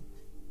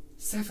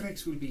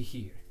 "Saphrax will be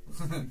here.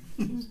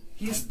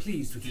 He is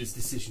pleased with his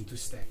decision to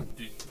stay."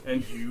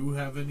 And you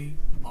have any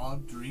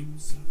odd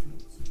dreams?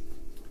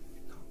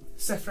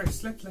 Saphrax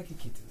slept like a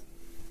kitten.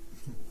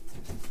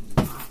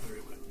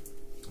 Very well.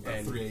 About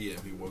And- 3 a.m.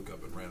 he woke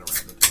up and ran around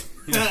the tent.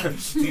 You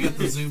got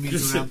the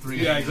zoomies around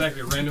 3 Yeah, a.m.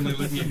 exactly. Randomly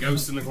looking at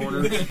ghosts in the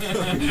corner.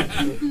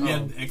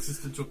 Yeah,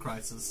 existential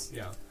crisis.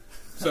 Yeah.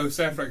 So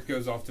Saphrax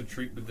goes off to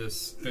treat with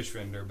this fish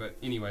vendor. But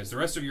anyways, the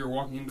rest of you are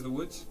walking into the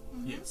woods?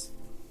 Yes.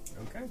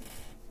 Okay.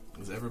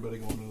 Is everybody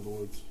going into the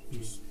woods?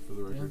 Just for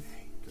the record?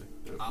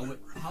 Okay.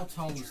 How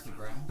tall is the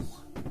grass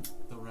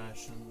The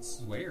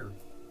rations. Where?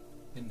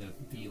 in the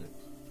field?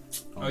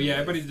 Oh yeah,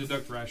 everybody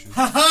deduct rations.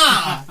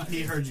 Ha!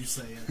 He heard you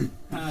say it.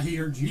 he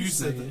heard you, You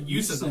say said it. the-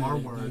 you said the R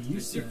it. word. No, you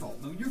It's said your it. fault.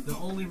 No, your The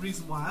fault. only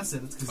reason why I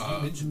said it's because you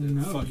Uh, mentioned it.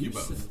 No, fuck you you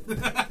both.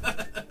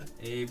 said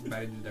it.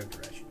 Everybody deduct a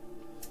ration.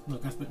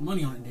 Look, I spent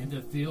money on it, Dan.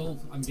 The field.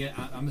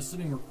 I'm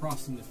assuming we're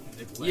crossing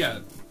the way. Yeah,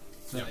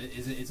 So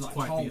it's like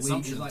Quite tall the weeds.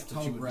 assumption It's like that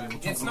tall you would be grass. able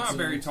to- it's not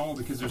very tall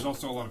because there's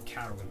also a lot of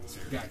cattle in this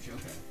area. Gotcha.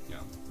 Okay. Yeah.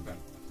 Okay.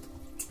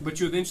 But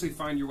you eventually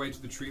find your way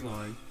to the tree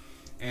line,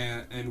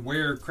 and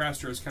where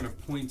Craster is kind of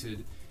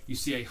pointed, you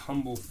see a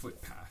humble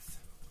footpath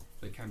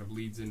that kind of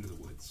leads into the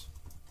woods.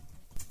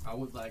 I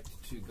would like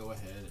to go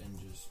ahead and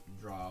just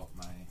draw out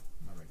my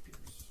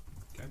rapiers,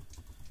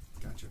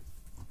 Gotcha.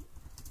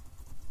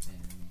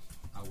 and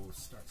I will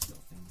start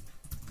stealthing.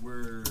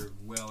 We're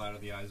well out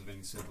of the eyes of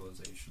any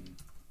civilization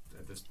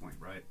at this point,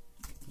 right?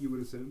 You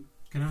would assume.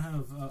 Can I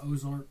have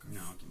Ozark?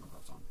 No, I'll keep my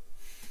thoughts on.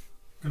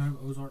 Can I have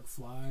Ozark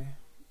fly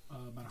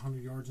about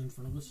 100 yards in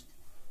front of us?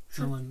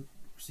 Sherlin,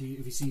 see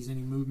if he sees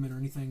any movement or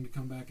anything to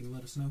come back and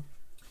let us know.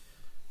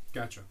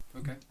 Gotcha.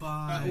 Okay.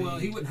 By Well,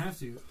 he wouldn't have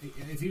to.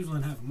 If he was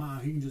within half a mile,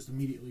 he can just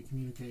immediately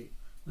communicate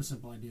the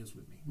simple ideas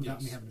with me without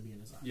Yes. me having to be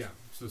in his eyes. Yeah.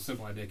 So the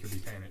simple idea could be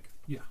panic.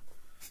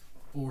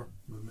 Or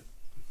movement.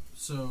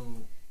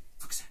 So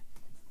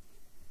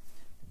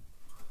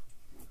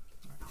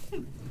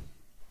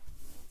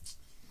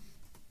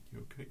You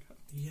okay, Kyle?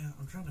 yeah,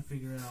 I'm trying to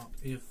figure out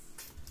if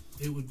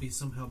it would be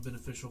somehow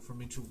beneficial for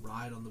me to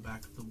ride on the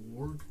back of the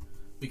warg,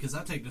 because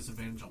I take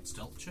disadvantage on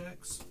stealth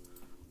checks.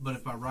 But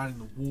if by riding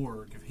the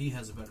warg, if he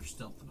has a better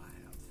stealth than I have,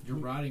 You're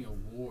riding a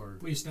war.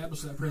 We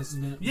established that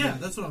precedent. yeah,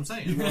 with- that's what I'm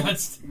saying.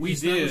 We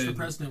established the did.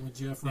 precedent with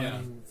Jeff Yeah.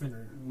 riding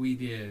Fenrir. We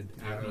did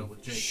I out know of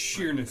with Jake,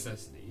 sheer right.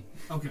 necessity.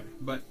 Okay.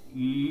 But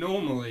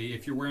normally,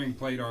 if you're wearing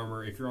plate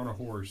armor, if you're on a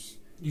horse,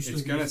 You still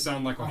it's gonna get-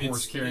 sound like a It's-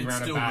 horse carrying it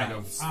around a still bag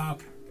rattles. Ah,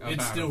 okay. of. It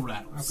bag still of-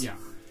 rattles. Yeah.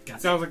 Gotcha.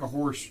 It sounds like a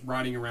horse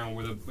riding around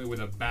with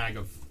a bag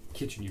of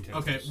kitchen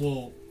utensils. Okay,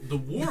 well, the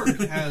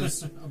warg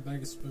has A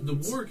bag of spoons.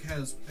 the warg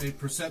has a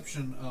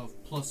perception of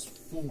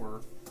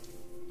 +4,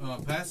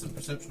 passive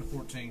perception of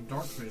 14,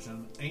 dark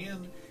vision,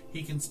 and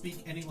he can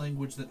speak any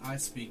language that I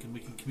speak, and we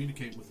can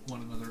communicate with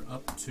one another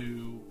up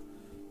to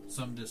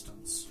some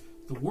distance.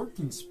 The warg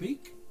can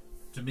speak?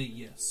 To me,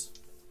 yes.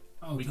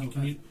 Oh, we can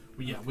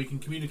telepathic. we can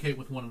communicate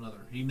with one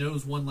another. He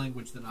knows one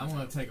language that I I want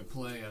know. to take a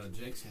play out of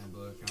Jake's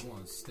handbook. I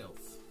want to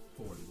stealth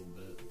forward a little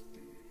bit.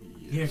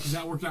 Yeah, because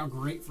that worked out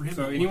great for him.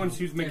 So anyone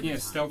who's making a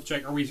stealth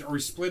check, are we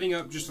splitting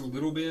up just a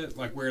little bit,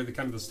 like where the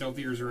kind of the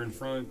stealthiers are in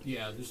front?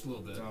 Yeah, just a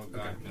little bit. Oh,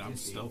 Okay. I mean, I'm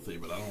stealthy,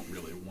 but I don't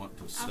really want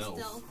to I'll stealth.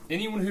 stealth.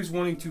 Anyone who's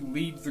wanting to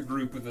lead the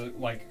group with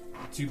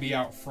to be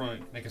out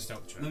front, make a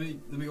stealth check. Let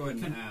me go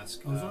ahead and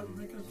ask. Oh, Ozark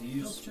make a Do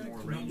you use stealth check? more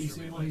Can that be range or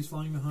seen while melee? he's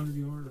flying 100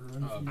 yard or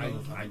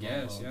anything? I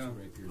guess, yeah.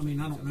 I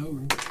mean, I don't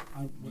know.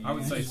 I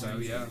would say imagine so,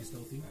 he's yeah. pretty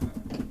stealthy.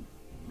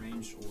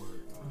 Range or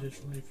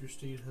Additionally, if your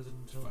steed has an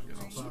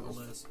intelligence of 5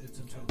 or less, its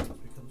intelligence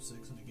becomes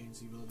 6 and it gains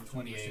the ability to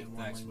 28, understand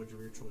one thanks. language of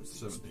your choice. to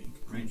 17. speak.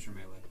 range or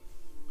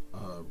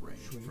melee? Range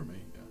for me,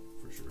 yeah,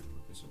 for sure.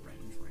 It's a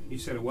range. You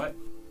said a what?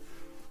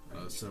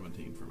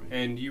 17 for me.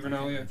 And you,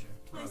 Renalia?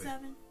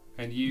 27.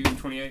 And you,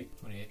 28?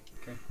 28.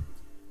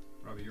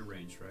 Robbie, your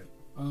range,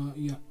 right?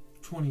 Yeah,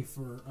 20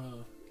 for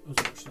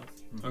Ozark stuff.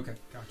 Okay,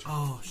 gotcha.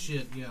 Oh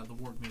shit! Yeah, the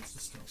warg needs to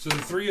stealth. So the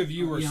three of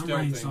you are yeah, I'm stealthing.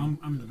 ranged, so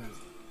I'm the best.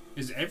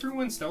 Is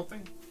everyone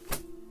stealthing?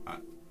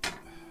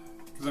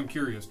 Because I'm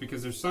curious,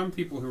 because there's some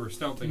people who are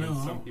stealthing No,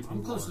 and some people I'm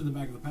who close to aren't. the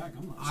back of the pack.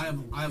 I'm not.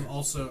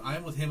 I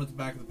am with him at the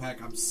back of the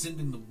pack. I'm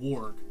sending the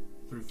warg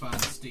through Find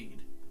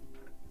Steed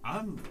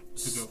I'm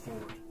to go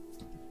forward.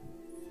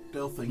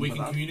 stealthing, We but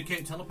can I'm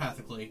communicate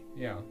telepathically,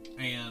 Yeah.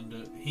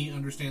 and he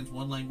understands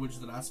one language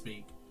that I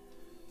speak,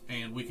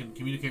 and we can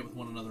communicate with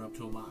one another up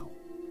to a mile.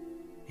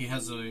 He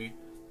has a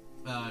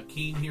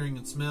keen hearing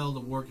and smell.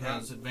 The warg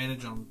has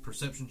advantage on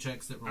perception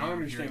checks that rely I on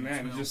understand hearing that.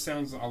 and It smell. just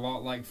sounds a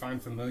lot like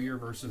Find Familiar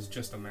versus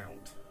just a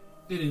mount.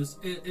 It is.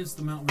 It's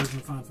the mount version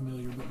of Find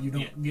Familiar, but you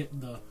don't get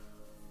the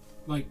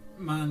like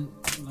mine.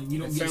 Like you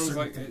don't It get sounds certain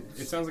like things.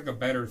 it sounds like a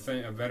better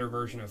thing, a better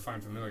version of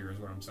Find Familiar is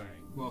what I'm saying.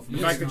 Well, The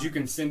Yes, fact that not. you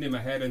can send him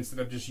ahead instead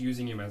of just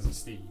using him as a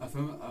steed.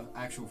 a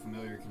actual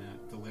familiar can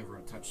deliver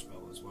a touch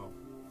spell as well.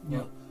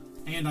 Yeah.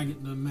 And I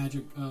get the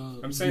magic.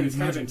 I'm saying it's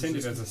kind of magic intended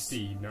as a resistance.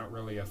 steed, not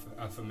really a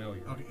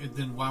familiar. Okay, and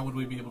then why would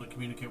we be able to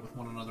communicate with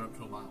one another up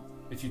to a mile?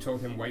 If you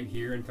told him wait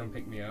here and come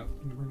pick me up,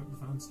 Can you bring up the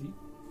Find Steed?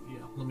 Yeah,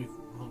 let me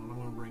hold on. I'm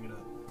going to bring it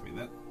up. I mean,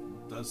 that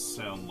does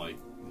sound like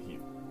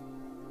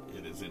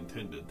it is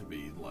intended to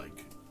be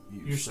like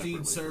used Your separately steed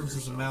for serves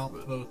as a yourself, mount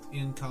but both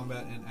in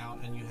combat and out,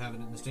 and you have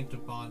an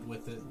instinctive bond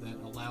with it that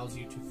allows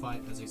you to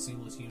fight as a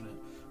seamless unit.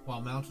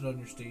 While mounted on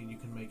your steed, you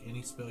can make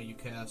any spell you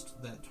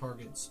cast that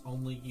targets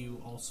only you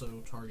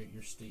also target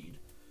your steed.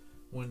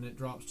 When it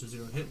drops to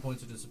 0 hit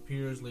points, it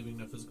disappears, leaving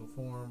no physical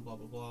form, blah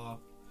blah blah.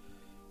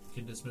 You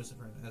can dismiss it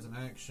as an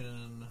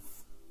action.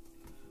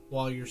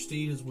 While your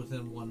steed is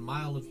within 1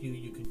 mile of you,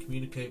 you can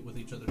communicate with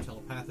each other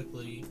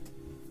telepathically.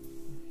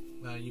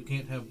 You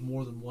can't have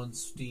more than one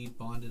steed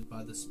bonded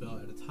by the spell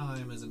at a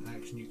time. As an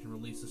action, you can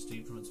release the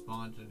steed from its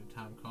bond at any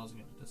time, causing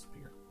it to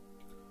disappear.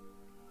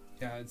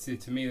 yeah, see,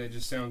 to me that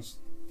just sounds.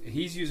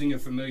 He's using a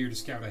familiar to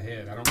scout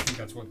ahead. I don't think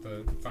that's what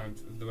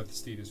what the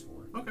steed is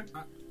for. Okay.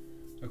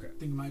 Okay. I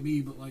think it might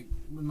be, but like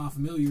with my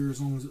familiar,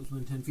 as long as it's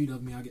within 10 feet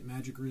of me, I get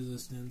magic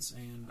resistance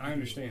and. I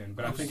understand,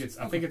 but I think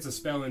it's a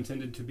spell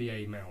intended to be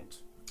a mount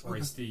or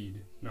a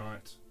steed,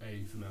 not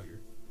a familiar.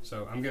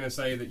 So I'm gonna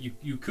say that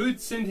you could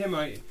send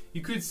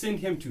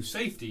him to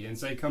safety and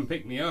say come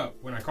pick me up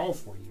when I call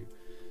for you,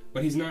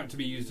 but he's not to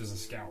be used as a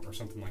scout or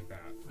something like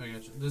that. I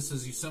got you. This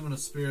is you summon a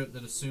spirit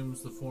that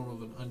assumes the form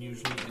of an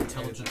unusually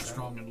intelligent,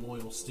 strong, and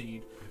loyal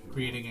steed,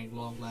 creating a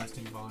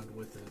long-lasting bond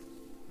with it.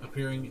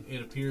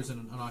 It appears in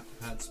an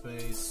unoccupied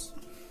space,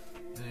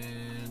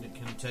 and it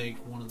can take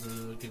one of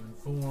the given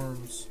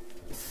forms.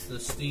 The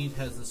steed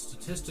has the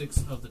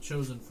statistics of the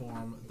chosen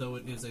form, though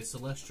it is a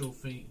celestial,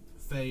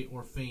 fey,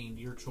 or fiend,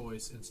 your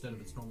choice, instead of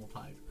its normal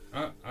type.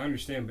 I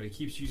understand, but he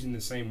keeps using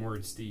the same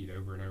word steed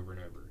over and over and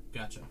over.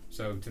 Gotcha.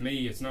 So to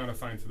me, it's not a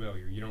Find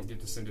Familiar. You don't get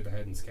to send it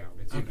ahead and scout.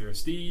 It's Okay. either a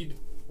steed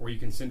or you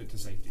can send it to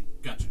safety.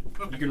 Gotcha. You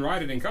Okay. can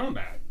ride it in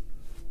combat,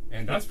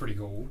 and that's pretty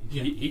cool.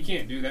 Yeah. He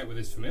can't do that with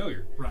his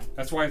familiar. Right.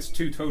 That's why it's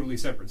two totally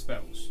separate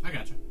spells. I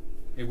gotcha.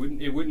 It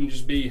wouldn't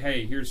just be,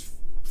 hey, here's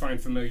Find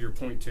Familiar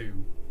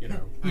 .2. You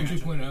know. I gotcha.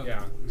 2.0.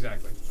 Yeah,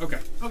 exactly. Okay.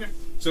 Okay.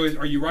 So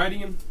are you riding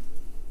him?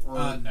 Or,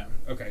 No.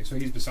 Okay, so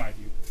he's beside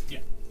you.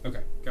 Yeah.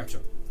 Okay, gotcha.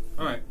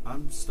 All right.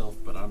 I'm stealth,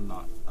 but I'm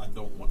not. I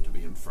don't want to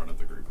be in front of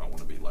the group. I want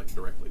to be like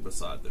directly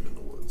beside them in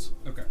the woods.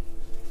 Okay.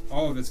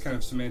 All of it's kind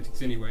of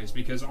semantics anyways,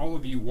 because all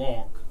of you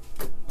walk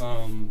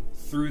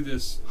through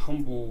this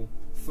humble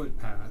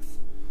footpath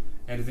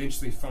and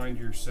eventually find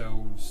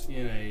yourselves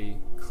in a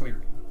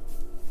clearing.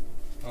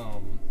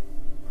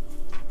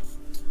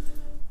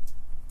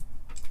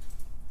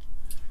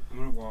 I'm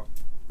gonna walk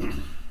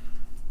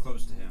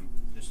close to him,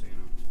 just so you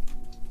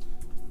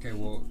know. Okay,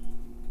 well,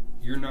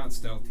 you're not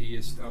stealth, he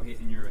is stealth.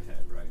 And you're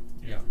ahead, right?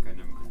 Yeah. Okay,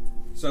 never mind.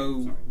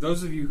 So, Sorry.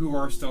 those of you who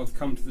are stealth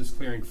come to this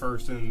clearing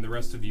first, and the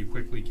rest of you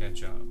quickly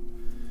catch up.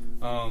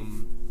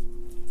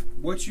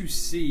 What you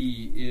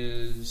see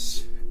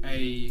is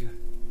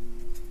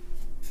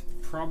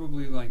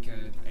probably like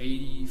an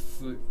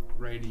 80-foot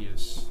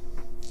radius.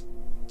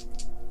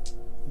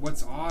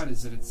 What's odd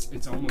is that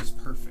it's almost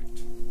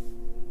perfect,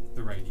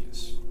 the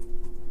radius.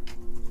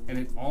 And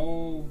it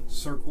all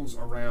circles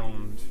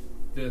around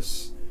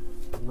this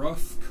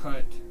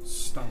rough-cut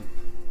stump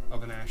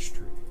of an ash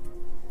tree.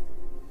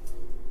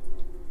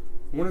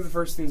 one of the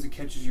first things that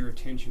catches your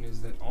attention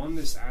is that on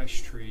this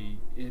ash tree,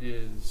 it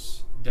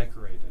is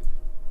decorated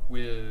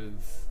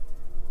with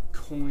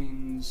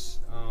coins,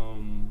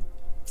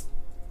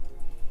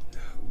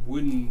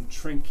 wooden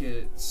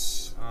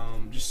trinkets,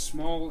 just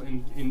small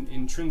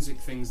intrinsic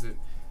things that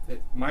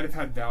might have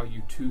had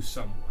value to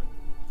someone,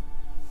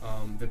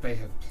 that they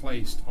have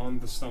placed on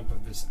the stump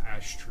of this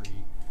ash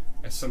tree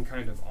as some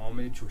kind of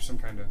homage or some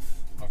kind of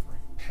Offering.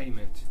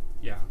 payment.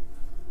 Yeah.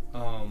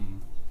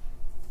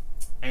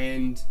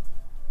 And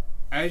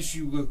as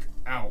you look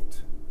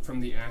out from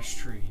the ash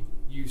tree,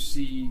 you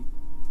see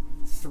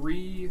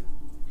 3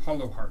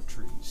 hollow heart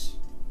trees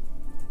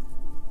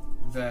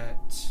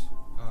that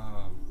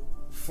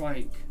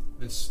flank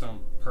this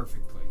stump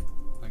perfectly,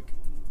 like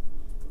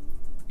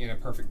in a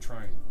perfect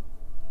triangle.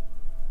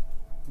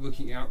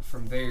 Looking out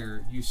from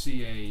there, you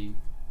see a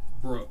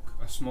brook,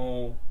 a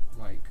small,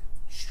 like,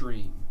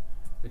 stream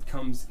that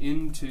comes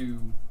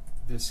into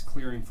this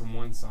clearing from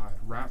one side,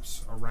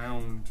 wraps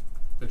around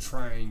the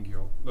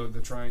triangle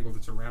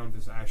that's around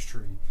this ash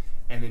tree,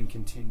 and then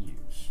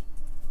continues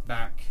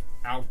back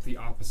out the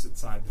opposite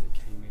side that it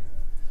came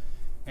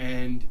in.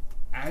 And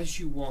as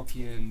you walk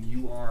in,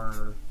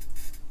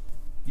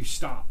 you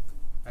stop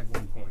at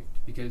one point,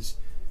 because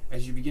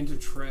as you begin to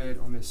tread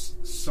on this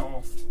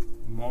soft,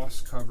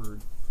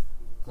 moss-covered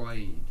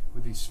glade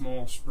with these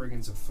small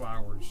spriggans of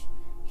flowers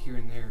here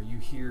and there, you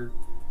hear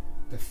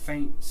the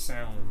faint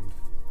sound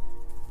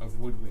of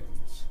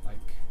woodwinds,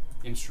 like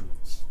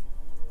instruments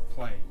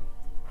playing.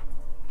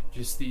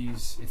 Just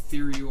these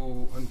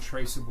ethereal,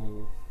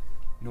 untraceable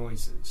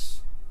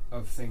noises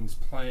of things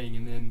playing,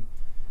 and then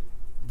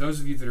those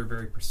of you that are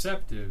very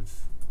perceptive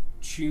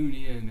tune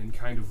in and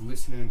kind of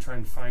listen and try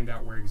and find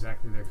out where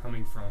exactly they're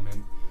coming from,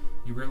 and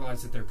you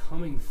realize that they're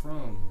coming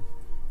from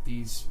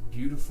these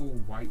beautiful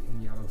white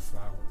and yellow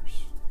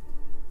flowers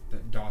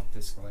that dot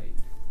this glade.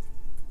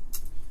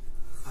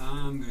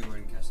 I'm going to go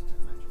ahead and cast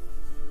Detect Magic.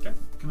 Okay.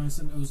 Can I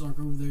send Ozark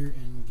over there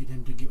and get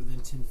him to get within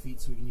 10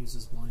 feet so we can use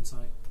his blind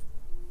sight?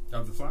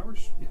 Of the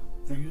flowers? Yeah.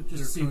 Just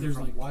Just see if there's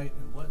like white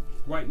and what?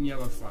 White and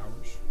yellow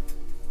flowers.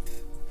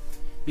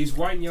 These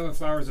white and yellow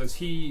flowers, as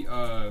he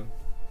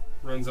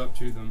runs up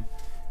to them,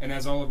 and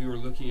as all of you are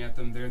looking at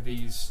them, they're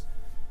these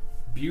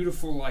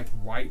beautiful, like,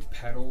 white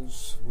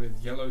petals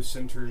with yellow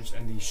centers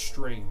and these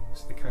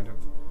strings that kind of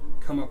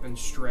come up and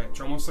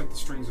stretch, almost like the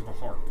strings of a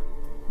harp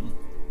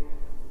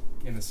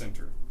in the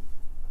center.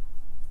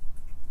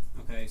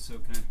 Okay, so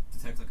can I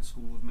detect like a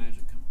school of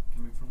magic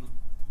coming from them?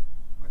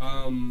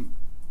 Like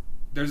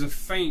There's a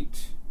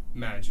faint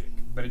magic,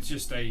 but it's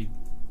just a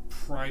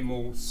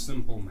primal,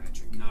 simple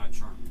magic. not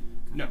charming.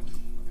 No.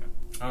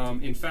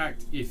 Okay. In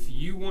fact, if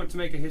you want to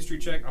make a history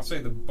check, I'll say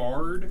the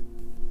Bard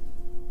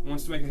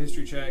wants to make a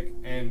history check,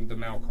 and the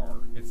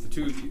Malkar. If the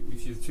two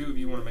of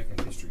you want to make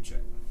a history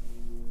check.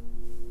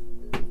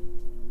 Okay,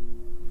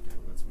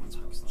 well, that's one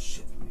spell slot.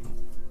 Shit.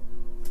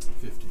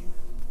 15.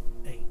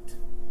 8.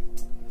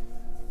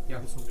 Yeah.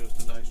 This one goes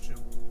to Dice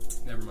Chill.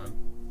 Never mind.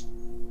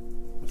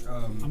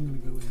 I'm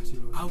going to go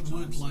into... I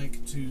would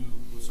like to...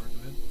 Sorry, go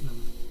ahead. No,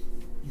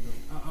 you go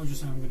ahead. I was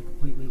just saying I'm going to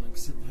completely like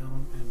sit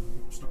down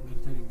and start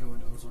meditating and go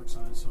into Ozark's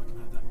side so I can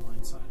have that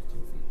blind side at 10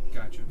 feet.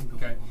 Gotcha. And go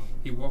Okay. on one of them.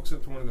 He walks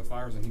up to one of the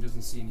flowers and he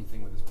doesn't see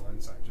anything with his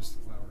blind sight, just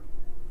the flower.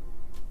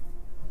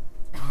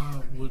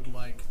 I would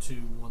like to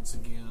once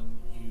again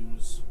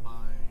use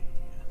my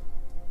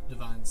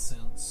divine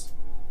sense.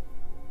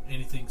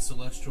 Anything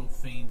celestial,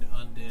 fiend,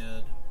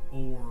 undead,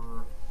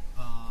 or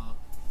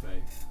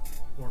Faye.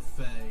 or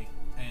fey,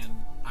 and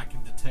I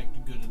can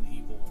detect good and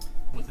evil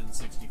within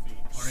 60 feet,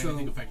 or So-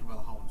 anything affected by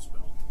the hollow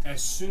spell.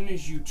 As soon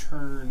as you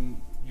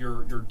turn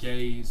your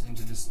gaze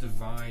into this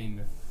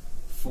divine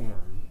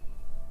form,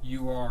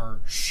 you are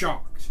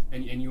shocked,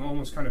 and you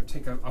almost kind of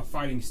take a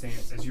fighting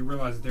stance as you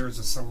realize that there is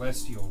a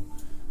celestial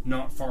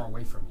not far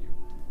away from you.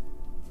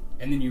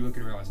 And then you look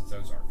and realize it's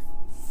Ozark.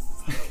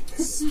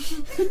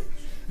 You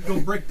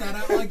gonna break that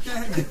out like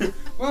that?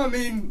 Well, I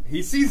mean,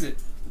 he sees it.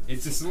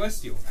 It's a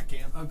celestial. I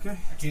can't. Okay.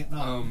 I can't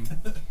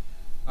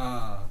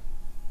not.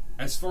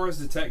 As far as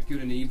detect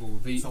good and evil,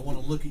 So I want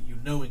to look at you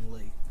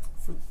knowingly.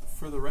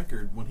 For the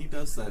record, when he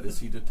does that, is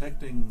he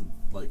detecting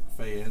like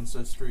Fey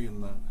ancestry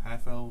in the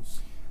half elves?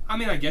 I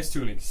mean, I guess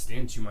to an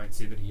extent you might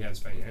say that he has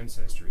Fey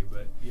ancestry,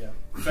 but Yeah.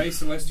 Fey,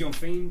 Celestial,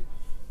 Fiend.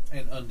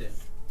 And undead.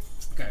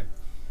 Okay,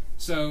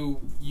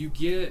 so you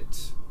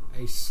get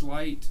a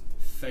slight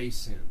Fey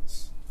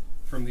sense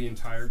from the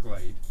entire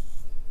glade.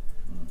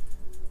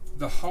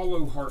 The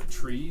hollow heart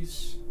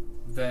trees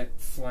that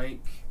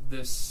flank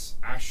this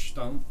ash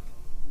stump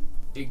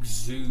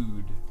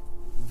exude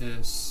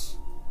this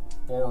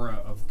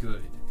aura of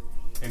good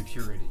and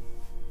purity.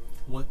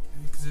 What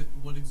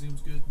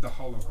exudes good? The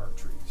hollow heart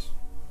trees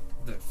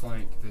that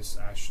flank this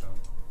ash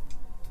stump.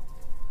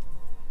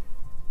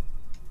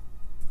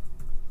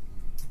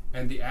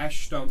 And the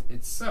ash stump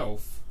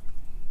itself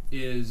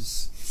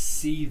is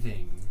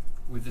seething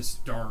with this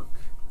dark,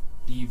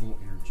 evil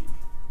energy.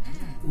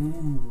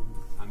 Ooh.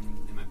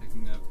 Am I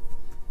picking up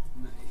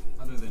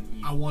other than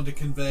evil? I want to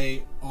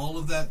convey all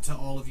of that to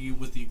all of you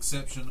with the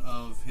exception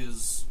of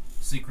his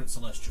secret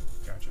celestial.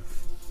 Gotcha.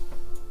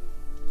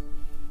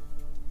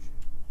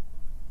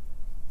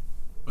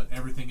 But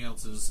everything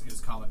else is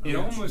common It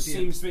knowledge. almost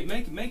seems to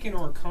be... Make an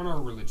Arcana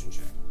or religion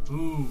check.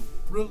 Ooh,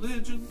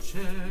 religion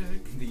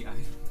check. The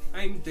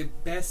I'm the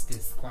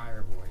bestest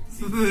choir boy.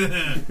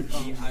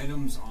 the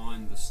items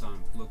on the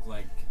stump look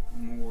like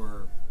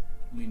more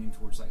leaning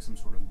towards like some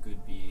sort of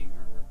good being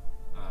or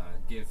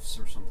gifts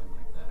or something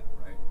like that,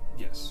 right?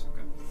 Yes.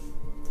 Okay.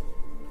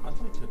 I'd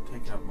like to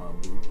take out my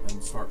lute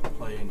and start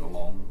playing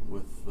along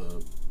with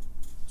the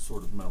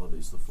sort of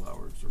melodies the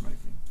flowers are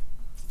making.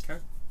 Okay.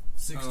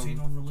 16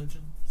 on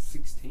religion?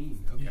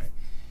 16. Okay. Yeah.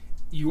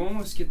 You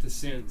almost get the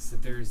sense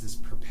that there is this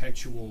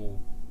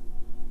perpetual,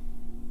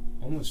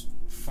 almost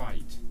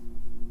fight,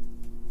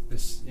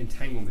 this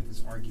entanglement,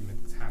 this argument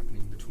that's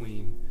happening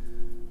between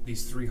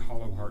these 3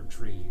 hollow heart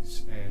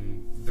trees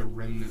and the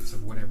remnants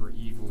of whatever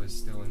evil is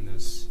still in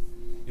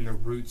the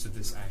roots of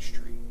this ash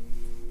tree.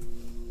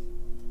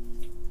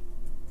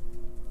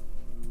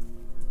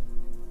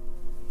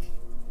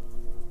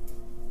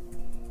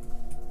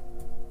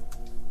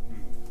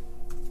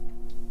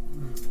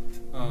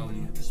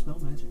 You have to spell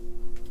magic.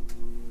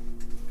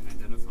 Can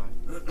identify.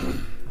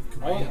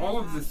 All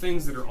of the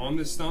things that are on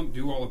this stump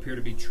do all appear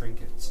to be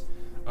trinkets.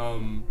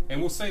 And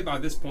we'll say by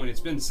this point it's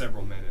been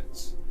several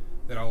minutes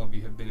that all of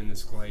you have been in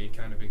this glade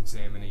kind of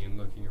examining and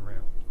looking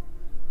around.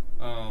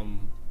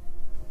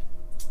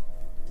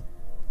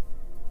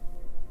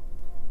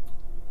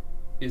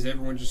 Is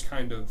everyone just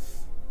kind of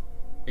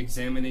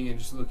examining and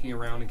just looking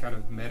around and kind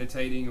of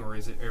meditating, or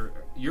is it... Or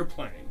you're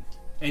playing.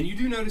 And you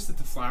do notice that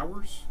the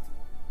flowers,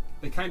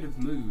 they kind of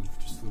move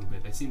just a little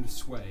bit. They seem to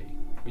sway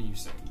when you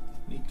sing.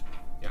 Neat.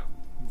 Yeah.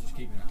 I'm just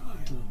keeping an eye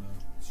on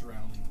the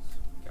surroundings.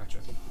 Gotcha.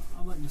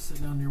 I'd like to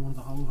sit down near one of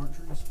the hollow heart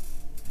trees.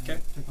 And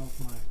Okay. take off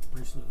my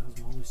bracelet that has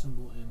the holy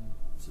symbol and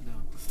sit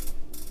down.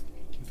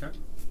 Okay.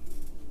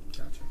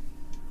 Gotcha.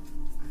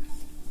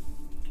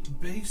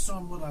 Based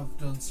on what I've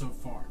done so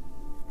far,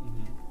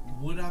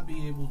 Mm-hmm. would I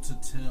be able to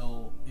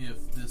tell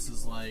if this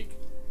is like,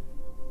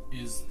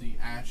 is the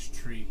ash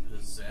tree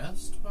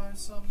possessed by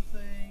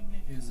something?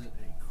 Is it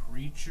a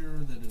creature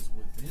that is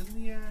within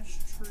the ash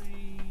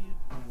tree?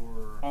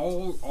 Or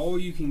All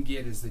you can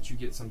get is that you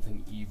get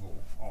something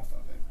evil off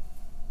of it.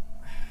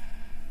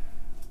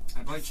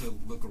 I'd like to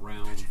look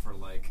around for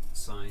like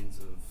signs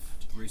of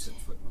recent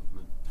foot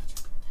movement.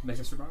 Make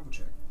a survival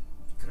check.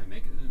 Could I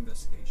make it an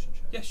investigation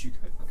check? Yes, you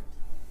could. Okay.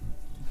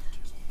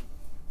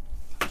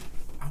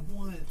 I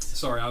want...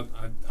 Sorry,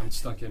 I'm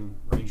stuck in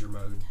ranger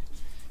mode.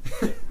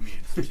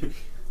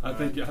 I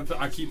mean,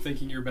 I keep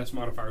thinking your best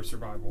modifier is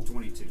survival.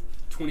 22.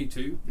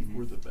 22.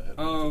 We're the bad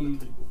Um, ones at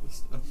the table with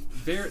stuff.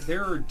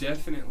 There are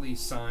definitely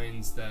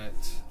signs that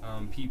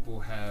people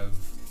have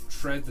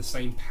tread the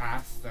same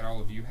path that all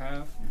of you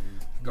have,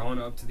 gone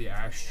up to the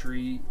ash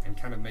tree and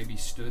kind of maybe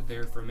stood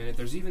there for a minute.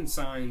 There's even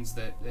signs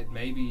that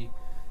maybe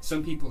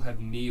some people have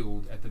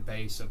kneeled at the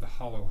base of the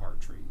hollow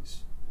heart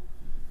trees.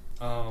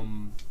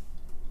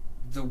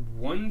 The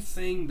one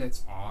thing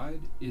that's odd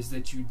is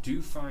that you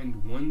do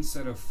find one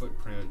set of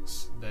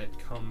footprints that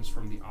comes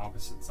from the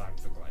opposite side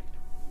of the glade.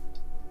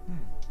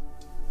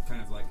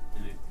 Kind of like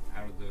in it,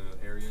 out of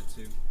the area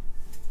too.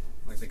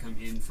 Like they come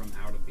in from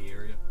out of the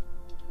area.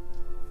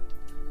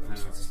 I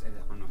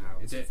don't know how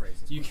it's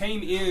phrased. You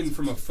came in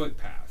from a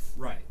footpath.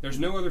 Right. There's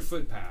no other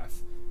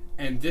footpath,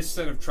 and this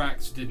set of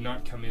tracks did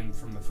not come in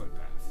from the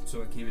footpath.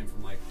 So it came in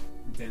from like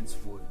dense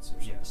woods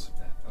or something Yes. like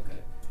that.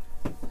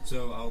 Okay.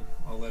 So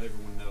I'll let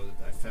everyone know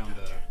that I found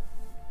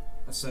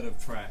a set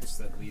of tracks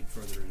that lead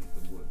further into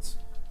the woods.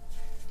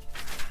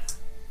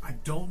 I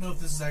don't know if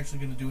this is actually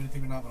going to do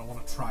anything or not, but I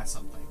want to try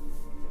something.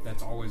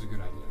 That's always a good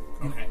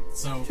idea. Okay,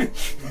 so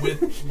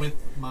with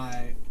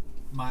my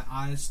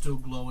eyes still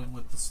glowing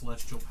with the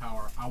celestial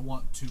power, I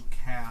want to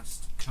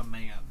cast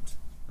command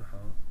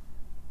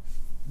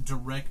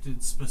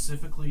directed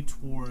specifically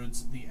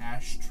towards the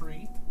ash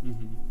tree,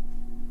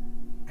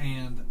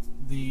 and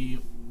the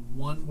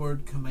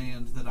one-word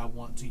command that I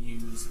want to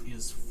use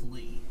is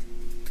flee.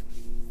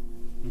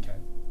 Okay.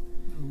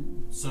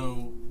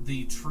 So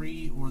the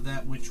tree or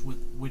that which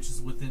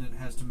is within it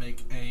has to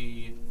make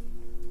a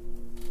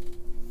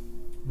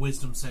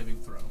wisdom saving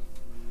throw.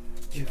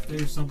 If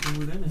there's something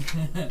within it.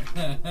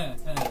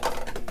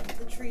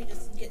 The tree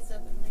just gets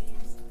up and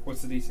leaves.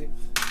 What's the DC?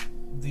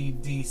 The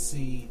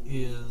DC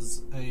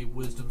is a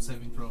wisdom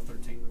saving throw of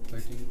 13.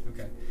 13.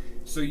 Okay.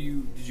 So did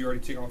you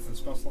already take off the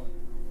spell slot?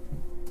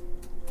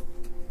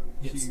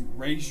 Yes. So you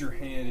raise your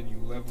hand and you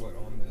level it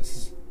on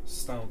this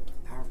stump,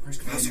 Power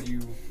pressure. and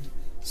you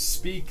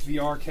speak the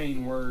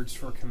arcane words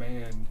for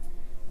command,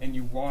 and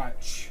you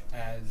watch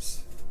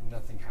as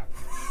nothing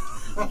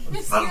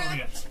happens. Son of a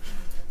bitch.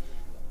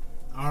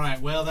 Alright,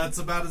 well, that's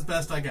about as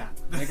best I got.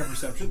 Make a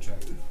perception check.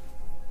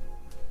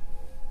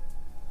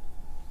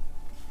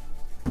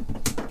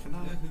 Can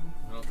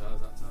I Well, that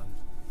was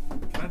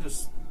outside. Can I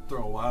just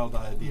throw a wild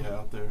idea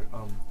out there?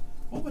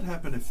 What would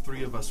happen if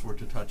 3 of us were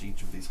to touch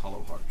each of these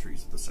hollow heart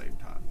trees at the same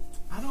time?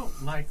 I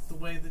don't like the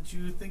way that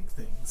you think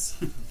things.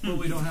 But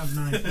we don't have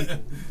 9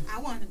 people. I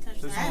wanted to touch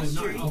There's the only ash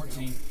nine. tree.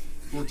 14.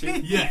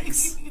 14?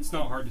 Yes. It's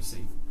not hard to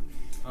see.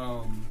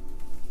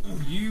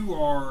 You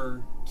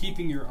are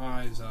keeping your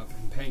eyes up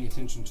and paying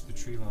attention to the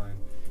tree line,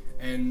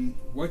 and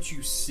what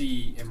you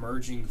see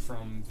emerging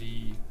from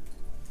the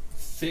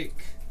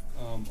thick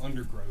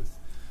undergrowth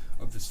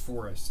of this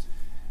forest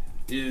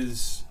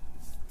is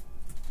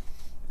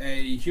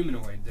a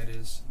humanoid that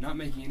is not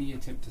making any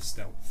attempt to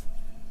stealth.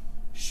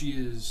 She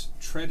is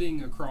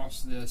treading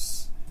across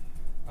this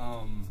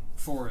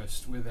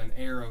forest with an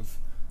air of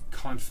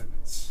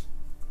confidence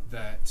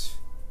that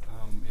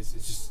is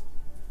just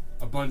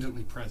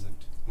abundantly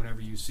present.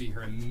 Whenever you see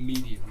her,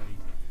 immediately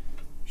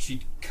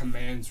she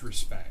commands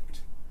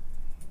respect.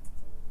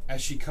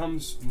 As she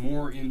comes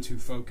more into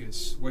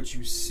focus, what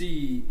you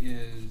see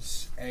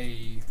is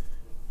a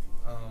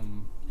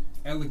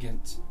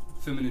elegant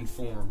feminine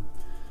form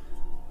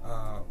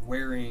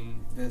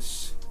wearing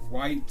this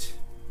white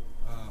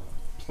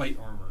plate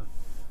armor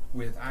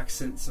with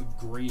accents of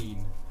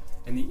green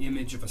and the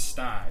image of a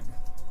stag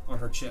on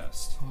her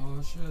chest.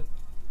 Oh shit.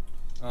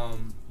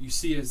 You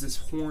see as this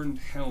horned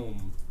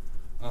helm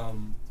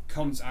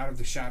comes out of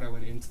the shadow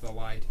and into the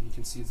light, and you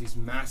can see as these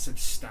massive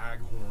stag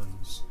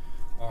horns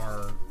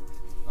are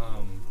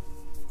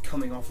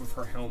coming off of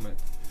her helmet,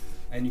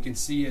 and you can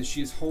see as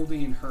she is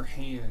holding in her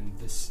hand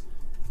this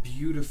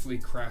beautifully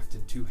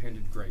crafted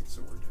two-handed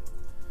greatsword.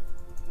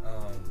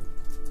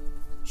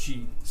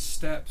 She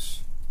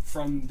steps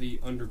from the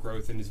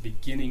undergrowth and is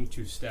beginning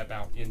to step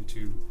out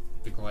into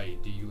the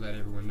glade. Do you let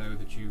everyone know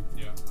that you...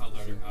 Yeah, I'll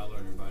alert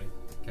everybody.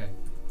 Okay,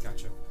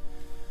 gotcha.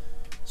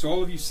 So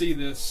all of you see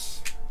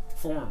this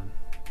form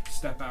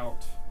step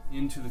out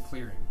into the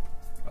clearing.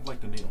 I'd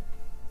like to kneel.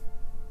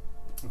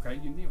 Okay,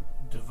 you kneel.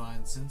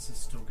 Divine sense is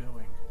still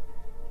going.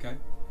 Okay.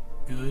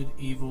 Good,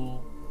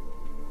 evil,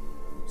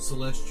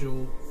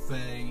 celestial,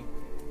 fey,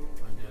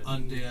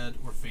 undead,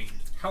 or fiend.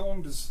 How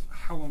long does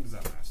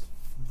that last?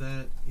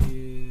 That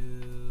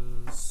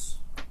is...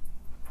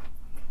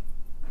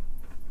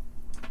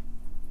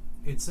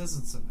 It says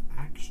it's an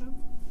action?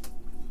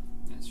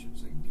 That should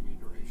like, give you a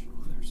duration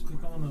on there.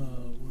 Click on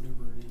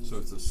whatever it is. So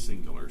it's a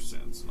singular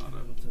sense, not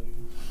I'll a... tell you.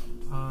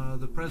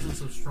 The presence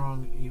of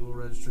strong evil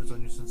registers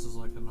on your senses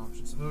like a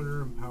noxious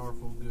odor, and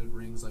powerful good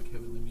rings like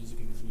heavenly music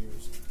in your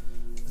ears.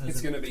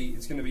 It's gonna be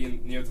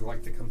in near the,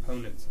 like the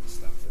components and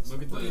stuff.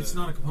 Look at Well, it's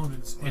not a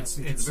component. It's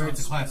a class feature. It's not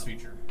a class spell.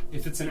 feature.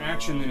 If it's an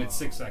action, then it's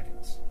 6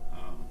 seconds.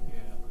 Yeah.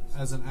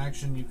 As an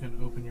action, you can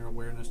open your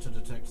awareness to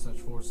detect such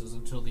forces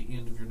until the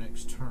end of your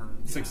next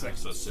turn. 6 seconds.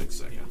 So 6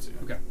 seconds,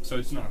 yeah. Okay, so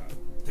it's not.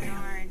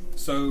 Darn.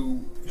 So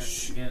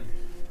Again.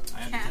 I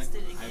have Cast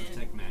it I have again.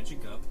 detect magic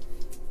up.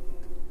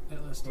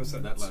 That lasts what's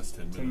that? That lasts 10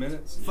 minutes. 10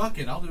 minutes. Fuck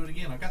it, I'll do it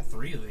again. I've got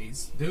 3 of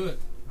these. Do it.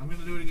 I'm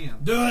gonna do it again.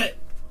 Do it.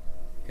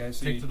 Okay,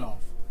 so Kicked it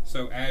off.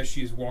 so as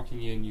she's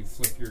walking in, you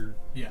flip your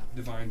Yeah.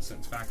 divine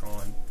sense back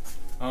on,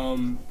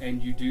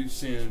 and you do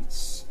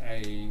sense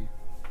a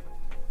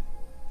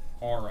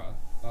aura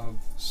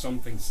of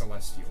something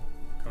celestial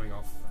coming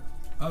off of her.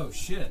 Oh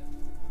shit.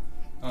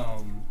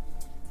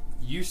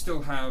 You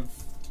still have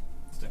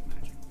Detect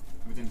magic.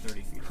 Within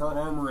 30 feet. her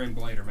armor and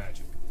blade are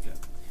magic. Yeah.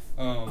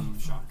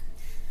 Shock.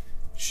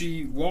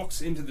 She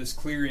walks into this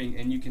clearing,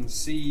 and you can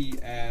see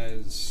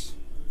as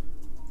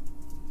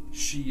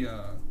she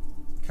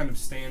kind of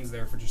stands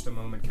there for just a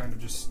moment, kind of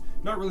just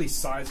not really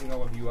sizing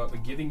all of you up,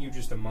 but giving you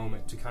just a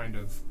moment to kind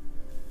of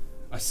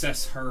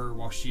assess her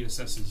while she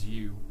assesses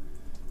you.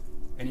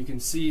 And you can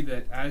see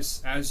that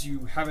as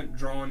you haven't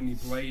drawn any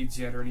blades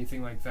yet or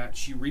anything like that,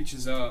 she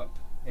reaches up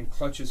and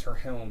clutches her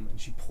helm, and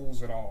she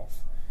pulls it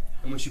off.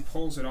 And when she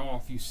pulls it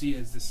off, you see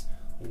as this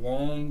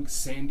long,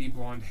 sandy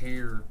blonde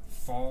hair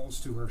falls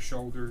to her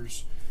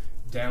shoulders,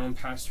 down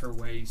past her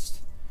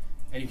waist.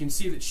 And you can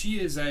see that she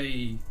is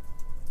a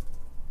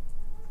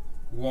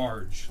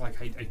large, like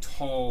a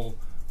tall,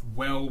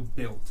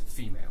 well-built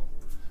female.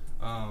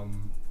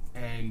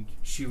 And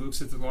she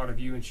looks at a lot of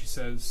you and she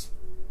says,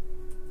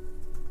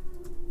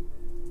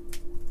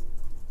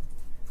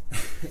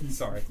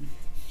 sorry.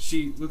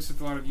 She looks at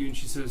a lot of you and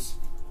she says,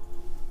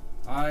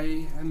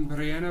 I am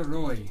Brianna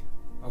Roy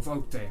of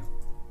Oakdale.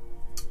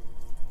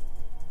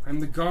 I'm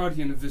the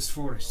guardian of this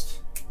forest.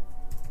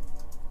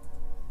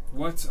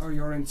 What are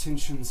your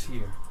intentions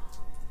here?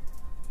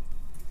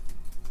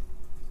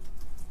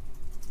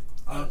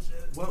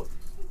 Well,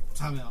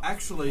 Time out.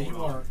 actually,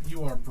 you are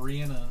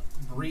Brianna.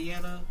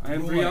 I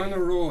am Roy. Brianna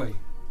Roy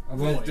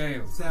of Roy.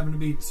 Oakdale. It's happened to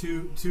be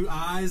two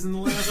eyes in the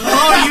last.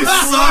 Oh, you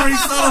sorry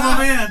son of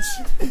a bitch!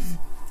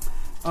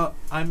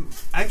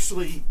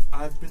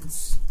 I've been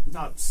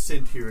not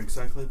sent here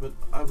exactly, but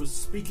I was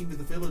speaking to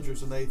the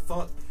villagers and they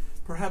thought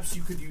perhaps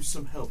you could use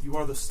some help. You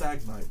are the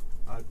Stag Knight,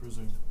 I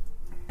presume.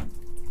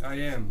 I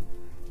am.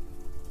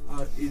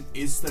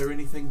 Is there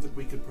anything that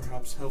we could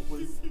perhaps help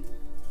with?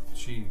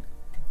 She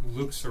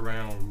looks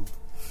around.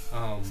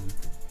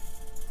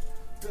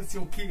 That's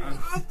your key.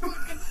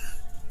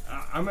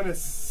 I'm gonna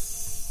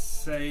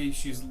say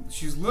she's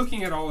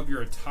looking at all of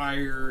your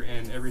attire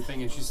and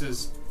everything, and she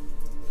says,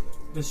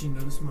 Does she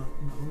notice my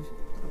nose?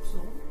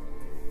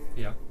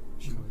 "Yeah."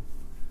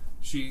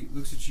 She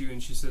looks at you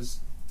and she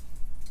says,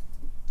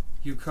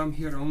 You come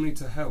here only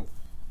to help.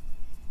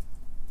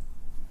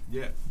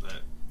 Yeah,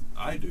 that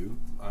I do.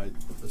 I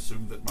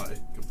assume that my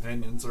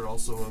companions are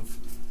also of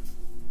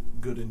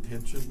good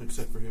intention,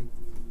 except for him.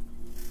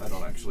 I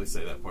don't actually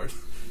say that part.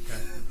 Okay.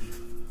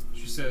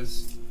 She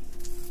says,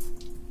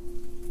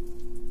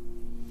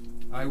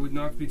 I would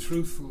not be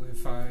truthful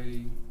if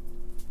I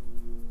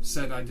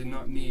said I did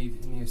not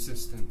need any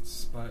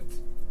assistance, but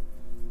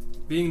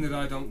being that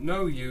I don't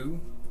know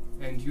you,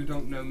 and you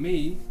don't know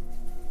me,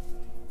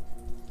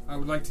 I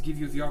would like to give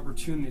you the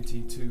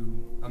opportunity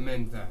to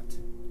amend that.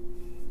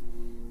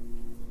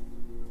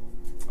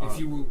 If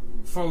you will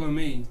follow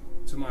me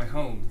to my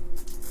home,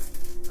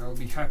 I will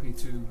be happy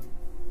to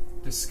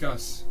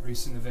discuss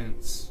recent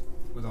events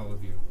with all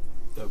of you.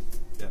 Dope.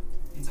 Yeah.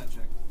 Insight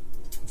check.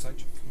 Insight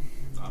check.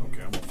 I don't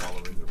care. I'm gonna follow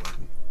either way.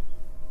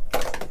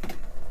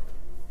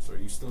 So, are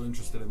you still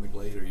interested in the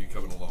glade, or are you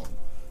coming along?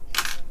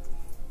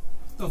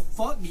 The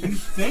fuck do you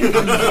think?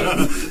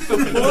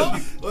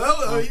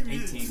 Well,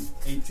 18.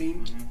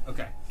 18? Mhm.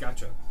 Okay,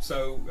 gotcha.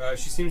 So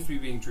she seems to be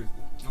being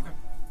truthful. Okay.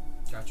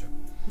 Gotcha.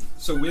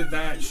 So with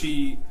that,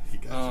 she He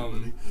got you,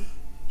 buddy.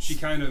 she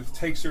kind of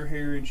takes her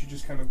hair and she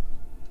just kind of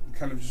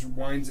just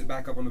winds it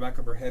back up on the back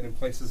of her head and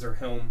places her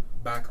helm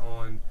back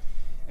on,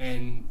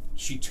 and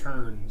she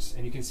turns,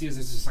 and you can see as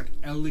there's this like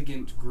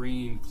elegant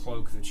green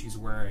cloak that she's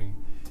wearing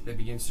that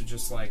begins to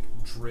just like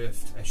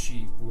drift as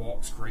she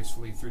walks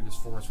gracefully through this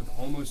forest with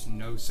almost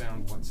no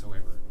sound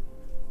whatsoever.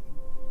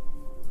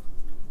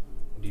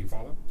 Do you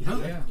follow? Yeah.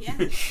 Yeah. Yeah.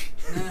 Yeah.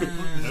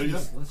 I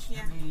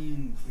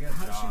mean, we got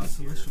How does she have a jobs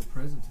here. celestial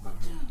presence about her?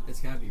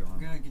 It's gotta be We wrong.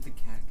 gotta get the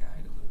cat guy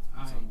to the.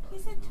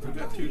 He said We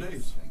got 2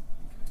 days.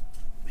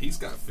 He's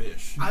got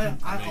fish. I mean,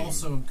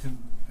 also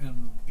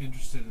am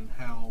interested in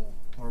how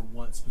or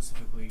what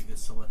specifically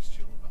is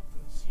celestial about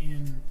this.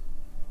 In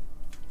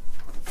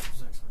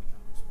Zach's already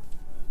kind of explained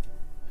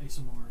that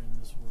ASMR in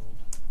this world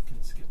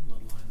can skip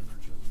bloodline and are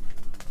chosen by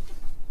the member.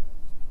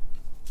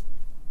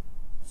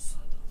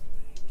 Son of a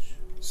bitch.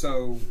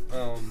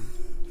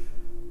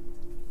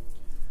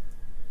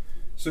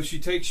 So she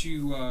takes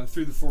you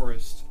through the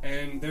forest,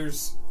 and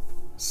there's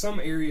some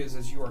areas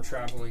as you are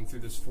traveling through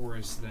this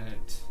forest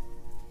that,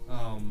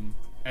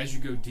 as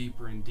you go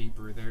deeper and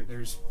deeper,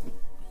 there's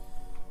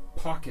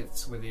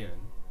pockets within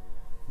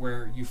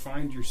where you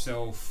find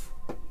yourself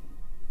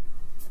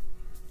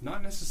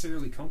not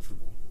necessarily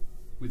comfortable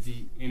with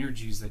the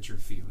energies that you're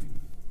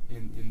feeling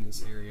in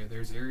this area.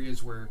 There's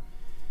areas where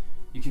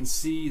you can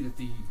see that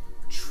the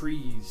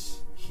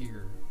trees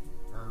here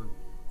are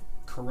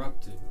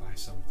corrupted by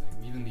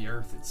something. Even the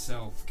earth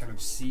itself kind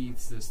of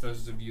seethes this.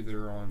 Those of you that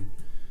are on,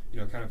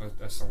 kind of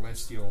a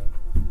celestial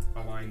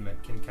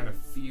alignment can kind of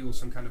feel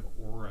some kind of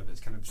aura that's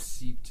kind of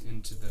seeped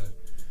into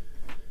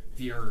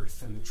the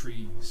earth and the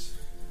trees.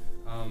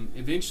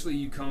 Eventually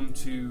you come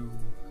to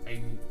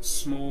a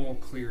small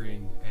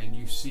clearing, and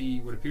you see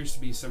what appears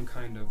to be some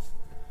kind of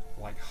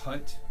like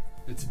hut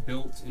that's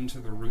built into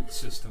the root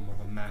system of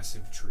a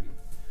massive tree.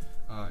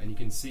 And you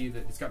can see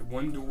that it's got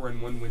one door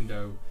and one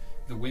window.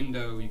 The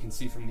window, you can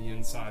see from the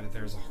inside that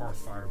there's a hearth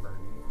fire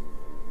burning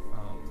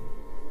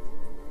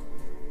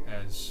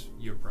as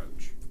you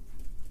approach.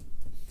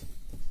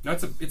 Now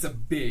it's a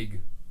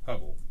big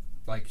hovel.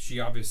 Like, she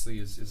obviously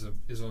is a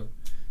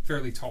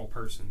fairly tall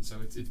person, so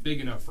it's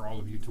big enough for all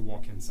of you to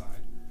walk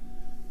inside.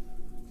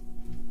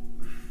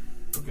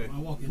 Okay. I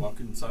walk in. Walk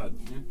inside.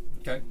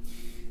 Okay.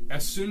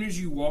 As soon as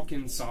you walk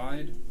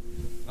inside,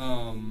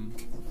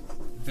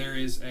 there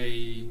is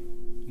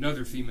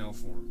another female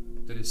form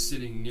that is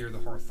sitting near the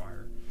hearth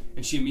fire,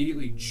 and she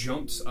immediately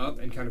jumps up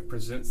and kind of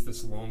presents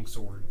this long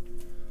sword.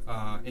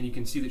 And you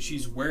can see that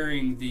she's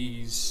wearing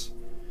these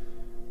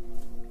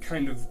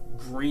kind of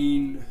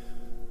green,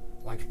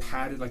 like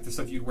padded, like the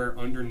stuff you'd wear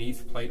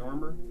underneath plate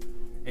armor.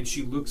 And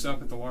she looks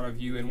up at the lot of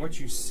you, and what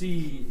you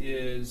see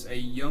is a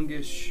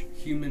youngish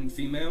human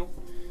female,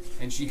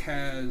 and she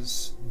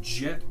has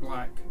jet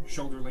black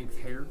shoulder-length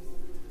hair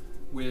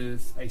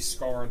with a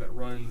scar that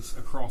runs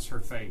across her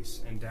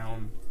face and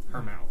down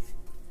her mouth.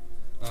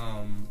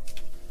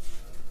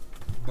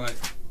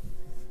 But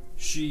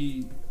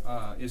she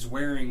is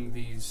wearing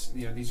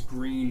these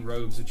green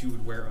robes that you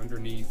would wear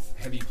underneath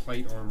heavy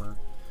plate armor,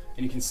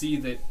 and you can see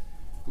that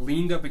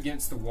leaned up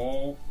against the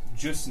wall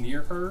just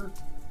near her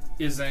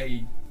is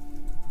a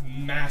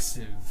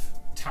massive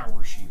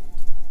tower shield.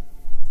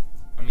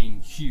 I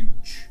mean,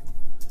 huge.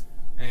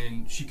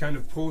 And she kind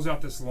of pulls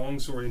out this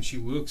longsword, and she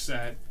looks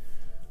at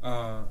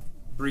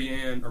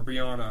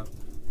Brianna,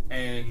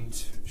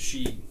 and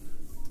she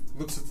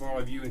looks at all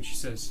of you, and she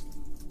says,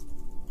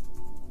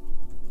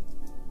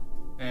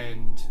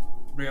 and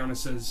Brianna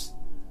says,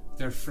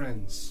 they're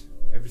friends.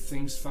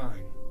 Everything's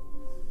fine.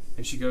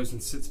 And she goes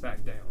and sits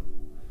back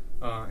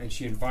down. And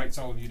she invites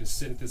all of you to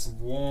sit at this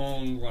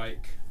long,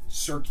 like,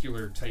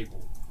 circular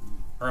table.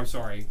 Or, I'm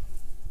sorry,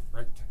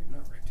 not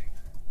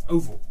rectangle.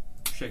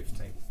 Oval-shaped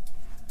table.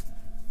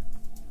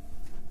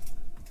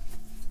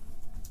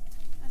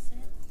 That's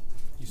it.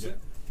 You sit?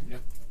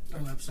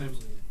 Oh,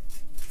 absolutely.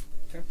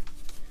 Okay.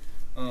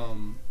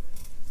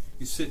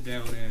 You sit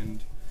down,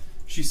 and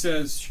She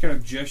says, she kind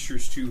of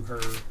gestures to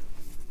her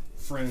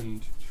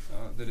friend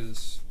that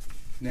is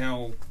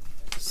now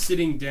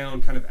sitting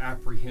down kind of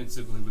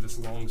apprehensively with this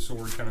long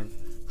sword kind of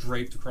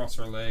draped across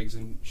her legs,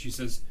 and she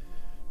says,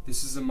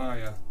 "This is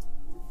Amaya.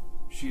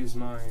 She is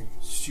my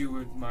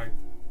steward, my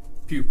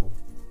pupil."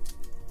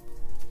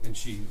 And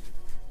she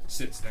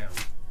sits down.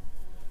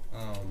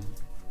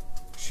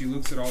 She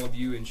looks at all of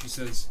you and she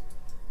says,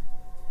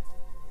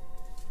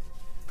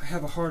 "I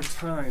have a hard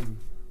time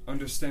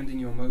understanding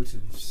your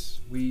motives.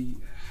 We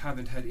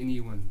haven't had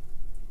anyone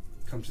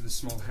come to this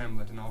small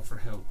hamlet and offer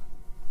help."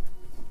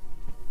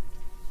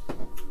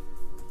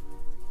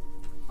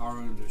 Our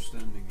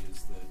understanding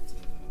is that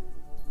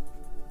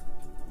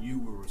you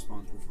were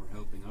responsible for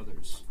helping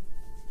others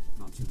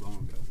not too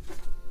long ago.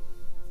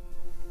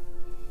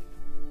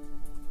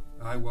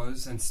 I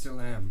was and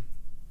still am.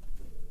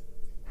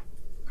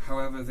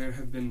 However, there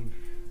have been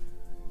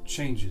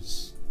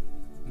changes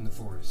in the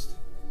forest.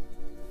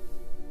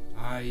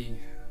 I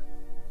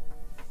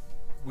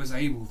was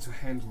able to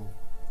handle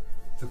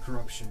the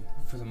corruption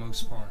for the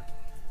most part.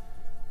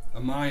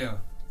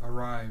 Amaya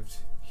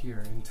arrived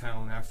here in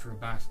town after a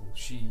battle.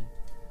 She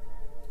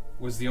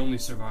was the only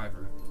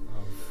survivor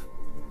of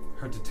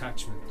her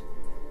detachment.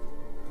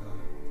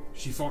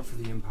 She fought for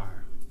the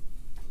Empire.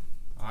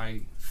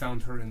 I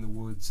found her in the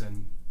woods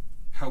and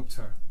helped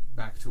her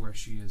back to where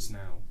she is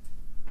now.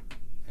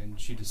 And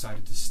she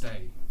decided to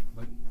stay.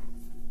 But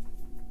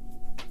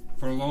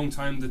for a long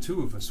time, the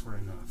two of us were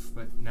enough.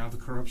 But now the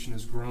corruption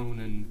has grown,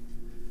 and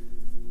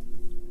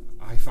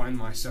I find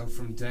myself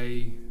from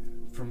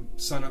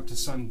sun up to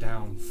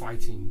sundown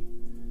fighting.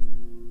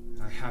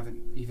 I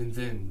haven't even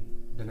then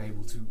been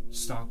able to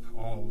stop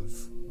all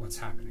of what's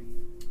happening.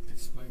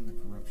 Explain the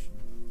corruption.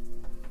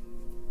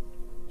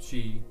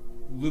 She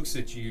looks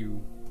at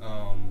you,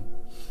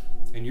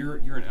 and you're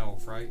an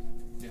elf, right?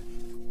 Yeah.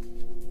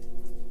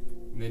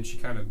 And then she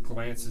kind of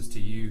glances to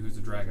you, who's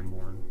a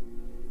dragonborn,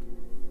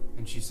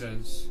 and she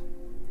says,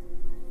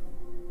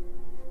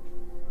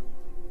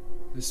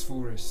 "This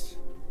forest,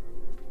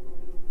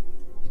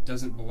 it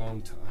doesn't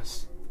belong to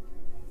us.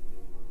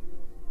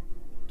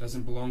 It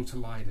doesn't belong to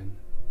Leiden.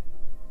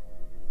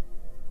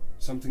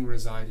 Something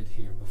resided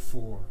here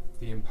before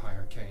the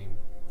Empire came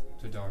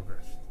to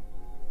Dargrith.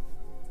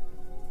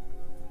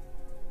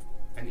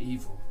 An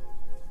evil,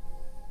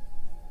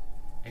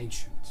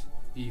 ancient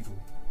evil.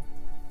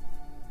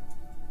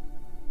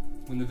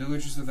 When the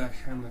villagers of that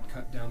hamlet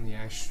cut down the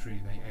ash tree,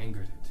 they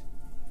angered it.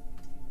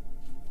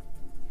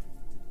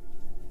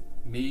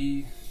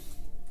 Me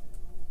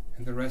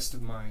and the rest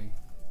of my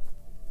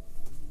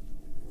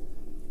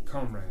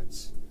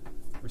comrades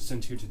were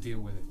sent here to deal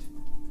with it.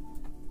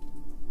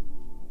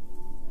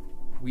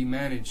 We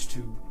managed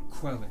to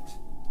quell it,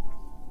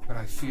 but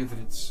I fear that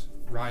it's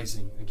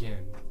rising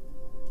again.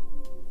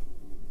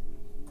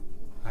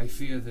 I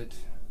fear that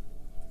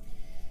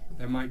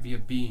there might be a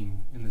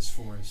being in this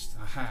forest,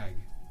 a hag,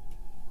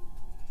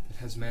 that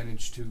has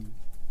managed to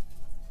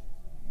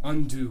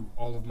undo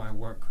all of my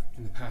work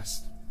in the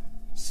past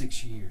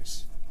 6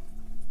 years.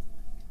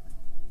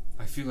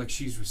 I feel like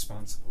she's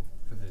responsible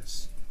for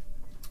this."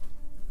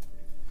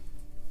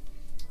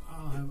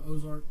 I'll have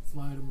Ozark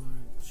fly to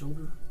my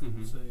shoulder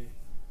and say,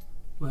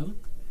 "Well,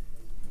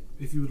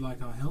 if you would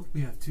like our help,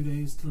 we have 2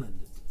 days to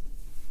lend it."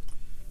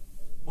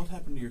 What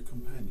happened to your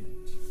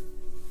companions?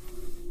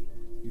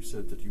 You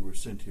said that you were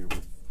sent here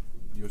with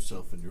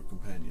yourself and your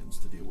companions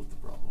to deal with the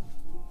problem.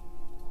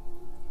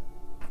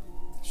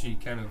 She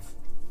kind of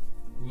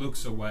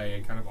looks away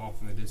and kind of off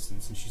in the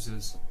distance, and she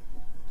says,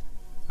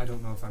 "I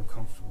don't know if I'm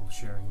comfortable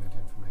sharing that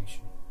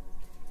information."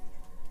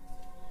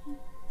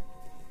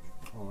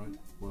 All right.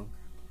 Well,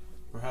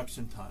 perhaps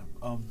in time.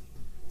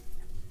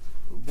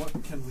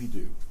 What can we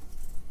do?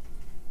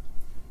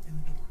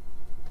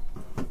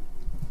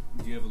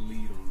 Do you have a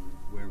lead on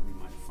where we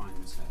might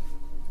find this hag?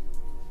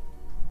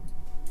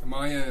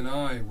 Amaya and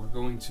I were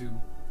going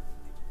to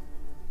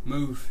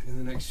move in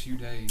the next few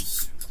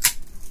days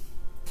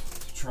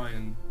to try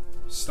and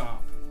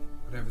stop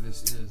whatever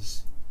this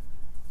is.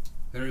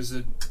 There is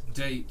a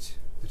date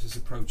that is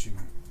approaching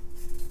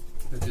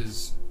that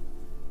is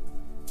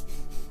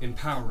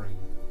empowering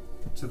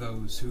to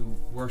those who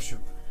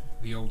worship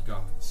the old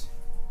gods.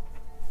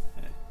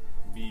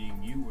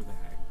 Being you or the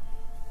hag?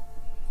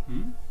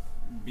 Hmm?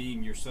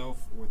 Being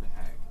yourself or the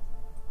hag?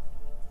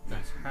 The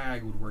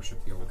hag would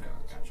worship the old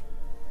gods. Gotcha.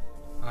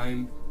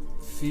 I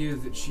fear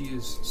that she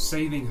is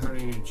saving her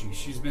energy.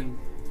 She's been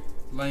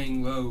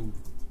laying low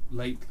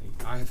lately.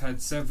 I have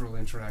had several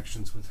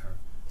interactions with her,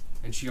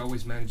 and she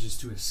always manages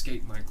to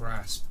escape my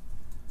grasp.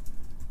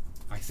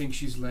 I think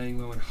she's laying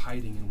low and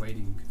hiding and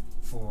waiting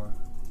for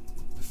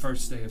the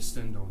first day of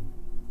Stendon.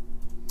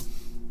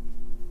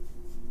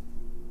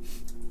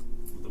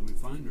 Well, then we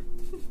find her.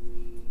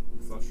 We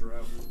flush her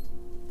out.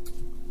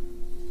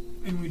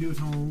 And we do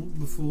it all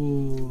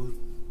before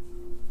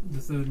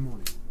the third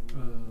morning.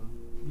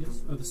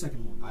 Yes? Or the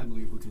second morning. I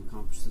believe we can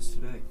accomplish this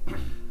today. I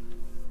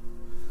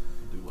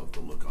do love the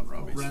look on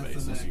Robbie's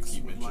face as you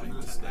keep would mentioning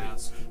like this to date.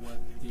 ask what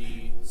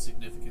the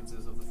significance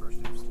is of the first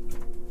day.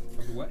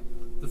 Of the what?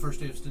 The first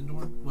day of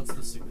Stendorn? What's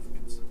the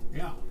significance?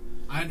 Yeah.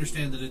 I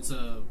understand that it's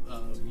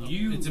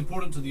it's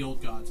important to the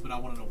old gods, but I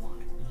want to know why.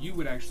 You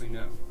would actually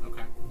know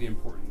Okay. the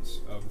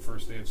importance of the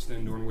first day of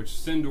Stendorn, which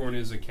Stendorn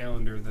is a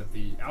calendar that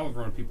the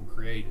Alavaron people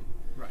created.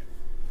 Right.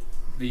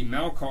 The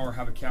Malkar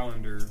have a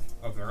calendar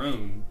of their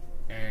own,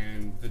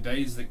 and the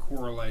days that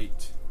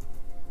correlate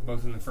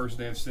both in the first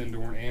day of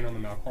Stendorn and on the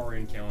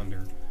Malkarian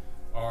calendar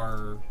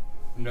are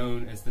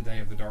known as the Day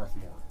of the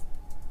Darthmore,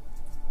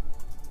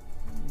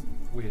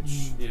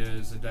 which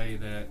is a day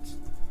that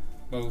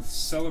both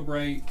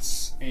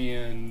celebrates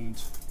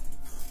and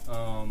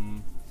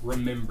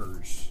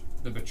remembers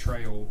the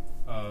betrayal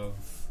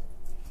of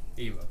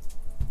Ela.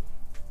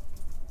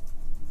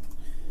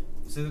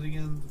 Say that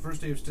again. The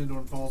first day of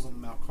Stendorn falls on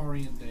the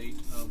Malkarian date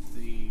of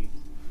the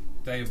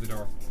Day of the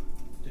Darthmore,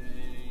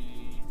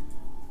 day.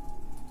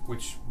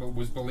 which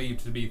was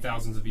believed to be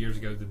thousands of years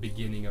ago the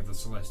beginning of the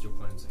celestial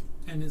cleansing.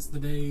 And it's the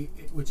day,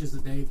 which is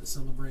the day that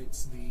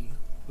celebrates the.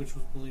 Which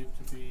was believed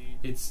to be.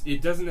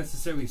 It doesn't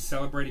necessarily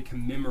celebrate; it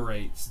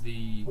commemorates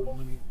the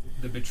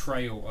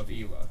betrayal of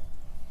Ela.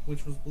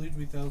 Which was believed to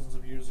be thousands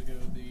of years ago,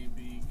 the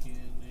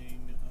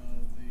beginning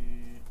of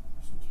the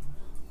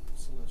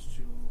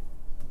celestial.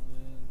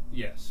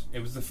 Yes, it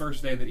was the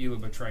first day that Ela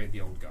betrayed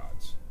the old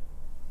gods.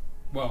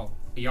 Well,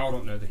 y'all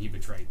don't know that he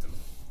betrayed them.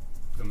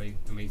 Let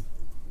me.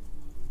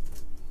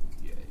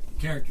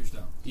 Characters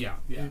don't. Yeah.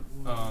 Yeah.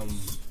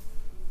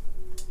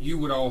 You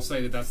would all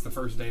say that that's the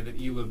first day that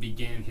Ela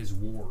began his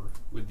war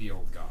with the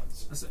old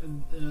gods.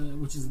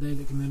 Which is the day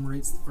that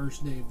commemorates the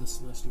first day of the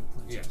celestial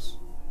cleansing. Yes.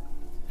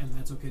 And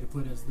that's okay to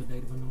put as the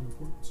date of unknown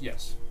importance.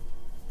 Yes.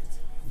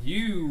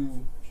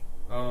 You,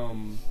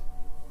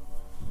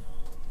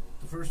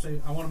 The first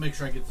day. I want to make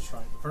sure I get this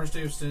right. The first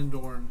day of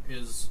Stendorn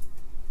is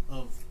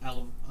of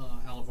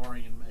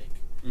Alavarian make.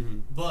 mm-hmm.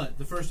 But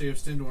the first day of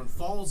Stendorn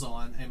falls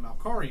on a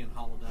Malkarian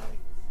holiday,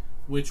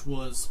 which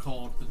was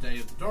called the Day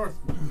of the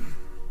Darthmore.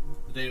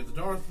 The Day of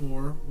the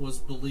Darthmore was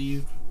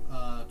believed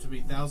to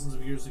be thousands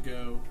of years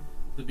ago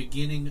the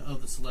beginning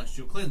of the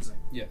celestial cleansing.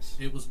 Yes.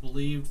 It was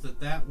believed that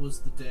that was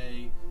the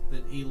day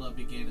that Ela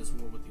began his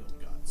war with the old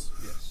gods.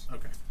 Yes.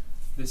 Okay.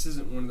 This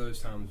isn't one of those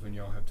times when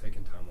y'all have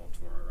taken time off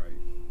tomorrow, right?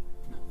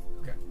 No.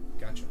 Okay,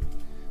 gotcha.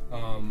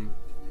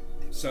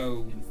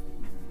 So In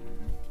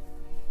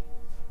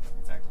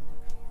fact, I'm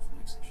not going for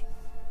next session.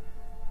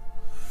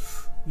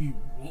 You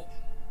what?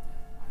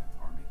 I have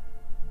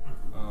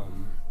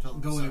army. Tell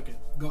them Go to suck it.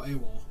 Go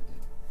AWOL.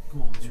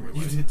 Come on, Mr.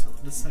 You did tell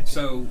him to suck it.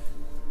 So,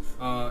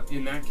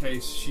 in that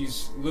case,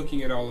 she's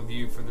looking at all of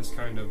you for this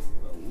kind of,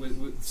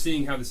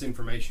 seeing how this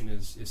information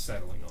is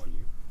settling on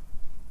you.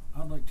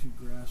 I'd like to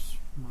grasp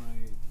my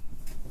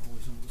holy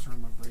symbol that's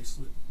around my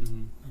bracelet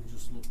Mm-hmm. and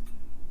just look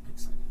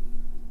excited.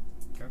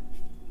 Okay.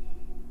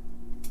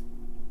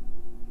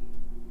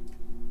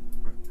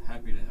 We're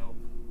happy to help.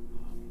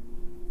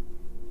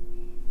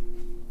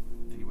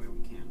 Any way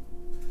we can.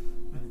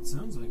 And it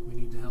sounds like we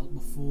need to help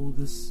before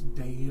this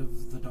day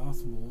of the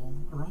Darthmore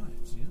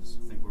arrives, yes?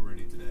 I think we're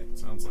ready today.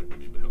 Sounds like we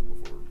need to help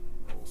before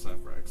old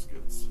Safrax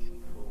gets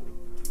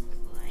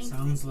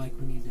Sounds like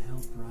we need to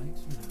help right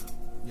now.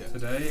 Yeah.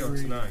 Today or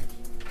tonight?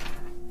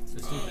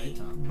 It's still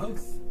daytime.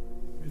 Both.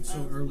 It's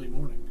so early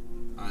morning.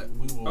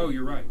 We will. Oh,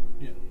 you're right.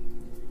 Yeah.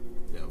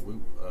 Yeah, we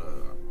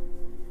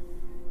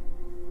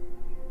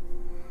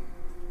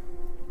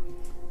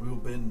will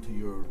bend to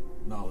your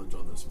knowledge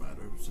on this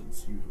matter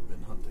since you have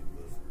been hunting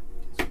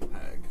the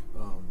hag.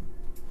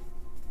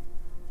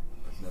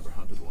 I've never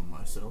hunted one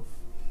myself.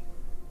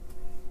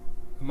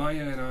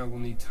 Maya and I will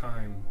need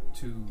time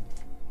to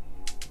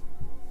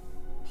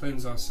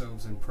cleanse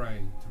ourselves and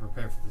pray to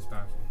prepare for this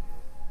battle.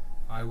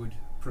 I would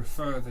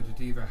prefer that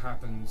it either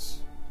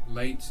happens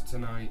late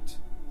tonight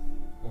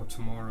or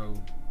tomorrow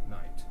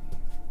night.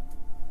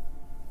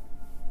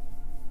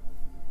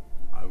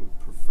 I would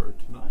prefer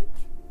tonight,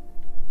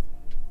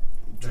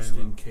 just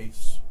Very in well.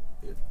 case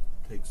it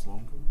takes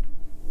longer.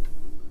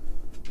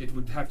 It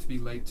would have to be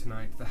late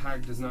tonight. The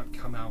hag does not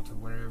come out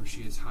of wherever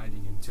she is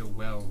hiding until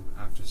well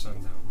after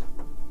sundown.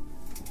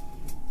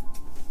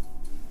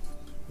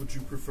 Would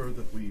you prefer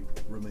that we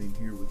remain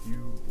here with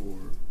you,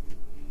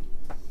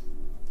 or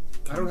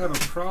I don't have a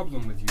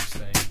problem with you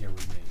staying here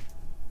with me.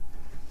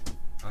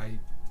 I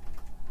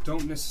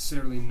don't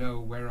necessarily know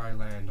where I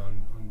land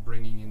on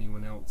bringing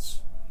anyone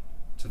else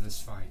to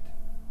this fight.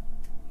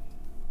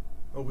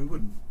 Oh, we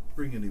wouldn't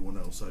bring anyone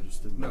else. I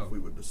just didn't know No. if we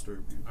would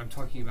disturb you. I'm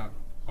talking about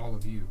all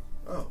of you.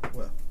 Oh,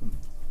 well.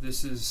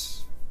 This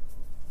is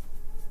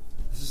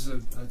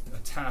a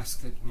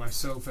task that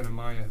myself and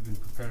Amaya have been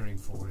preparing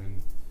for,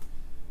 and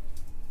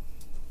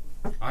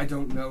I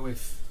don't know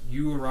if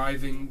you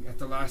arriving at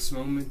the last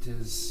moment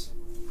is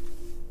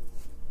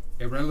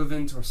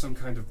irrelevant or some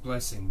kind of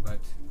blessing, but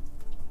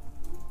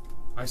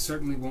I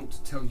certainly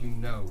won't tell you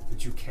no,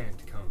 that you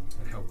can't come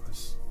and help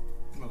us.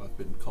 Well, I've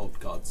been called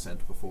God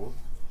sent before.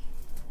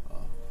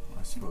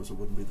 I suppose it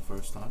wouldn't be the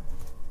first time.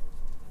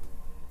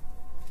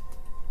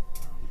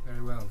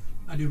 Very well.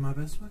 I do my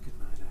best work at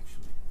night,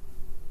 actually.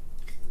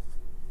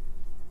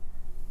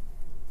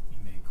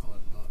 You may call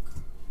it luck,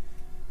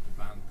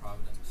 divine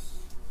providence.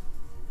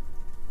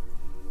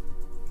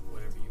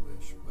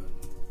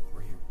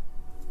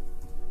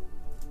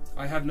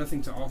 I have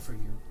nothing to offer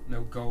you.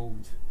 No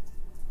gold.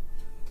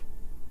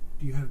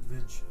 Do you have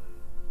adventure?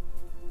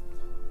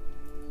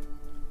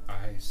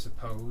 I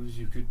suppose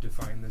you could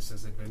define this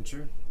as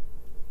adventure.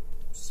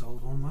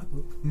 Sold on my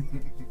book.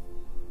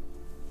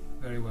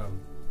 Very well.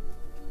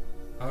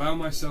 Allow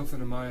myself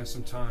and Amaya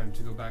some time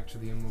to go back to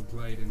the Emerald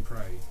Glade and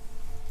pray.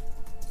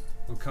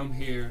 We'll come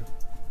here,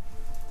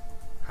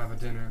 have a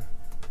dinner,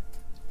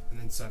 and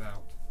then set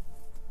out.